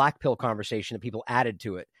was this black pill conversation that people added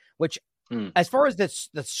to it, which. As far as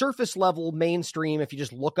the surface level mainstream, if you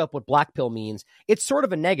just look up what black pill means, it's sort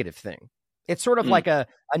of a negative thing. It's sort of like a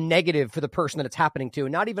negative for the person that it's happening to,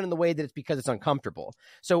 not even in the way that it's because it's uncomfortable.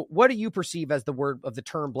 So what do you perceive as the word of the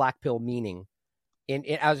term black pill meaning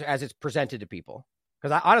as it's presented to people?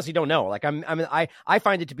 Because I honestly don't know. Like I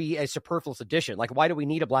find it to be a superfluous addition. Like, why do we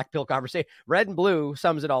need a black pill conversation? Red and blue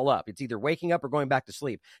sums it all up. It's either waking up or going back to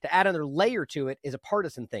sleep. To add another layer to it is a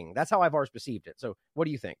partisan thing. That's how I've always perceived it. So what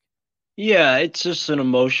do you think? Yeah, it's just an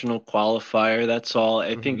emotional qualifier. That's all.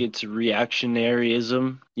 I think it's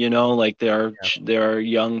reactionaryism. Like there are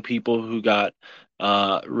young people who got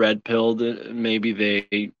red pilled. Maybe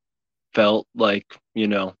they felt like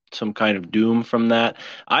some kind of doom from that.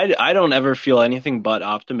 I don't ever feel anything but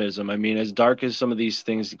optimism. I mean, as dark as some of these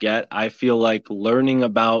things get, I feel like learning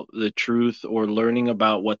about the truth, or learning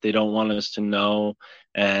about what they don't want us to know,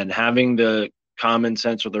 and having the common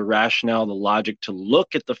sense or the rationale, the logic to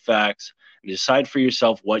look at the facts and decide for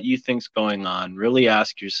yourself what you think's going on. Really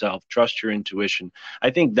ask yourself, trust your intuition. I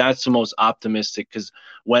think that's the most optimistic, because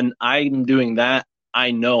when I'm doing that, I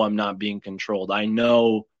know I'm not being controlled. I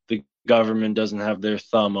know the government doesn't have their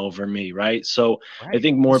thumb over me, right? So I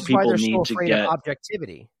think more people need to get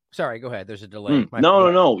objectivity. Sorry, go ahead. There's a delay.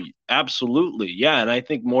 No, absolutely. Yeah, and I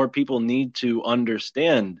think more people need to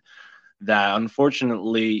understand that.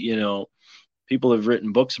 Unfortunately, people have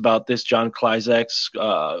written books about this. John Klizek's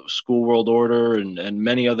School World Order and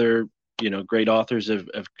many other, great authors have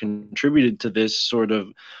contributed to this sort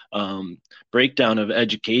of breakdown of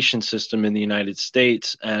education system in the United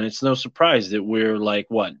States. And it's no surprise that we're like,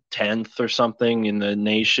 10th or something in the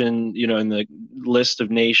nation, in the list of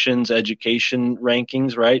nations education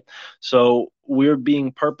rankings, right? So we're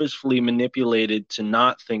being purposefully manipulated to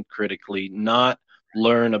not think critically, not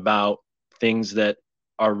learn about things that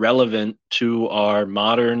are relevant to our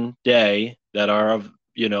modern day, that are of,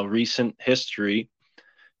 recent history.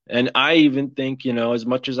 And I even think, as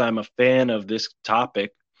much as I'm a fan of this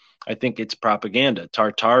topic, I think it's propaganda.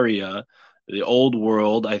 Tartaria, the old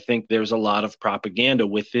world, I think there's a lot of propaganda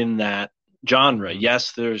within that genre.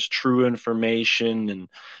 Yes, there's true information, and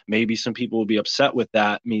maybe some people will be upset with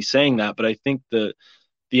me saying that, but I think the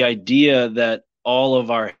idea that all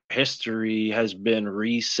of our history has been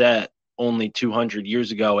reset only 200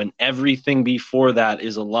 years ago and everything before that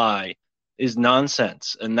is a lie is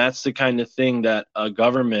nonsense. And that's the kind of thing that a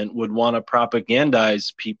government would want to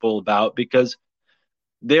propagandize people about, because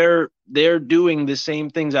they're doing the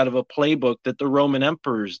same things out of a playbook that the Roman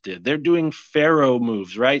emperors did. They're doing pharaoh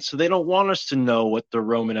moves, right? So they don't want us to know what the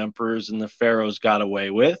Roman emperors and the pharaohs got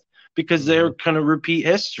away with, because they're going to repeat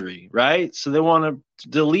history, right? So they want to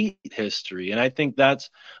delete history. And I think that's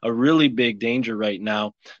a really big danger right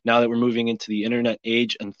now that we're moving into the internet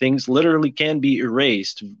age, and things literally can be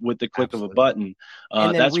erased with the click of a button.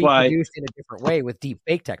 And then that's reproduced in a different way with deep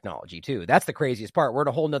fake technology too. That's the craziest part. We're at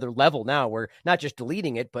a whole nother level now. We're not just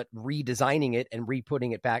deleting it, but redesigning it and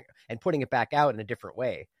re-putting it back and putting it back out in a different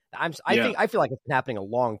way. I feel like it's been happening a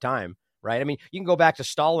long time. Right. I mean, you can go back to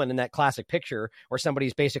Stalin in that classic picture where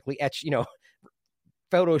somebody's basically etched,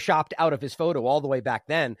 photoshopped out of his photo all the way back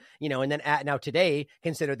then, and then now today,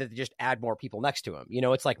 consider that they just add more people next to him.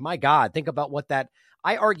 It's like, my God, think about what that.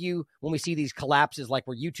 I argue when we see these collapses, like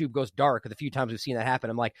where YouTube goes dark, the few times we've seen that happen,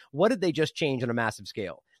 I'm like, what did they just change on a massive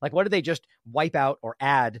scale? Like, what did they just wipe out or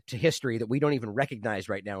add to history that we don't even recognize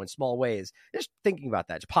right now in small ways? Just thinking about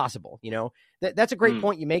that, it's possible, that's a great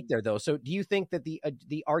point you make there, though. So do you think that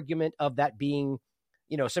the argument of that being,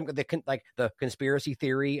 like the conspiracy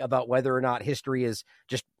theory about whether or not history is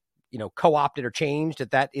just co-opted or changed,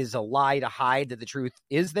 that is a lie to hide that the truth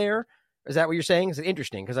is there. Is that what you're saying? Is it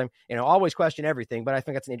interesting? Because I'm, always question everything, but I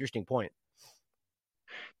think that's an interesting point.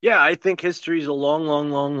 Yeah, I think history is a long,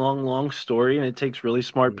 long, long, long, long story, and it takes really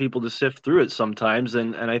smart people to sift through it sometimes.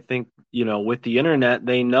 And I think, with the internet,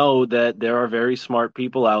 they know that there are very smart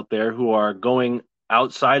people out there who are going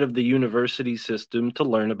outside of the university system to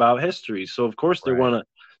learn about history. So of course they want to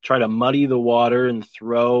try to muddy the water and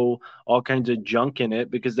throw all kinds of junk in it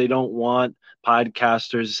because they don't want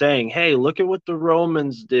podcasters saying, hey, look at what the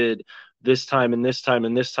Romans did this time and this time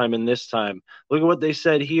and this time and this time. Look at what they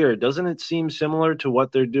said here. Doesn't it seem similar to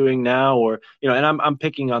what they're doing now? Or, and I'm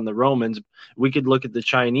picking on the Romans. We could look at the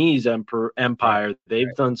Chinese empire.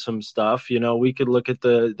 They've done some stuff. We could look at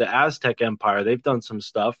the Aztec empire. They've done some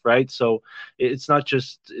stuff, right? So it's not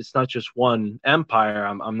just one empire.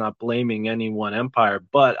 I'm not blaming any one empire,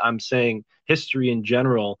 but I'm saying history in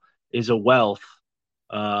general is a wealth,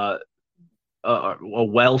 a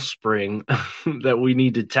wellspring that we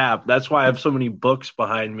need to tap. That's why I have so many books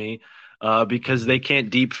behind me, because they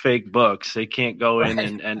can't deep fake books. They can't go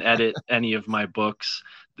in and edit any of my books.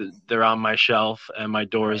 They're on my shelf and my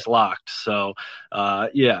door is locked. So I'm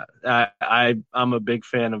a big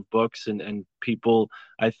fan of books, and people,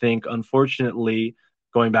 I think, unfortunately,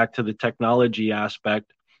 going back to the technology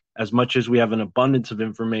aspect, as much as we have an abundance of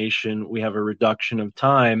information, we have a reduction of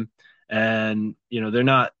time, and they're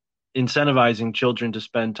not incentivizing children to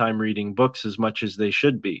spend time reading books as much as they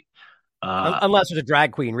should be. Unless there's a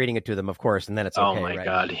drag queen reading it to them, of course, and then it's okay. Oh my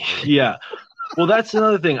God. Yeah. Well, that's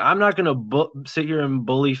another thing. I'm not going to sit here and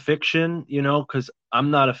bully fiction, because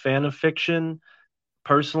I'm not a fan of fiction.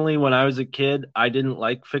 Personally, when I was a kid, I didn't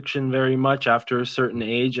like fiction very much after a certain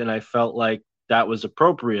age, and I felt like that was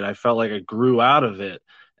appropriate. I felt like I grew out of it.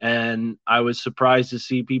 And I was surprised to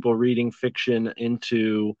see people reading fiction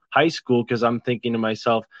into high school, because I'm thinking to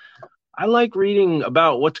myself, I like reading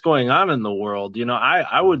about what's going on in the world.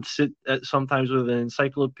 I would sit sometimes with an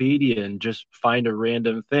encyclopedia and just find a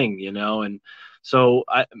random thing, and so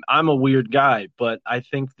I'm a weird guy, but I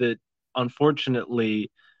think that unfortunately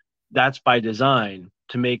that's by design,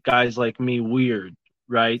 to make guys like me weird.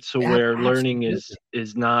 Right. So where learning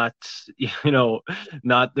is not,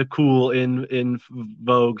 not the cool in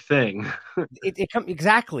vogue thing.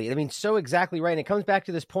 Exactly. I mean, so exactly right. And it comes back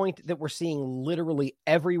to this point that we're seeing literally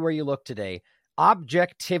everywhere you look today.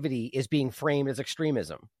 Objectivity is being framed as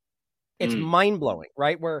extremism. It's mind blowing,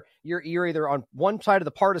 right? Where you're either on one side of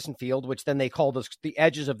the partisan field, which then they call the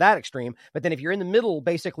edges of that extreme. But then if you're in the middle,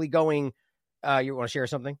 basically going, you want to share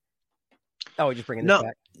something? Oh, just bringing this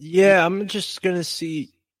back. Yeah, I'm just gonna see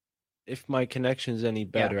if my connection's any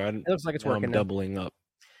better. Yeah, it looks like it's working. I'm doubling up.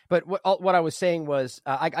 But what I was saying was,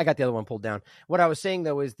 I got the other one pulled down. What I was saying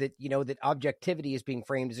though is that that objectivity is being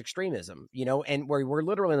framed as extremism. And where we're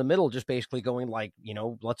literally in the middle, just basically going like,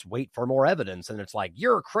 let's wait for more evidence, and it's like,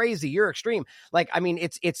 you're crazy, you're extreme. Like, I mean,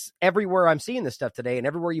 it's everywhere I'm seeing this stuff today, and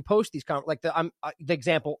everywhere you post these like the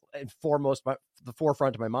example foremost, the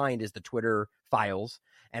forefront of my mind is the Twitter files,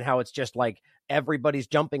 and how it's just like everybody's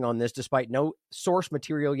jumping on this despite no source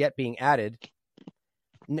material yet being added.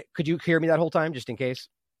 Could you hear me that whole time, just in case?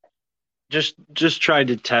 Just tried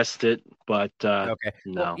to test it, but okay.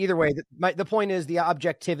 No. Well, either way, the point is the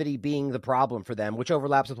objectivity being the problem for them, which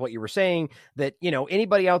overlaps with what you were saying. That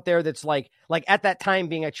anybody out there that's like at that time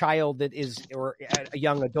being a child that is, or a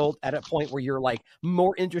young adult at a point where you're like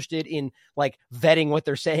more interested in like vetting what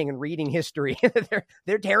they're saying and reading history,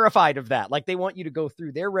 they're terrified of that. Like they want you to go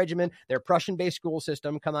through their regimen, their Prussian-based school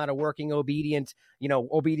system, come out a working, obedient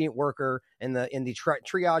worker in the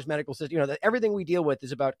triage medical system. Everything we deal with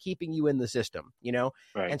is about keeping you in the system,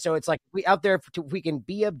 Right. And so it's like we out there, we can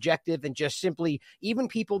be objective and just simply, even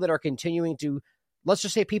people that are continuing to, let's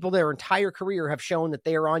just say people their entire career have shown that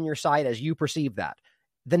they are on your side as you perceive that.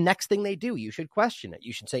 The next thing they do, you should question it.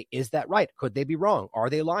 You should say, is that right? Could they be wrong?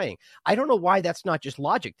 Are they lying? I don't know why that's not just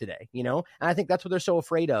logic today, and I think that's what they're so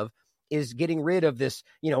afraid of, is getting rid of this,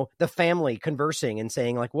 the family conversing and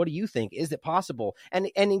saying like, what do you think? Is it possible?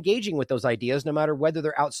 And engaging with those ideas, no matter whether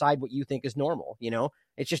they're outside what you think is normal,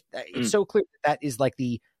 it's just, it's so clear that is like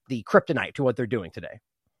the kryptonite to what they're doing today.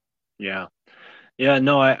 Yeah. Yeah,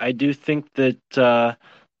 no, I do think that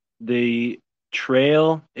the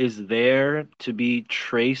trail is there to be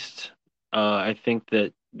traced. I think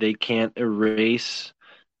that they can't erase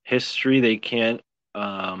history. They can't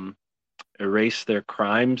erase their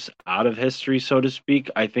crimes out of history, so to speak.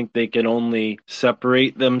 I think they can only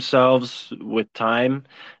separate themselves with time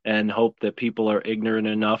and hope that people are ignorant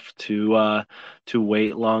enough to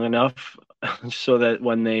wait long enough so that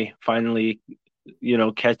when they finally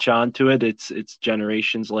catch on to it, it's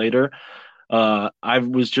generations later. I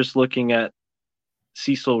was just looking at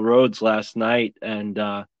Cecil Rhodes last night, and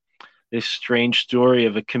this strange story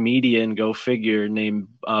of a comedian, go figure, named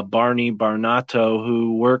Barney Barnato,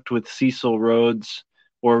 who worked with Cecil Rhodes,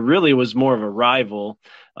 or really was more of a rival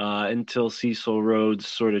until Cecil Rhodes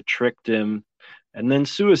sort of tricked him and then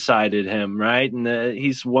suicided him, right? And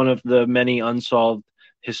he's one of the many unsolved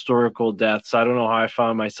historical deaths. I don't know how I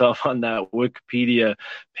found myself on that Wikipedia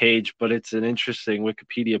page, but it's an interesting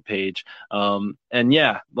Wikipedia page. And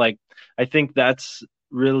yeah, like, I think that's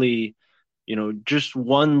really, just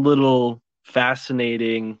one little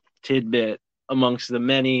fascinating tidbit amongst the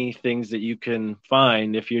many things that you can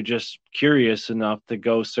find if you're just curious enough to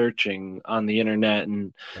go searching on the internet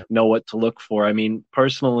and know what to look for. I mean,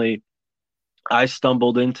 personally, I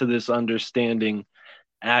stumbled into this understanding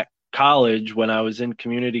at college when I was in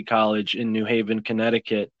community college in New Haven,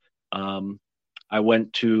 Connecticut. I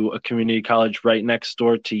went to a community college right next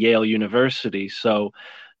door to Yale University. So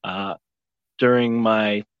during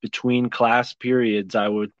my between class periods, I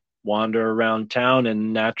would wander around town,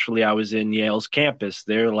 and naturally I was in Yale's campus.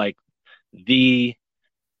 They're like the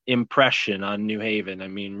impression on New Haven. I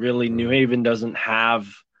mean, really, New Haven doesn't have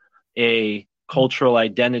a cultural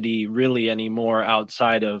identity really anymore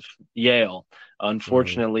outside of Yale.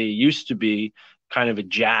 Unfortunately, it used to be kind of a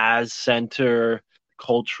jazz center,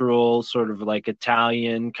 cultural, sort of like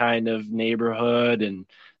Italian kind of neighborhood, and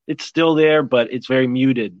it's still there, but it's very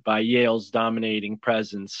muted by Yale's dominating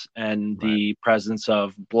presence and the presence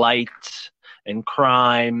of blight and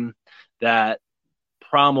crime that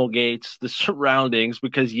promulgates the surroundings,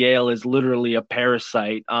 because Yale is literally a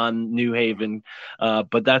parasite on New Haven.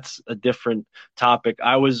 But that's a different topic.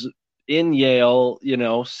 I was in Yale,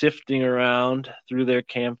 sifting around through their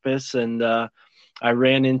campus, and I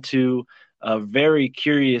ran into a very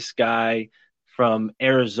curious guy from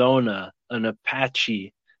Arizona, an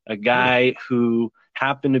Apache, a guy who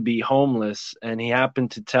happened to be homeless, and he happened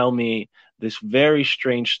to tell me this very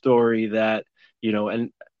strange story that,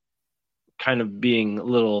 and kind of being a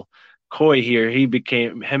little coy here,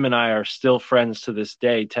 him and I are still friends to this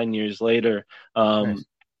day, 10 years later. Nice.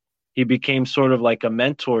 He became sort of like a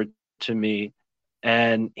mentor to me,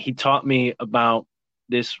 and he taught me about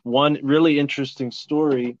this one really interesting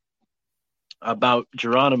story about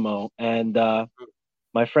Geronimo. And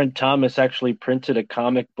my friend Thomas actually printed a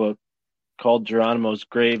comic book called Geronimo's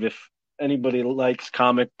Grave. If anybody likes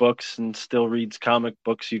comic books and still reads comic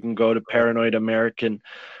books, you can go to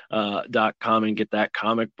paranoidamerican.com and get that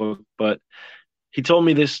comic book. But he told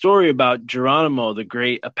me this story about Geronimo, the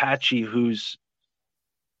great Apache whose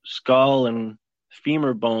skull and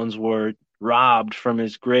femur bones were robbed from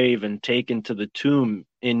his grave and taken to the tomb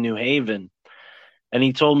in New Haven. And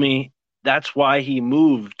he told me that's why he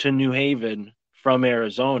moved to New Haven from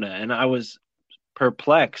Arizona. And I was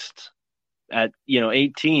perplexed at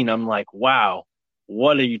 18. I'm like, wow,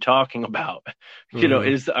 what are you talking about?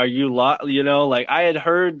 Are you like, I had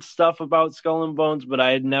heard stuff about Skull and Bones, but I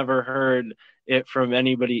had never heard it from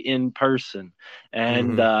anybody in person.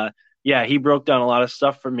 And he broke down a lot of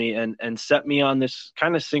stuff for me and set me on this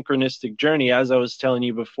kind of synchronistic journey. As I was telling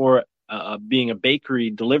you before, being a bakery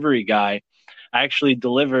delivery guy, I actually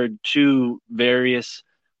delivered to various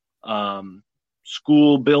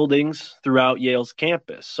school buildings throughout Yale's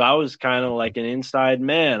campus. So I was kind of like an inside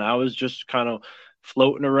man. I was just kind of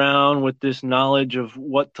floating around with this knowledge of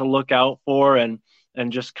what to look out for, and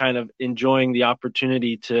just kind of enjoying the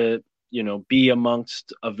opportunity to, be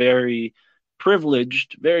amongst a very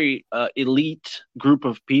privileged, very elite group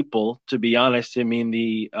of people. To be honest, I mean,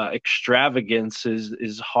 the extravagance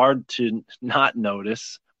is hard to not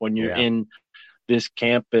notice when you're in this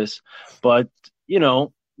campus. But,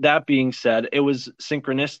 that being said, it was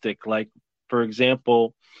synchronistic. Like, for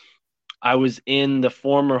example, I was in the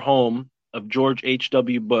former home of George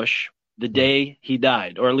H.W. Bush the day he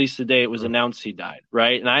died, or at least the day it was announced he died,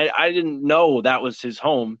 right? And I didn't know that was his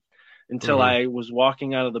home until I was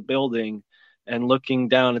walking out of the building and looking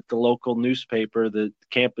down at the local newspaper, the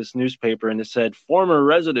campus newspaper, and it said, former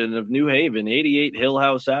resident of New Haven, 88 Hill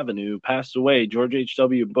House Avenue, passed away, George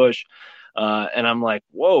H.W. Bush. And I'm like,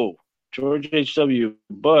 whoa, George H.W.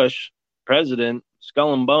 Bush, president,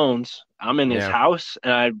 Skull and Bones. I'm in his house,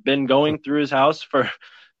 and I've been going through his house for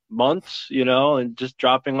months, and just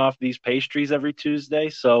dropping off these pastries every Tuesday.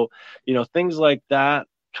 So, things like that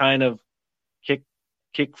kind of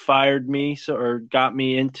kick fired me, or got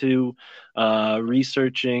me into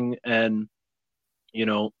researching. And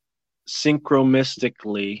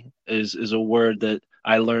synchromystically is a word that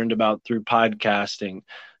I learned about through podcasting.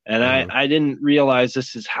 And I didn't realize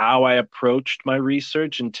this is how I approached my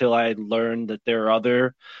research until I had learned that there are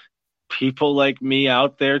other people like me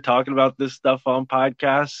out there talking about this stuff on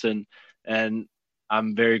podcasts, and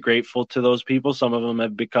I'm very grateful to those people. Some of them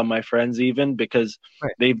have become my friends even because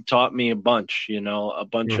Right. they've taught me a bunch, a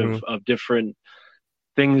bunch Mhm. of different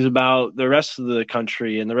things about the rest of the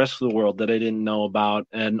country and the rest of the world that I didn't know about.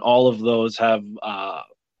 And all of those have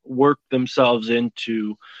worked themselves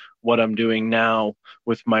into what I'm doing now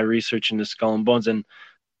with my research into Skull and Bones. And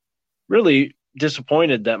really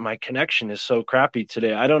disappointed that my connection is so crappy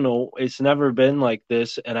today. I don't know. It's never been like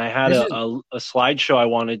this. And I had This a slideshow I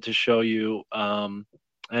wanted to show you.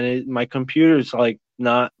 My computer's like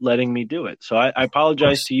not letting me do it. So I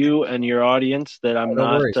apologize to you and your audience that I'm No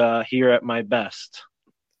not worries. here at my best.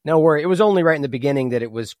 No worry. It was only right in the beginning that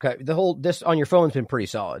it was this on your phone's been pretty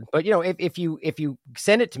solid. But if you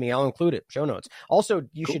send it to me, I'll include it, show notes. Also,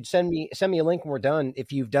 you should send me a link when we're done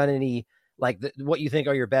if you've done any what you think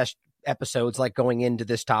are your best episodes, like going into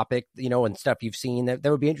this topic, and stuff you've seen that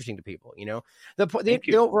would be interesting to people.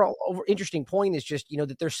 The overall interesting point is just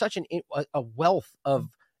that there's such a wealth of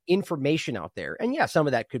information out there, and yeah, some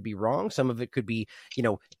of that could be wrong, some of it could be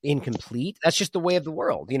incomplete. That's just the way of the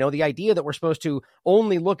world. The idea that we're supposed to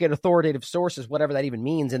only look at authoritative sources, whatever that even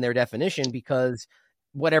means in their definition, because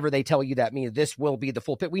whatever they tell you that means this will be the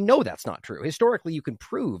full pit. We know that's not true. Historically, you can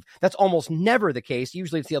prove that's almost never the case.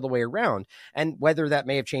 Usually it's the other way around. And whether that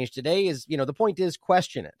may have changed today is, the point is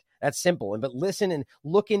question it. That's simple. But listen and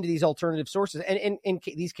look into these alternative sources. And in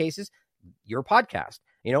these cases, your podcast,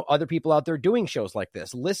 other people out there doing shows like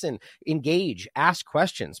this, listen, engage, ask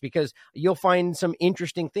questions, because you'll find some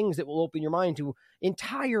interesting things that will open your mind to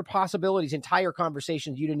entire possibilities, entire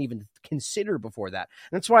conversations you didn't even consider before that.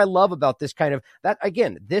 And that's what I love about this kind of that.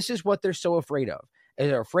 Again, this is what they're so afraid of.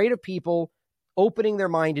 They're afraid of people opening their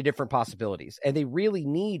mind to different possibilities. And they really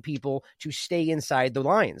need people to stay inside the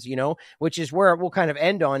lines, which is where we'll kind of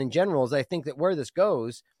end on in general, is I think that where this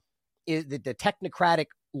goes is the technocratic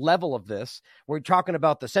level of this. We're talking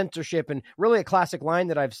about the censorship, and really a classic line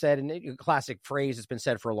that I've said, and a classic phrase that's been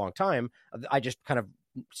said for a long time. I just kind of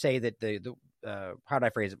say that how did I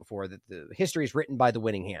phrase it before? That the history is written by the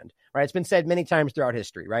winning hand, right? It's been said many times throughout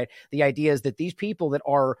history, right? The idea is that these people that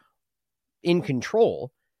are in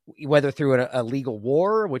control, whether through a legal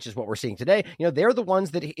war, which is what we're seeing today, they're the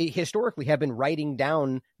ones that historically have been writing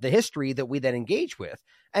down the history that we then engage with.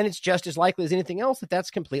 And it's just as likely as anything else that that's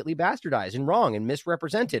completely bastardized and wrong and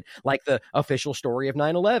misrepresented, like the official story of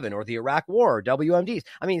 9/11 or the Iraq War, or WMDs.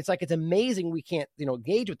 I mean, it's amazing we can't,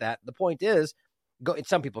 engage with that. The point is,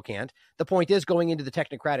 some people can't. The point is, going into the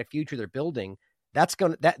technocratic future they're building,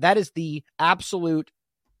 that is the absolute,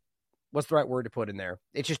 what's the right word to put in there?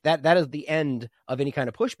 It's just that is the end of any kind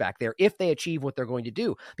of pushback there if they achieve what they're going to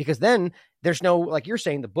do, because then there's no, like you're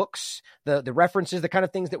saying, the books, the references, the kind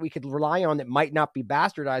of things that we could rely on that might not be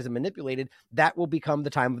bastardized and manipulated, that will become the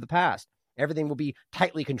time of the past. Everything will be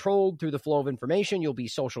tightly controlled through the flow of information. You'll be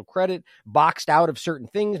social credit, boxed out of certain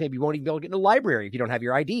things. Maybe you won't even be able to get in a library if you don't have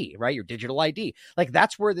your ID, right? Your digital ID. Like,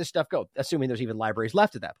 that's where this stuff goes, assuming there's even libraries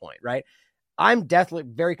left at that point, right? I'm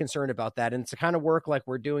definitely very concerned about that. And it's the kind of work like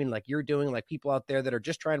we're doing, like you're doing, like people out there that are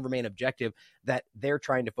just trying to remain objective, that they're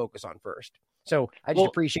trying to focus on first. So I just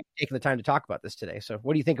appreciate you taking the time to talk about this today. So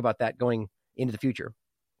what do you think about that going into the future?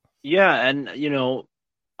 Yeah. And,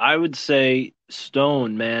 I would say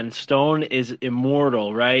Stone is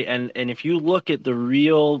immortal, right? And if you look at the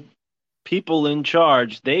real people in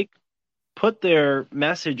charge, they put their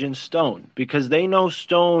message in stone because they know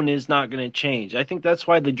stone is not going to change. I think that's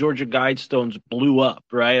why the Georgia Guidestones blew up,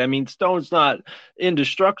 right? I mean, stone's not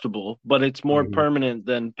indestructible, but it's more permanent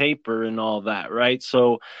than paper and all that, right?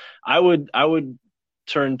 So I would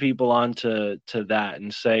turn people on to that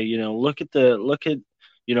and say, look at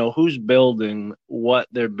who's building, what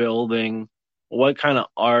they're building, what kind of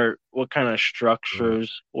art, what kind of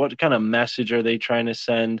structures, what kind of message are they trying to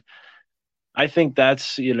send. I think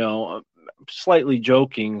that's, slightly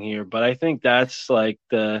joking here, but I think that's like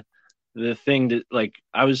the thing that, like,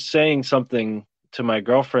 I was saying something to my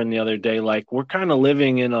girlfriend the other day, like, we're kind of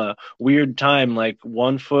living in a weird time, like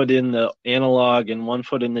one foot in the analog and one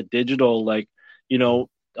foot in the digital. Like,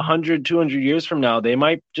 100, 200 years from now, they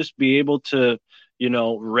might just be able to,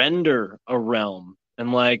 render a realm.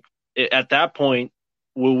 And like, at that point,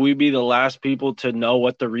 will we be the last people to know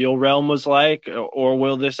what the real realm was like? Or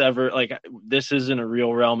will this ever, like, this isn't a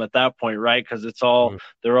real realm at that point, right? Because it's all,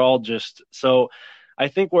 they're all just, so I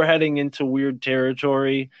think we're heading into weird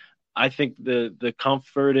territory. I think the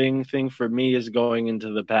comforting thing for me is going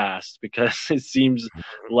into the past, because it seems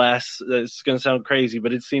less, it's going to sound crazy,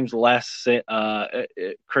 but it seems less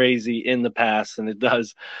crazy in the past than it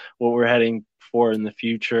does what we're heading for in the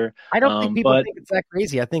future. I don't think people think it's that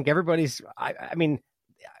crazy. I think everybody's, I mean,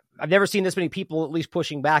 I've never seen this many people at least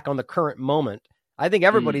pushing back on the current moment. I think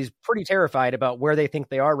everybody's pretty terrified about where they think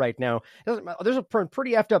they are right now. There's a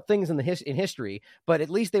pretty effed up things in in history, but at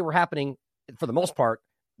least they were happening for the most part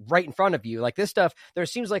right in front of you. Like this stuff, there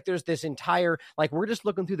seems like there's this entire, like we're just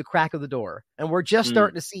looking through the crack of the door and we're just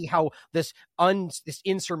starting to see how this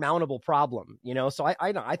insurmountable problem, you know? So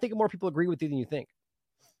I think more people agree with you than you think.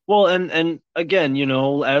 Well, and again, you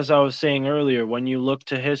know, as I was saying earlier, when you look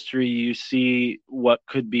to history, you see what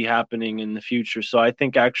could be happening in the future. So I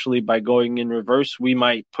think actually by going in reverse, we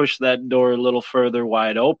might push that door a little further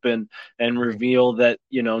wide open and reveal that,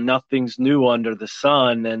 you know, nothing's new under the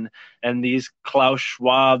sun. And these Klaus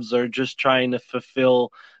Schwabs are just trying to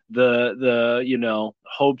fulfill the you know,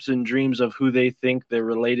 hopes and dreams of who they think they're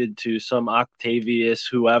related to, some Octavius,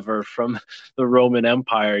 whoever from the Roman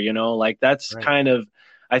Empire, you know, like that's kind of,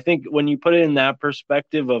 I think when you put it in that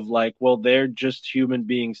perspective of like, well, they're just human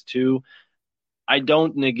beings too. I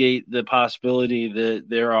don't negate the possibility that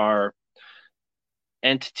there are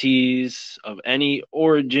entities of any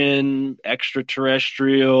origin,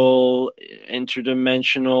 extraterrestrial,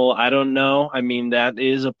 interdimensional. I don't know. I mean, that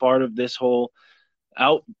is a part of this whole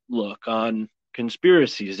outlook on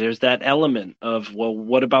conspiracies. There's that element of, well,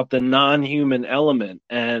 what about the non-human element?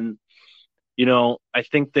 And, you know, I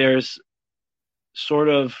think there's sort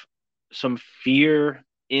of some fear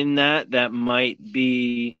in that might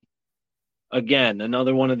be, again,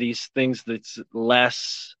 another one of these things that's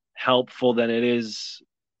less helpful than it is,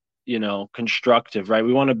 you know, constructive, right?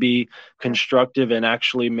 We want to be constructive and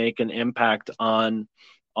actually make an impact on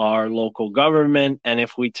our local government. And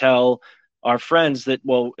if we tell our friends that,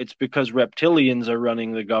 well, it's because reptilians are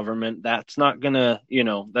running the government, that's not gonna, you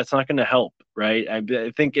know, that's not gonna help, right?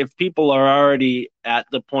 I think if people are already at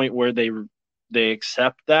the point where they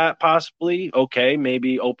accept that, possibly, okay,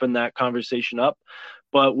 maybe open that conversation up.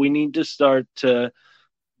 But we need to start to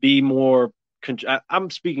be more, I'm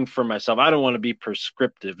speaking for myself. I don't want to be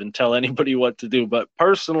prescriptive and tell anybody what to do. But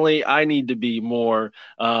personally, I need to be more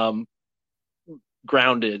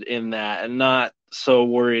grounded in that and not so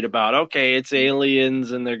worried about, okay, it's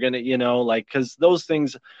aliens and they're going to, you know, like, because those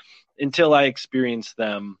things, until I experience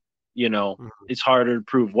them, you know, it's harder to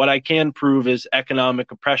prove. What I can prove is economic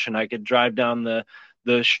oppression. I could drive down the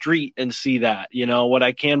street and see that. You know, what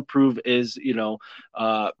I can prove is, you know,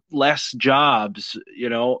 less jobs. You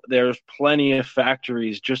know, there's plenty of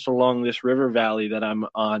factories just along this river valley that I'm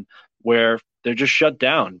on where they're just shut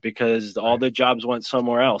down because all the jobs went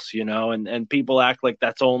somewhere else, you know, and people act like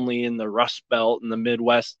that's only in the Rust Belt in the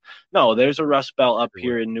Midwest. No, there's a Rust Belt up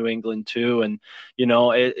here in New England too. And, you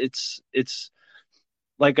know, it's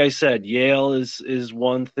like I said, Yale is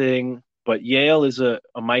one thing, but Yale is a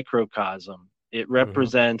microcosm. It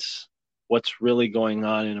represents what's really going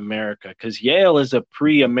on in America, because Yale is a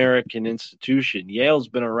pre-American institution. Yale's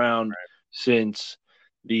been around since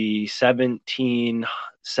the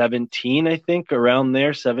 1717, I think, around there,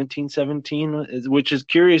 1717, which is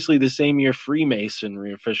curiously the same year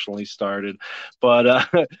Freemasonry officially started. But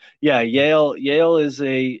yeah, Yale is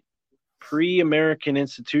a pre-American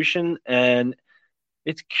institution, and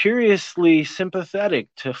it's curiously sympathetic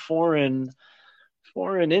to foreign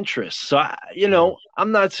interests. So, you know,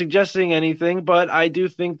 I'm not suggesting anything, but I do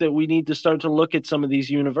think that we need to start to look at some of these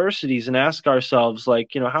universities and ask ourselves,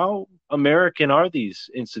 like, you know, how American are these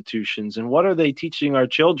institutions and what are they teaching our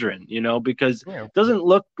children, you know, because it doesn't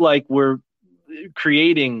look like we're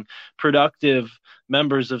creating productive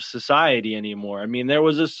members of society anymore. I mean, there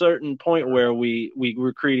was a certain point where we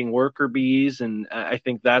were creating worker bees, and I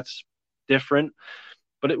think that's different.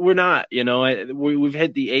 But we're not, you know, we've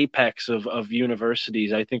hit the apex of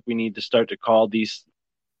universities. I think we need to start to call these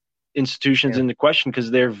institutions into question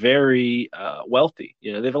because they're very wealthy.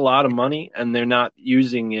 You know, they have a lot of money and they're not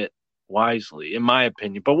using it wisely, in my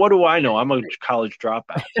opinion. But what do I know? I'm a college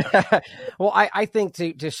dropout. Well, I think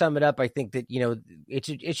to sum it up, I think that, you know,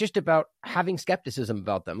 it's just about having skepticism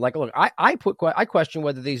about them. Like, look, I question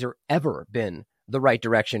whether these are ever been the right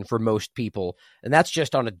direction for most people. And that's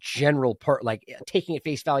just on a general part, like taking at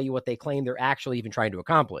face value what they claim they're actually even trying to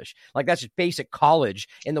accomplish. Like that's just basic college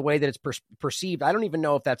in the way that it's perceived. I don't even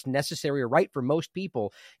know if that's necessary or right for most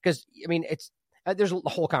people. Because, I mean, it's, there's a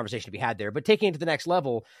whole conversation to be had there, but taking it to the next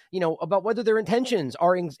level, you know, about whether their intentions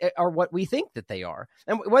are what we think that they are.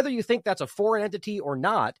 And whether you think that's a foreign entity or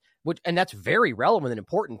not, and that's very relevant and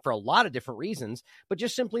important for a lot of different reasons, but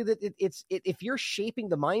just simply that if you're shaping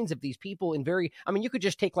the minds of these people you could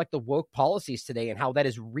just take like the woke policies today and how that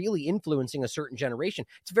is really influencing a certain generation.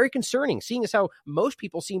 It's very concerning, seeing as how most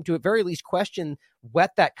people seem to at very least question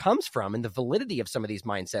what that comes from and the validity of some of these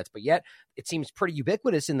mindsets, but yet it seems pretty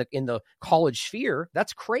ubiquitous in the college sphere.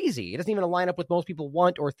 That's crazy. It doesn't even line up with most people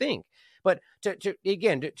want or think. But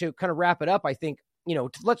to kind of wrap it up, I think,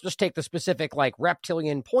 let's just take the specific like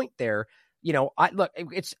reptilian point there.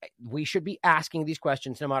 We should be asking these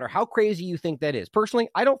questions no matter how crazy you think that is. Personally,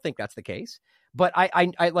 I don't think that's the case, but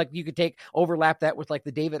I like, you could overlap that with like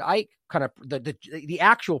the David Icke kind of the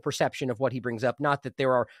actual perception of what he brings up. Not that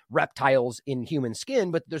there are reptiles in human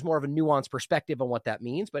skin, but there's more of a nuanced perspective on what that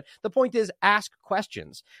means. But the point is, ask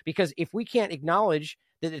questions, because if we can't acknowledge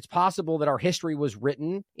that it's possible that our history was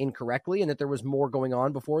written incorrectly and that there was more going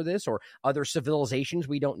on before this or other civilizations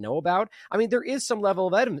we don't know about. I mean, there is some level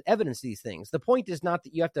of evidence to these things. The point is not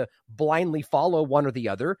that you have to blindly follow one or the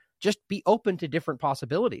other. Just be open to different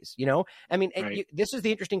possibilities. Right. This is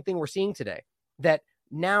the interesting thing we're seeing today, that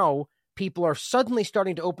now people are suddenly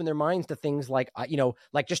starting to open their minds to things like,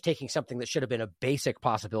 like just taking something that should have been a basic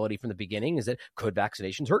possibility from the beginning, is that could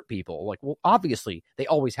vaccinations hurt people? Like, well, obviously they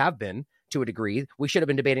always have been to a degree. We should have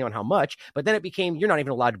been debating on how much, but then it became, you're not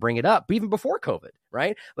even allowed to bring it up even before COVID.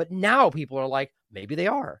 Right. But now people are like, maybe they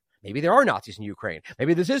are, maybe there are Nazis in Ukraine.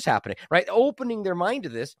 Maybe this is happening, right? Opening their mind to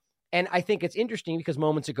this. And I think it's interesting because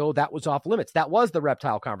moments ago that was off limits. That was the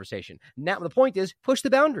reptile conversation. Now the point is, push the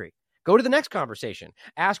boundary. Go to the next conversation.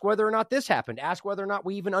 Ask whether or not this happened. Ask whether or not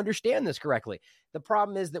we even understand this correctly. The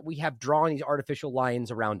problem is that we have drawn these artificial lines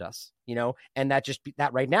around us, and that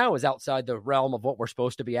right now is outside the realm of what we're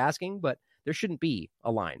supposed to be asking, but there shouldn't be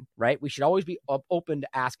a line, right? We should always be open to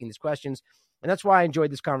asking these questions. And that's why I enjoyed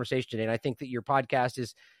this conversation today. And I think that your podcast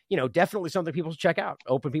is, definitely something people should check out,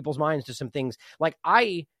 open people's minds to some things. Like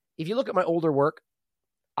if you look at my older work,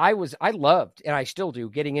 I loved, and I still do,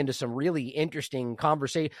 getting into some really interesting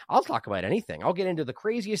conversation. I'll talk about anything. I'll get into the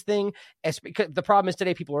craziest thing. Because the problem is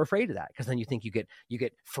today people are afraid of that, because then you think you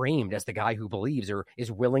get framed as the guy who believes or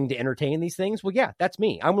is willing to entertain these things. Well, yeah, that's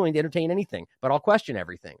me. I'm willing to entertain anything, but I'll question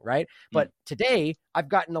everything, right? But today I've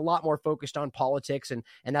gotten a lot more focused on politics, and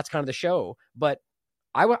that's kind of the show. But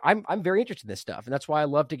I'm very interested in this stuff, and that's why I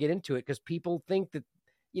love to get into it, because people think that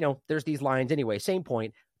there's these lines anyway. Same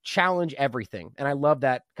point. Challenge everything. And I love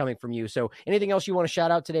that coming from you. So anything else you want to shout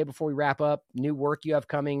out today before we wrap up? New work you have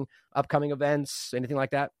coming, upcoming events, anything like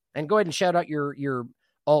that? And go ahead and shout out your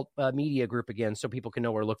alt media group again, so people can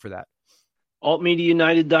know where to look for that.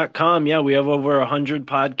 AltMediaUnited.com. Yeah, we have over 100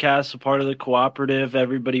 podcasts, a part of the cooperative.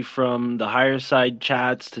 Everybody from the Higher Side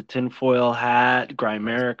Chats to Tinfoil Hat,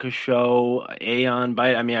 Grimerica Show, Aeon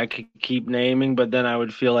Byte. I mean, I could keep naming, but then I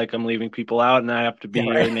would feel like I'm leaving people out, and I have to be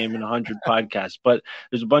here naming 100 podcasts. But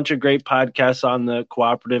there's a bunch of great podcasts on the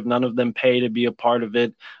cooperative. None of them pay to be a part of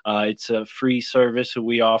it. It's a free service that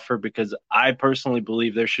we offer, because I personally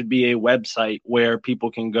believe there should be a website where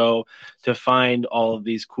people can go to find all of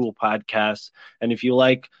these cool podcasts. And if you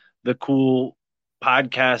like the cool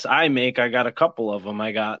podcasts I make, I got a couple of them.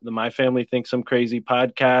 I got the My Family Thinks I'm Crazy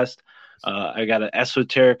podcast. I got an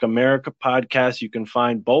Esoteric America podcast. You can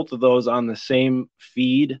find both of those on the same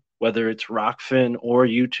feed, whether it's Rockfin or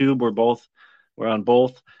YouTube. We're on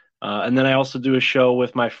both. And then I also do a show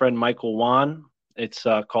with my friend Michael Wan. It's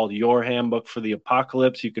called Your Handbook for the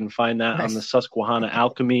Apocalypse. You can find that on the Susquehanna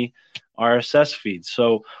Alchemy RSS feed.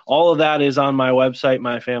 So all of that is on my website,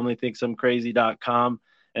 myfamilythinksimcrazy.com,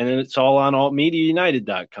 and it's all on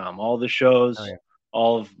altmediaunited.com. All the shows,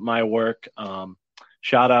 all of my work.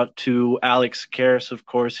 Shout out to Alex Karras, of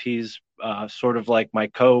course. He's sort of like my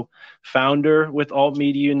co-founder with Alt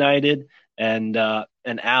Media United, and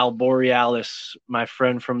Al Borealis, my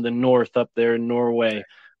friend from the north up there in Norway,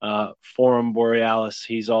 Forum Borealis.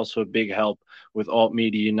 He's also a big help with Alt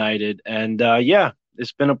Media United. And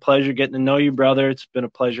it's been a pleasure getting to know you, brother. It's been a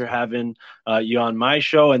pleasure having you on my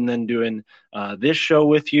show and then doing this show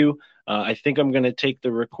with you. I think I'm going to take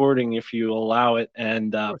the recording, if you allow it,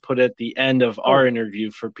 and put it at the end of our interview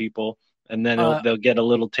for people, and then they'll get a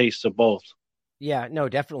little taste of both. Yeah, no,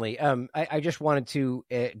 definitely. I just wanted to.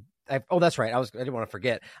 That's right. I didn't want to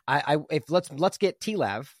forget. Let's get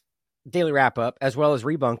TLAV Daily Wrap Up as well as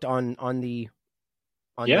Rebunked on the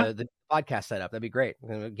podcast setup. That'd be great.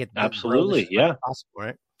 Absolutely. Yeah. Awesome. All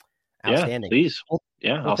right. Outstanding. Yeah, please.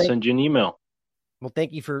 I'll send you an email. Well,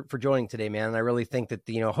 thank you for joining today, man. And I really think that,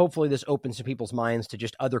 hopefully this opens some people's minds to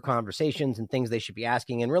just other conversations and things they should be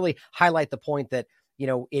asking, and really highlight the point that,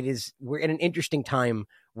 we're in an interesting time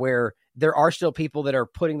where there are still people that are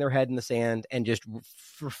putting their head in the sand and just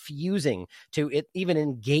refusing to even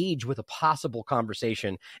engage with a possible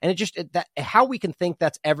conversation. And that how we can think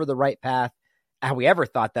that's ever the right path, how we ever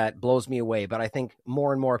thought that, blows me away. But I think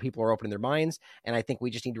more and more people are opening their minds, and I think we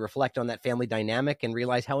just need to reflect on that family dynamic and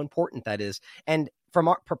realize how important that is. And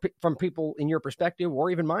from people in your perspective, or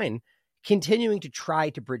even mine, continuing to try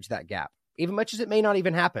to bridge that gap, even much as it may not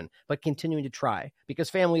even happen, but continuing to try, because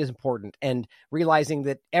family is important. And realizing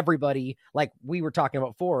that everybody, like we were talking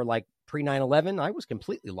about before, like pre 9/11, I was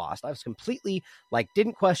completely lost. I was completely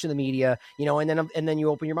didn't question the media, and then you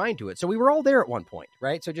open your mind to it. So we were all there at one point,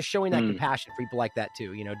 right? So just showing that compassion for people like that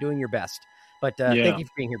too, doing your best. But thank you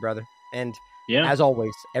for being here, brother. And as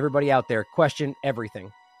always, everybody out there, question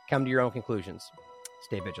everything. Come to your own conclusions.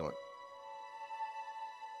 Stay vigilant.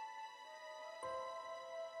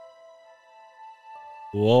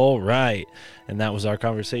 All right. And that was our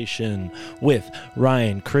conversation with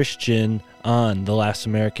Ryan Christian on The Last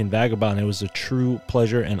American Vagabond. It was a true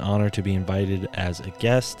pleasure and honor to be invited as a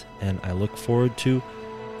guest, and I look forward to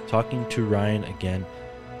talking to Ryan again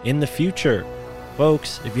in the future.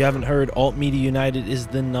 Folks, if you haven't heard, Alt Media United is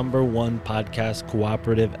the #1 podcast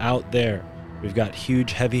cooperative out there. We've got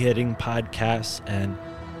huge, heavy-hitting podcasts, and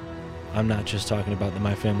I'm not just talking about the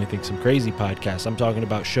My Family Thinks I'm Crazy podcast. I'm talking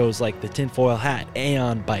about shows like The Tinfoil Hat,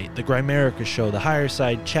 Aeon Bite, The Grimerica Show, The Higher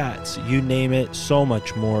Side Chats, you name it, so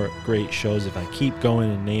much more great shows. If I keep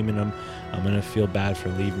going and naming them, I'm going to feel bad for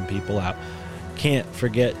leaving people out. Can't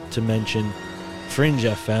forget to mention Fringe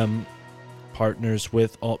FM, partners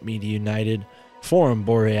with Alt Media United, Forum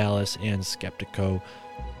Borealis, and Skeptico,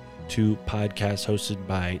 2 podcasts hosted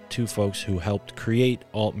by 2 folks who helped create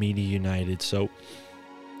Alt Media United. So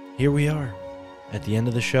here we are at the end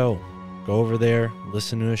of the show. Go over there,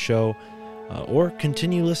 listen to a show, or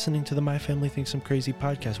continue listening to the My Family Thinks I'm Crazy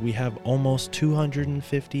podcast. We have almost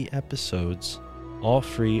 250 episodes, all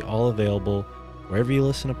free, all available, wherever you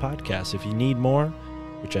listen to podcasts. If you need more,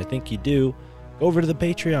 which I think you do, go over to the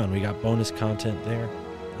Patreon. We got bonus content there.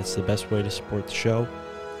 That's the best way to support the show.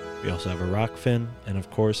 We also have a Rockfin, and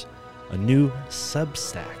of course, a new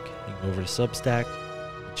Substack. You can go over to Substack,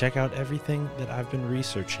 check out everything that I've been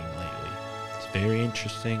researching lately. It's very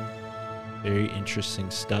interesting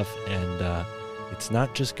stuff, and it's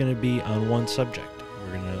not just going to be on one subject.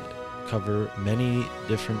 We're going to cover many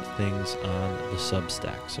different things on the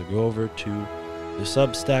Substack. So go over to the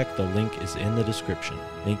Substack. The link is in the description.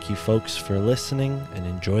 Thank you, folks, for listening, and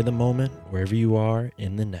enjoy the moment wherever you are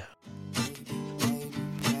in the now.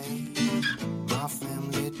 My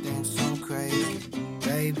family thinks I'm crazy.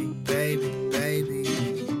 Baby.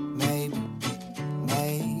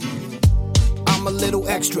 I'm a little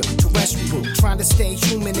extraterrestrial, trying to stay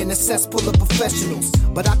human in a cesspool of professionals.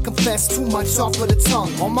 But I confess too much off of the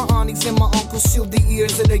tongue. All my aunties and my uncles shield the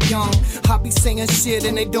ears of the young. I be saying shit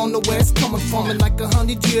and they don't know where it's coming from. In like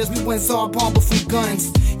 100 years we went Zarbomba from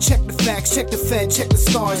guns. Check the facts, check the Fed, check the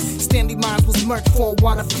stars. Stanley Mines was murked for a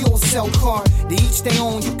water fuel cell car. They each their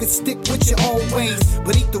own, you can stick with your old ways.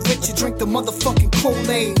 But eat the rich and drink the motherfucking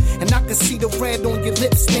Kool-Aid. And I can see the red on your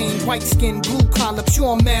lip stain. White skin, blue collar,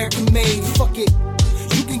 pure American made. Fuck it.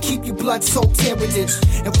 You can keep your blood-soaked heritage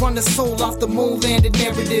and run the soul off the moon-landed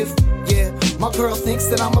narrative. Yeah, my girl thinks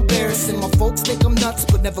that I'm embarrassing. My folks think I'm nuts,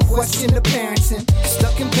 but never question the parenting.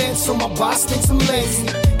 Stuck in bed, so my boss thinks I'm lazy.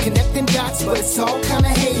 Connecting dots, but it's all kinda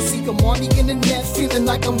hazy. I'm on the internet, feeling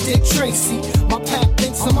like I'm Dick Tracy. My pap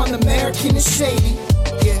thinks I'm un-American and shady.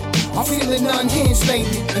 Yeah, I'm feeling unhinged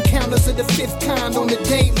lately. Encounters of the 5th kind on the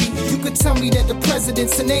daily. You could tell me that the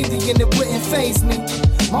president's an alien, it wouldn't faze me.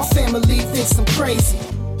 My family thinks I'm crazy.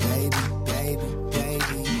 Baby.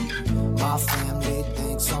 My family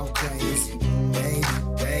thinks I'm crazy.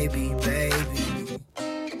 Baby.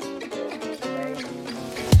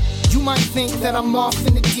 You might think that I'm off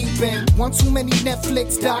in the deep end. One too many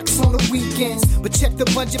Netflix docs on the weekends. But check the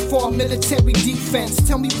budget for our military defense.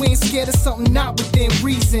 Tell me we ain't scared of something not within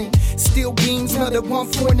reason. Steel beams, another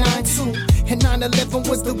 1492. And 9/11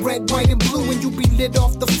 was the red, white, and blue. And you be lit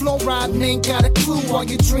off the floor riding, ain't got a clue. All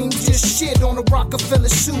your dreams just shit on a Rockefeller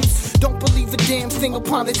shoes. Don't believe a damn thing a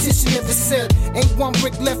politician ever said. Ain't one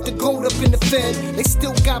brick left to gold up in the Fed. They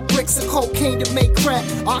still got bricks of cocaine to make crack.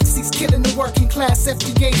 Oxy's killing the working class,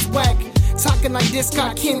 FDA's whack. Talking like this,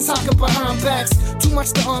 got kin talking behind backs. Too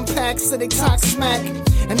much to unpack, so they talk smack.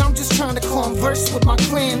 And I'm just trying to converse with my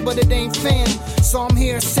clan, but it ain't fan. So I'm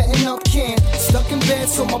here setting up camp. Stuck in bed,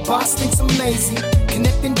 so my boss thinks I'm lazy.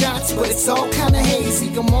 Connecting dots, but it's all kinda hazy.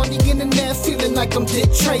 I'm on the internet, feeling like I'm Dick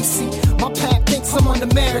Tracy. My pap thinks I'm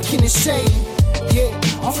un-American and shady. Yeah,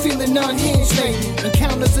 I'm feeling unhinged lately.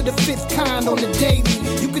 Encounters of the 5th kind on the daily.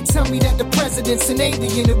 You can could tell me that the president's an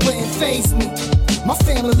alien, it wouldn't faze me. My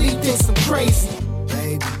family thinks I'm crazy.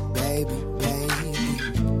 Baby, baby, baby,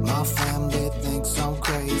 my family thinks I'm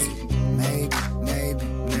crazy. Maybe, maybe,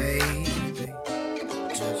 maybe,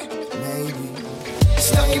 just maybe.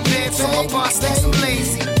 Stuck in bed, so my boss thinks I'm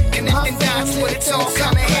lazy. And that's what it's all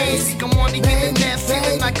kinda hazy. I'm on the internet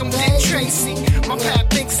feeling like I'm Dick Tracy. My pap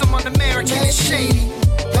thinks I'm un-American and shady.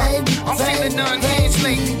 I'm feeling unhinged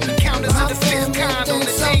lately. The counters of the fifth kind on the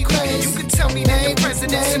daily. You could tell me that the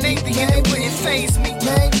president's an atheist, it wouldn't faze me.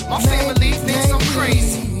 My family thinks I'm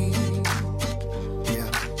crazy. Yeah,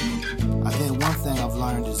 I think one thing I've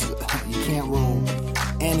learned is you can't rule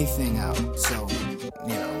anything out. So,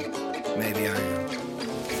 maybe I am.